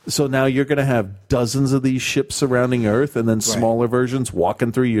 So now you're going to have dozens of these ships surrounding Earth, and then smaller versions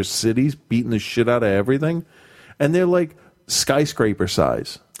walking through your cities, beating the shit out of everything. And they're like skyscraper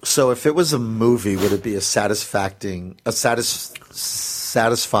size. So if it was a movie, would it be a satisfying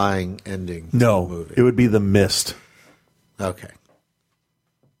ending? No, to the movie? It would be The Mist. Okay.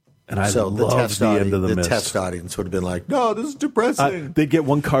 And I love the end of The Mist. The test audience would have been like, no, this is depressing. They'd get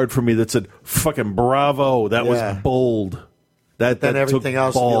one card from me that said, fucking bravo, that was bold. Then everything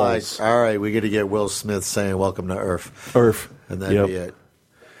else balls. would be like, all right, we got to get Will Smith saying welcome to Earth. Earth. And that'd be it.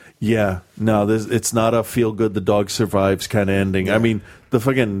 Yeah, no, it's not a feel good. The dog survives kind of ending. I mean,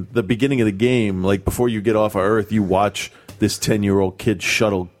 the beginning of the game, like before you get off of Earth, you watch this 10-year-old kid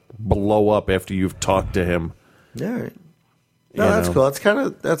shuttle blow up after you've talked to him. Yeah, right. No, that's cool.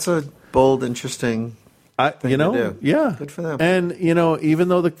 That's a bold, interesting thing to do. Yeah, good for them. And even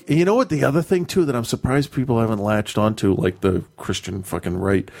though the other thing too that I'm surprised people haven't latched onto, like the Christian fucking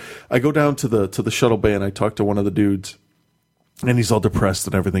right. I go down to the shuttle bay and I talk to one of the dudes. And he's all depressed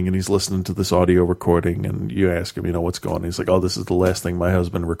and everything, and he's listening to this audio recording, and you ask him, what's going on? He's like, oh, this is the last thing my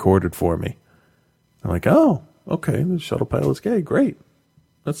husband recorded for me. I'm like, oh, okay, the shuttle pilot's gay, great.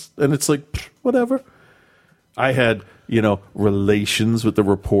 And it's like, whatever. I had, relations with the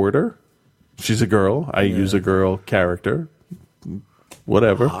reporter. She's a girl. I use a girl character.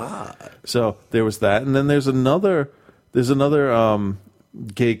 Whatever. So there was that, and then there's another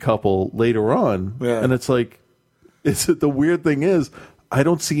gay couple later on, and it's like, the weird thing is, I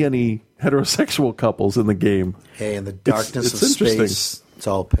don't see any heterosexual couples in the game. Hey, in the darkness of space, it's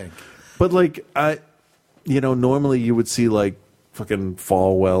all pink. But normally you would see like fucking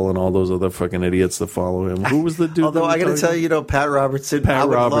Falwell and all those other fucking idiots that follow him. Who was the dude? Although I got to tell you, Pat Robertson. I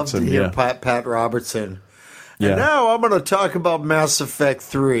would love to hear Pat Robertson. And now I'm going to talk about Mass Effect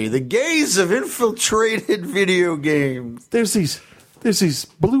 3. The gays have infiltrated video games. There's these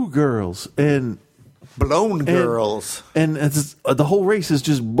blue girls and blown girls, and the whole race is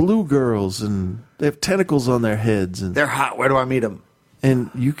just blue girls, and they have tentacles on their heads, and they're hot. Where do I meet them?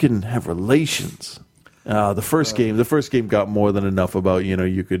 And you can have relations. The first game got more than enough about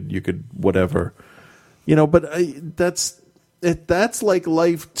you could whatever, but that's like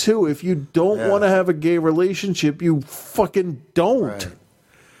life too. If you don't want to have a gay relationship, you fucking don't. Right.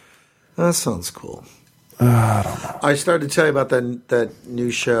 That sounds cool. I don't know. I started to tell you about that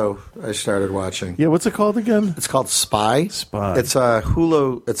new show I started watching. Yeah, what's it called again? It's called Spy. Spy. It's a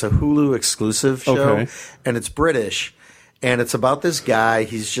Hulu exclusive show, and it's British, and it's about this guy.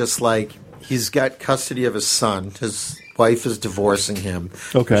 He's just like he's got custody of his son. His wife is divorcing him.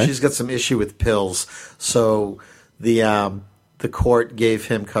 Okay, she's got some issue with pills, so the court gave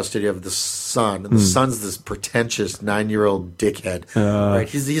him custody of the son, and the son's this pretentious 9-year-old dickhead. Right?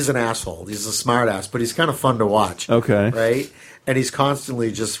 He's an asshole. He's a smart ass, but he's kind of fun to watch. Okay, right? And he's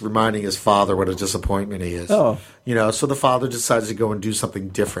constantly just reminding his father what a disappointment he is. Oh, so the father decides to go and do something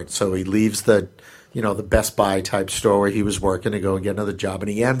different. So he leaves the Best Buy type store where he was working to go and get another job, and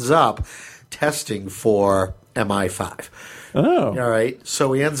he ends up testing for MI5. Oh, all right.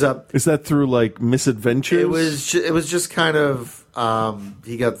 So he ends up. Is that through like misadventures? It was just kind of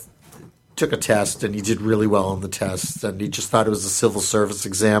he took a test and he did really well on the test, and he just thought it was a civil service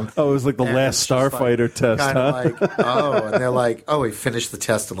exam. Oh, it was like the last Starfighter test, huh? And they're like, oh, he finished the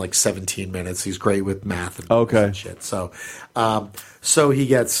test in like 17 minutes. He's great with math and shit. So, so he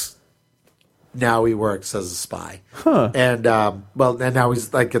gets. Now he works as a spy. Huh. And, and now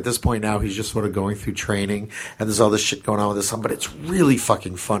he's like, at this point now, he's just sort of going through training, and there's all this shit going on with this son, but it's really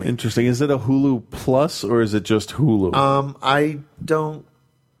fucking funny. Interesting. Is it a Hulu Plus or is it just Hulu?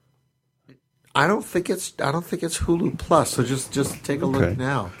 I don't think it's Hulu Plus. So just take a look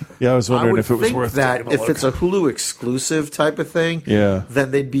now. Yeah, I was wondering if it was worth that. If it's a Hulu exclusive type of thing,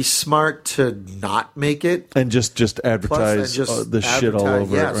 then they'd be smart to not make it and just advertise the shit all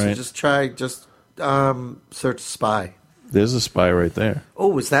over it. Right? So just search Spy. There's a Spy right there.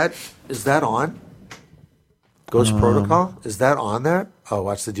 Oh, is that on Ghost Protocol? Is that on there? Oh,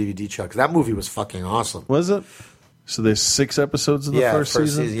 watch the DVD chuck. That movie was fucking awesome. Was it? So there's 6 episodes in the first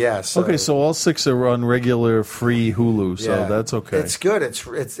season? Yeah. So, okay, so all 6 are on regular free Hulu, so that's okay. It's good.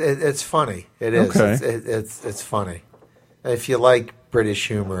 It's funny. It is. Okay. It's funny. If you like British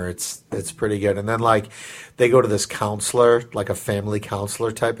humor, it's pretty good. And then like they go to this counselor, like a family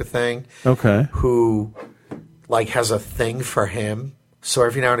counselor type of thing. Okay. Who like has a thing for him. So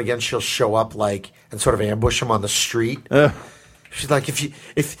every now and again she'll show up like and sort of ambush him on the street. She's like,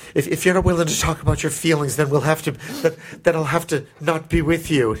 if you're not willing to talk about your feelings, then then I'll have to not be with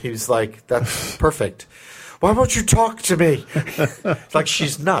you. He's like, that's perfect. Why won't you talk to me? Like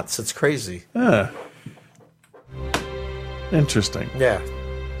she's nuts. It's crazy. Interesting. Yeah.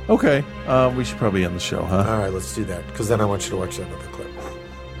 Okay. We should probably end the show, huh? All right, let's do that because then I want you to watch that other clip.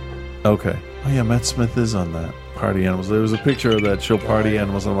 Okay. Oh yeah, Matt Smith is on that Party Animals. There was a picture of that show, Party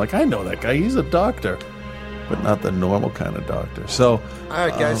Animals, and I'm like, I know that guy. He's a doctor. But not the normal kind of doctor. So, all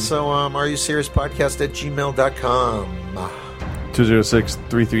right, guys. So, are you serious podcast at gmail.com?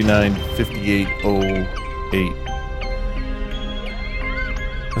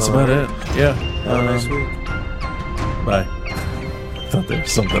 206-339-5808. That's about it. Yeah. Have a nice week. Bye. I thought there was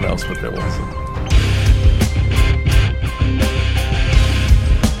something else, but there wasn't.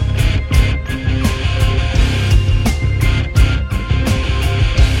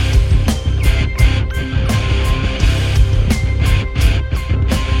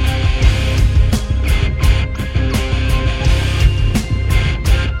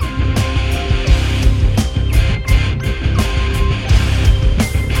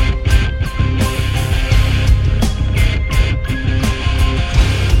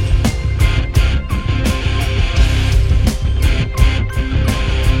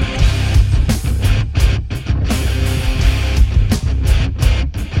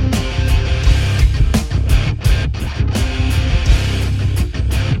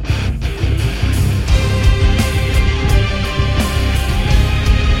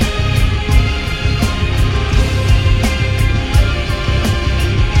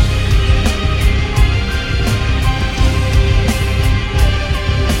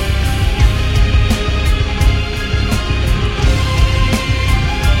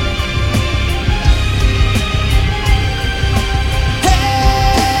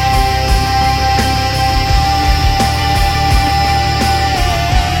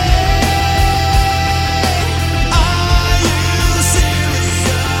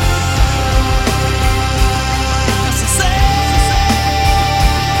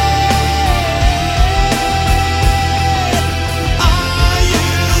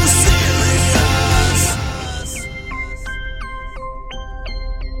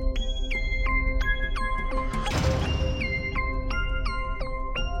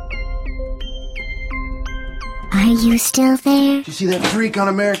 Are you still there? Did you see that freak on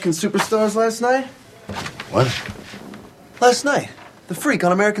American Superstars last night? What? Last night. The freak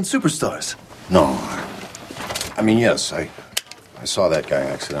on American Superstars. No. I mean, yes, I saw that guy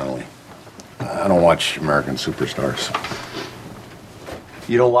accidentally. I don't watch American Superstars.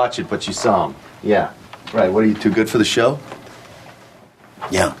 You don't watch it, but you saw him. Yeah. Right, what are you, too good for the show?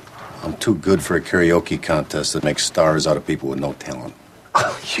 Yeah. I'm too good for a karaoke contest that makes stars out of people with no talent.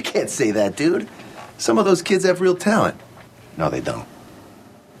 You can't say that, dude. Some of those kids have real talent. No, they don't.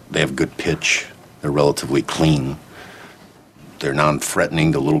 They have good pitch. They're relatively clean. They're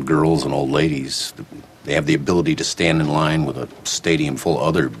non-threatening to little girls and old ladies. They have the ability to stand in line with a stadium full of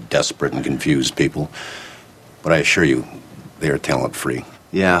other desperate and confused people. But I assure you, they are talent-free.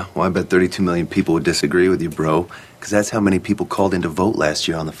 Yeah, well, I bet 32 million people would disagree with you, bro. Because that's how many people called in to vote last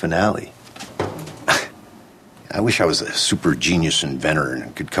year on the finale. I wish I was a super genius inventor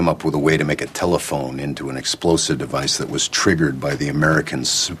and could come up with a way to make a telephone into an explosive device that was triggered by the American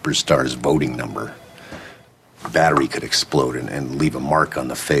Superstars voting number. The battery could explode and leave a mark on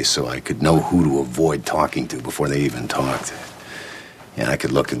the face so I could know who to avoid talking to before they even talked. And I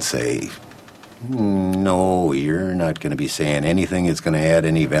could look and say, no, you're not going to be saying anything that's going to add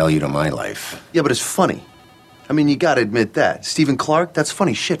any value to my life. Yeah, but it's funny. I mean, you got to admit that. Stephen Clark, that's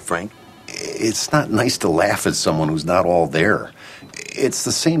funny shit, Frank. It's not nice to laugh at someone who's not all there. It's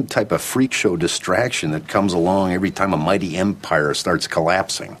the same type of freak show distraction that comes along every time a mighty empire starts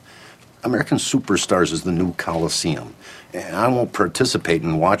collapsing. American Superstars is the new Coliseum. And I won't participate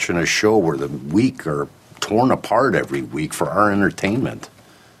in watching a show where the weak are torn apart every week for our entertainment.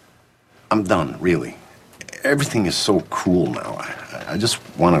 I'm done, really. Everything is so cruel now. I just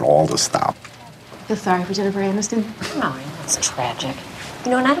want it all to stop. Feel sorry for Jennifer Aniston? Oh, that's tragic. You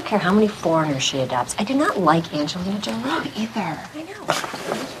know, and I don't care how many foreigners she adopts. I do not like Angelina Jolie either. I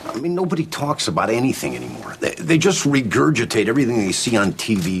know. I mean, nobody talks about anything anymore. They just regurgitate everything they see on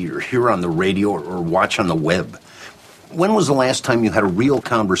TV or hear on the radio or watch on the web. When was the last time you had a real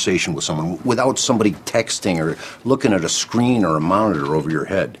conversation with someone without somebody texting or looking at a screen or a monitor over your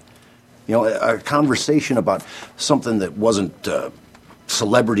head? You know, a conversation about something that wasn't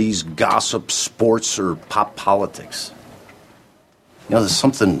celebrities, gossip, sports, or pop politics. You know, there's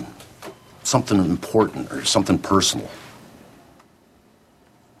something important or something personal.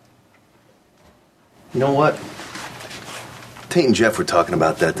 You know what? Tate and Jeff were talking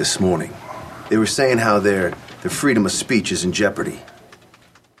about that this morning. They were saying how their freedom of speech is in jeopardy.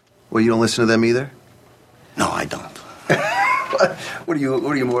 Well, you don't listen to them either? No, I don't. What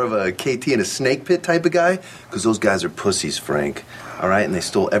are you, more of a KT in a snake pit type of guy? Because those guys are pussies, Frank. All right? And they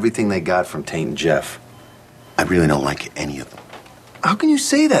stole everything they got from Tate and Jeff. I really don't like any of them. How can you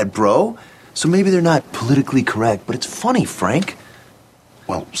say that, bro? So maybe they're not politically correct, but it's funny, Frank.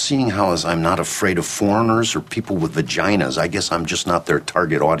 Well, seeing how as I'm not afraid of foreigners or people with vaginas, I guess I'm just not their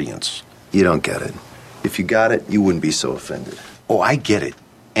target audience. You don't get it. If you got it, you wouldn't be so offended. Oh, I get it.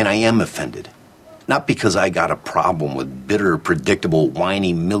 And I am offended. Not because I got a problem with bitter, predictable,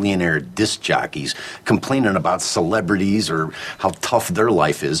 whiny millionaire disc jockeys complaining about celebrities or how tough their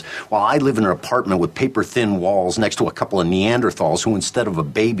life is, while I live in an apartment with paper-thin walls next to a couple of Neanderthals who, instead of a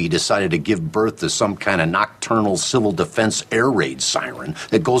baby, decided to give birth to some kind of nocturnal civil defense air raid siren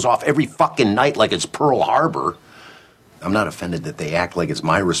that goes off every fucking night like it's Pearl Harbor. I'm not offended that they act like it's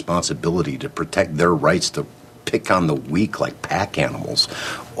my responsibility to protect their rights to pick on the weak like pack animals,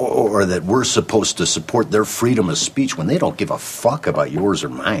 or that we're supposed to support their freedom of speech when they don't give a fuck about yours or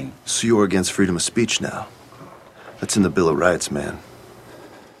mine. So you're against freedom of speech now? That's in the Bill of Rights, man.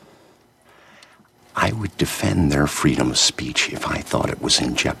 I would defend their freedom of speech if I thought it was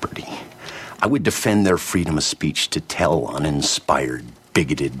in jeopardy. I would defend their freedom of speech to tell uninspired,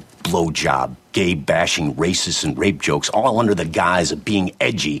 bigoted, blowjob, gay-bashing, racist, and rape jokes all under the guise of being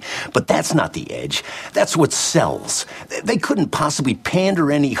edgy. But that's not the edge. That's what sells. They couldn't possibly pander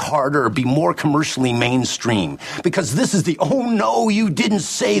any harder or be more commercially mainstream, because this is the "oh no, you didn't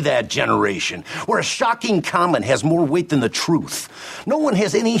say that" generation, where a shocking comment has more weight than the truth. No one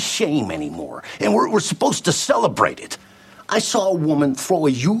has any shame anymore, and we're supposed to celebrate it. I saw a woman throw a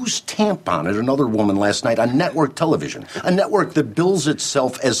used tampon at another woman last night on network television, a network that bills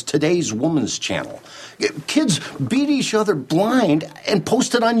itself as today's woman's channel. Kids beat each other blind and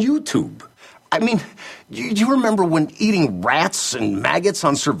post it on YouTube. I mean, do you remember when eating rats and maggots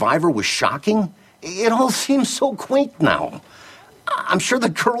on Survivor was shocking? It all seems so quaint now. I'm sure the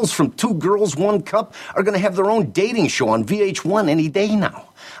girls from 2 Girls, 1 Cup are going to have their own dating show on VH1 any day now.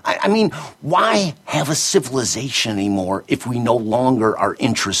 I mean, why have a civilization anymore if we no longer are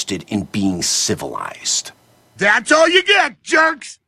interested in being civilized? That's all you get, jerks!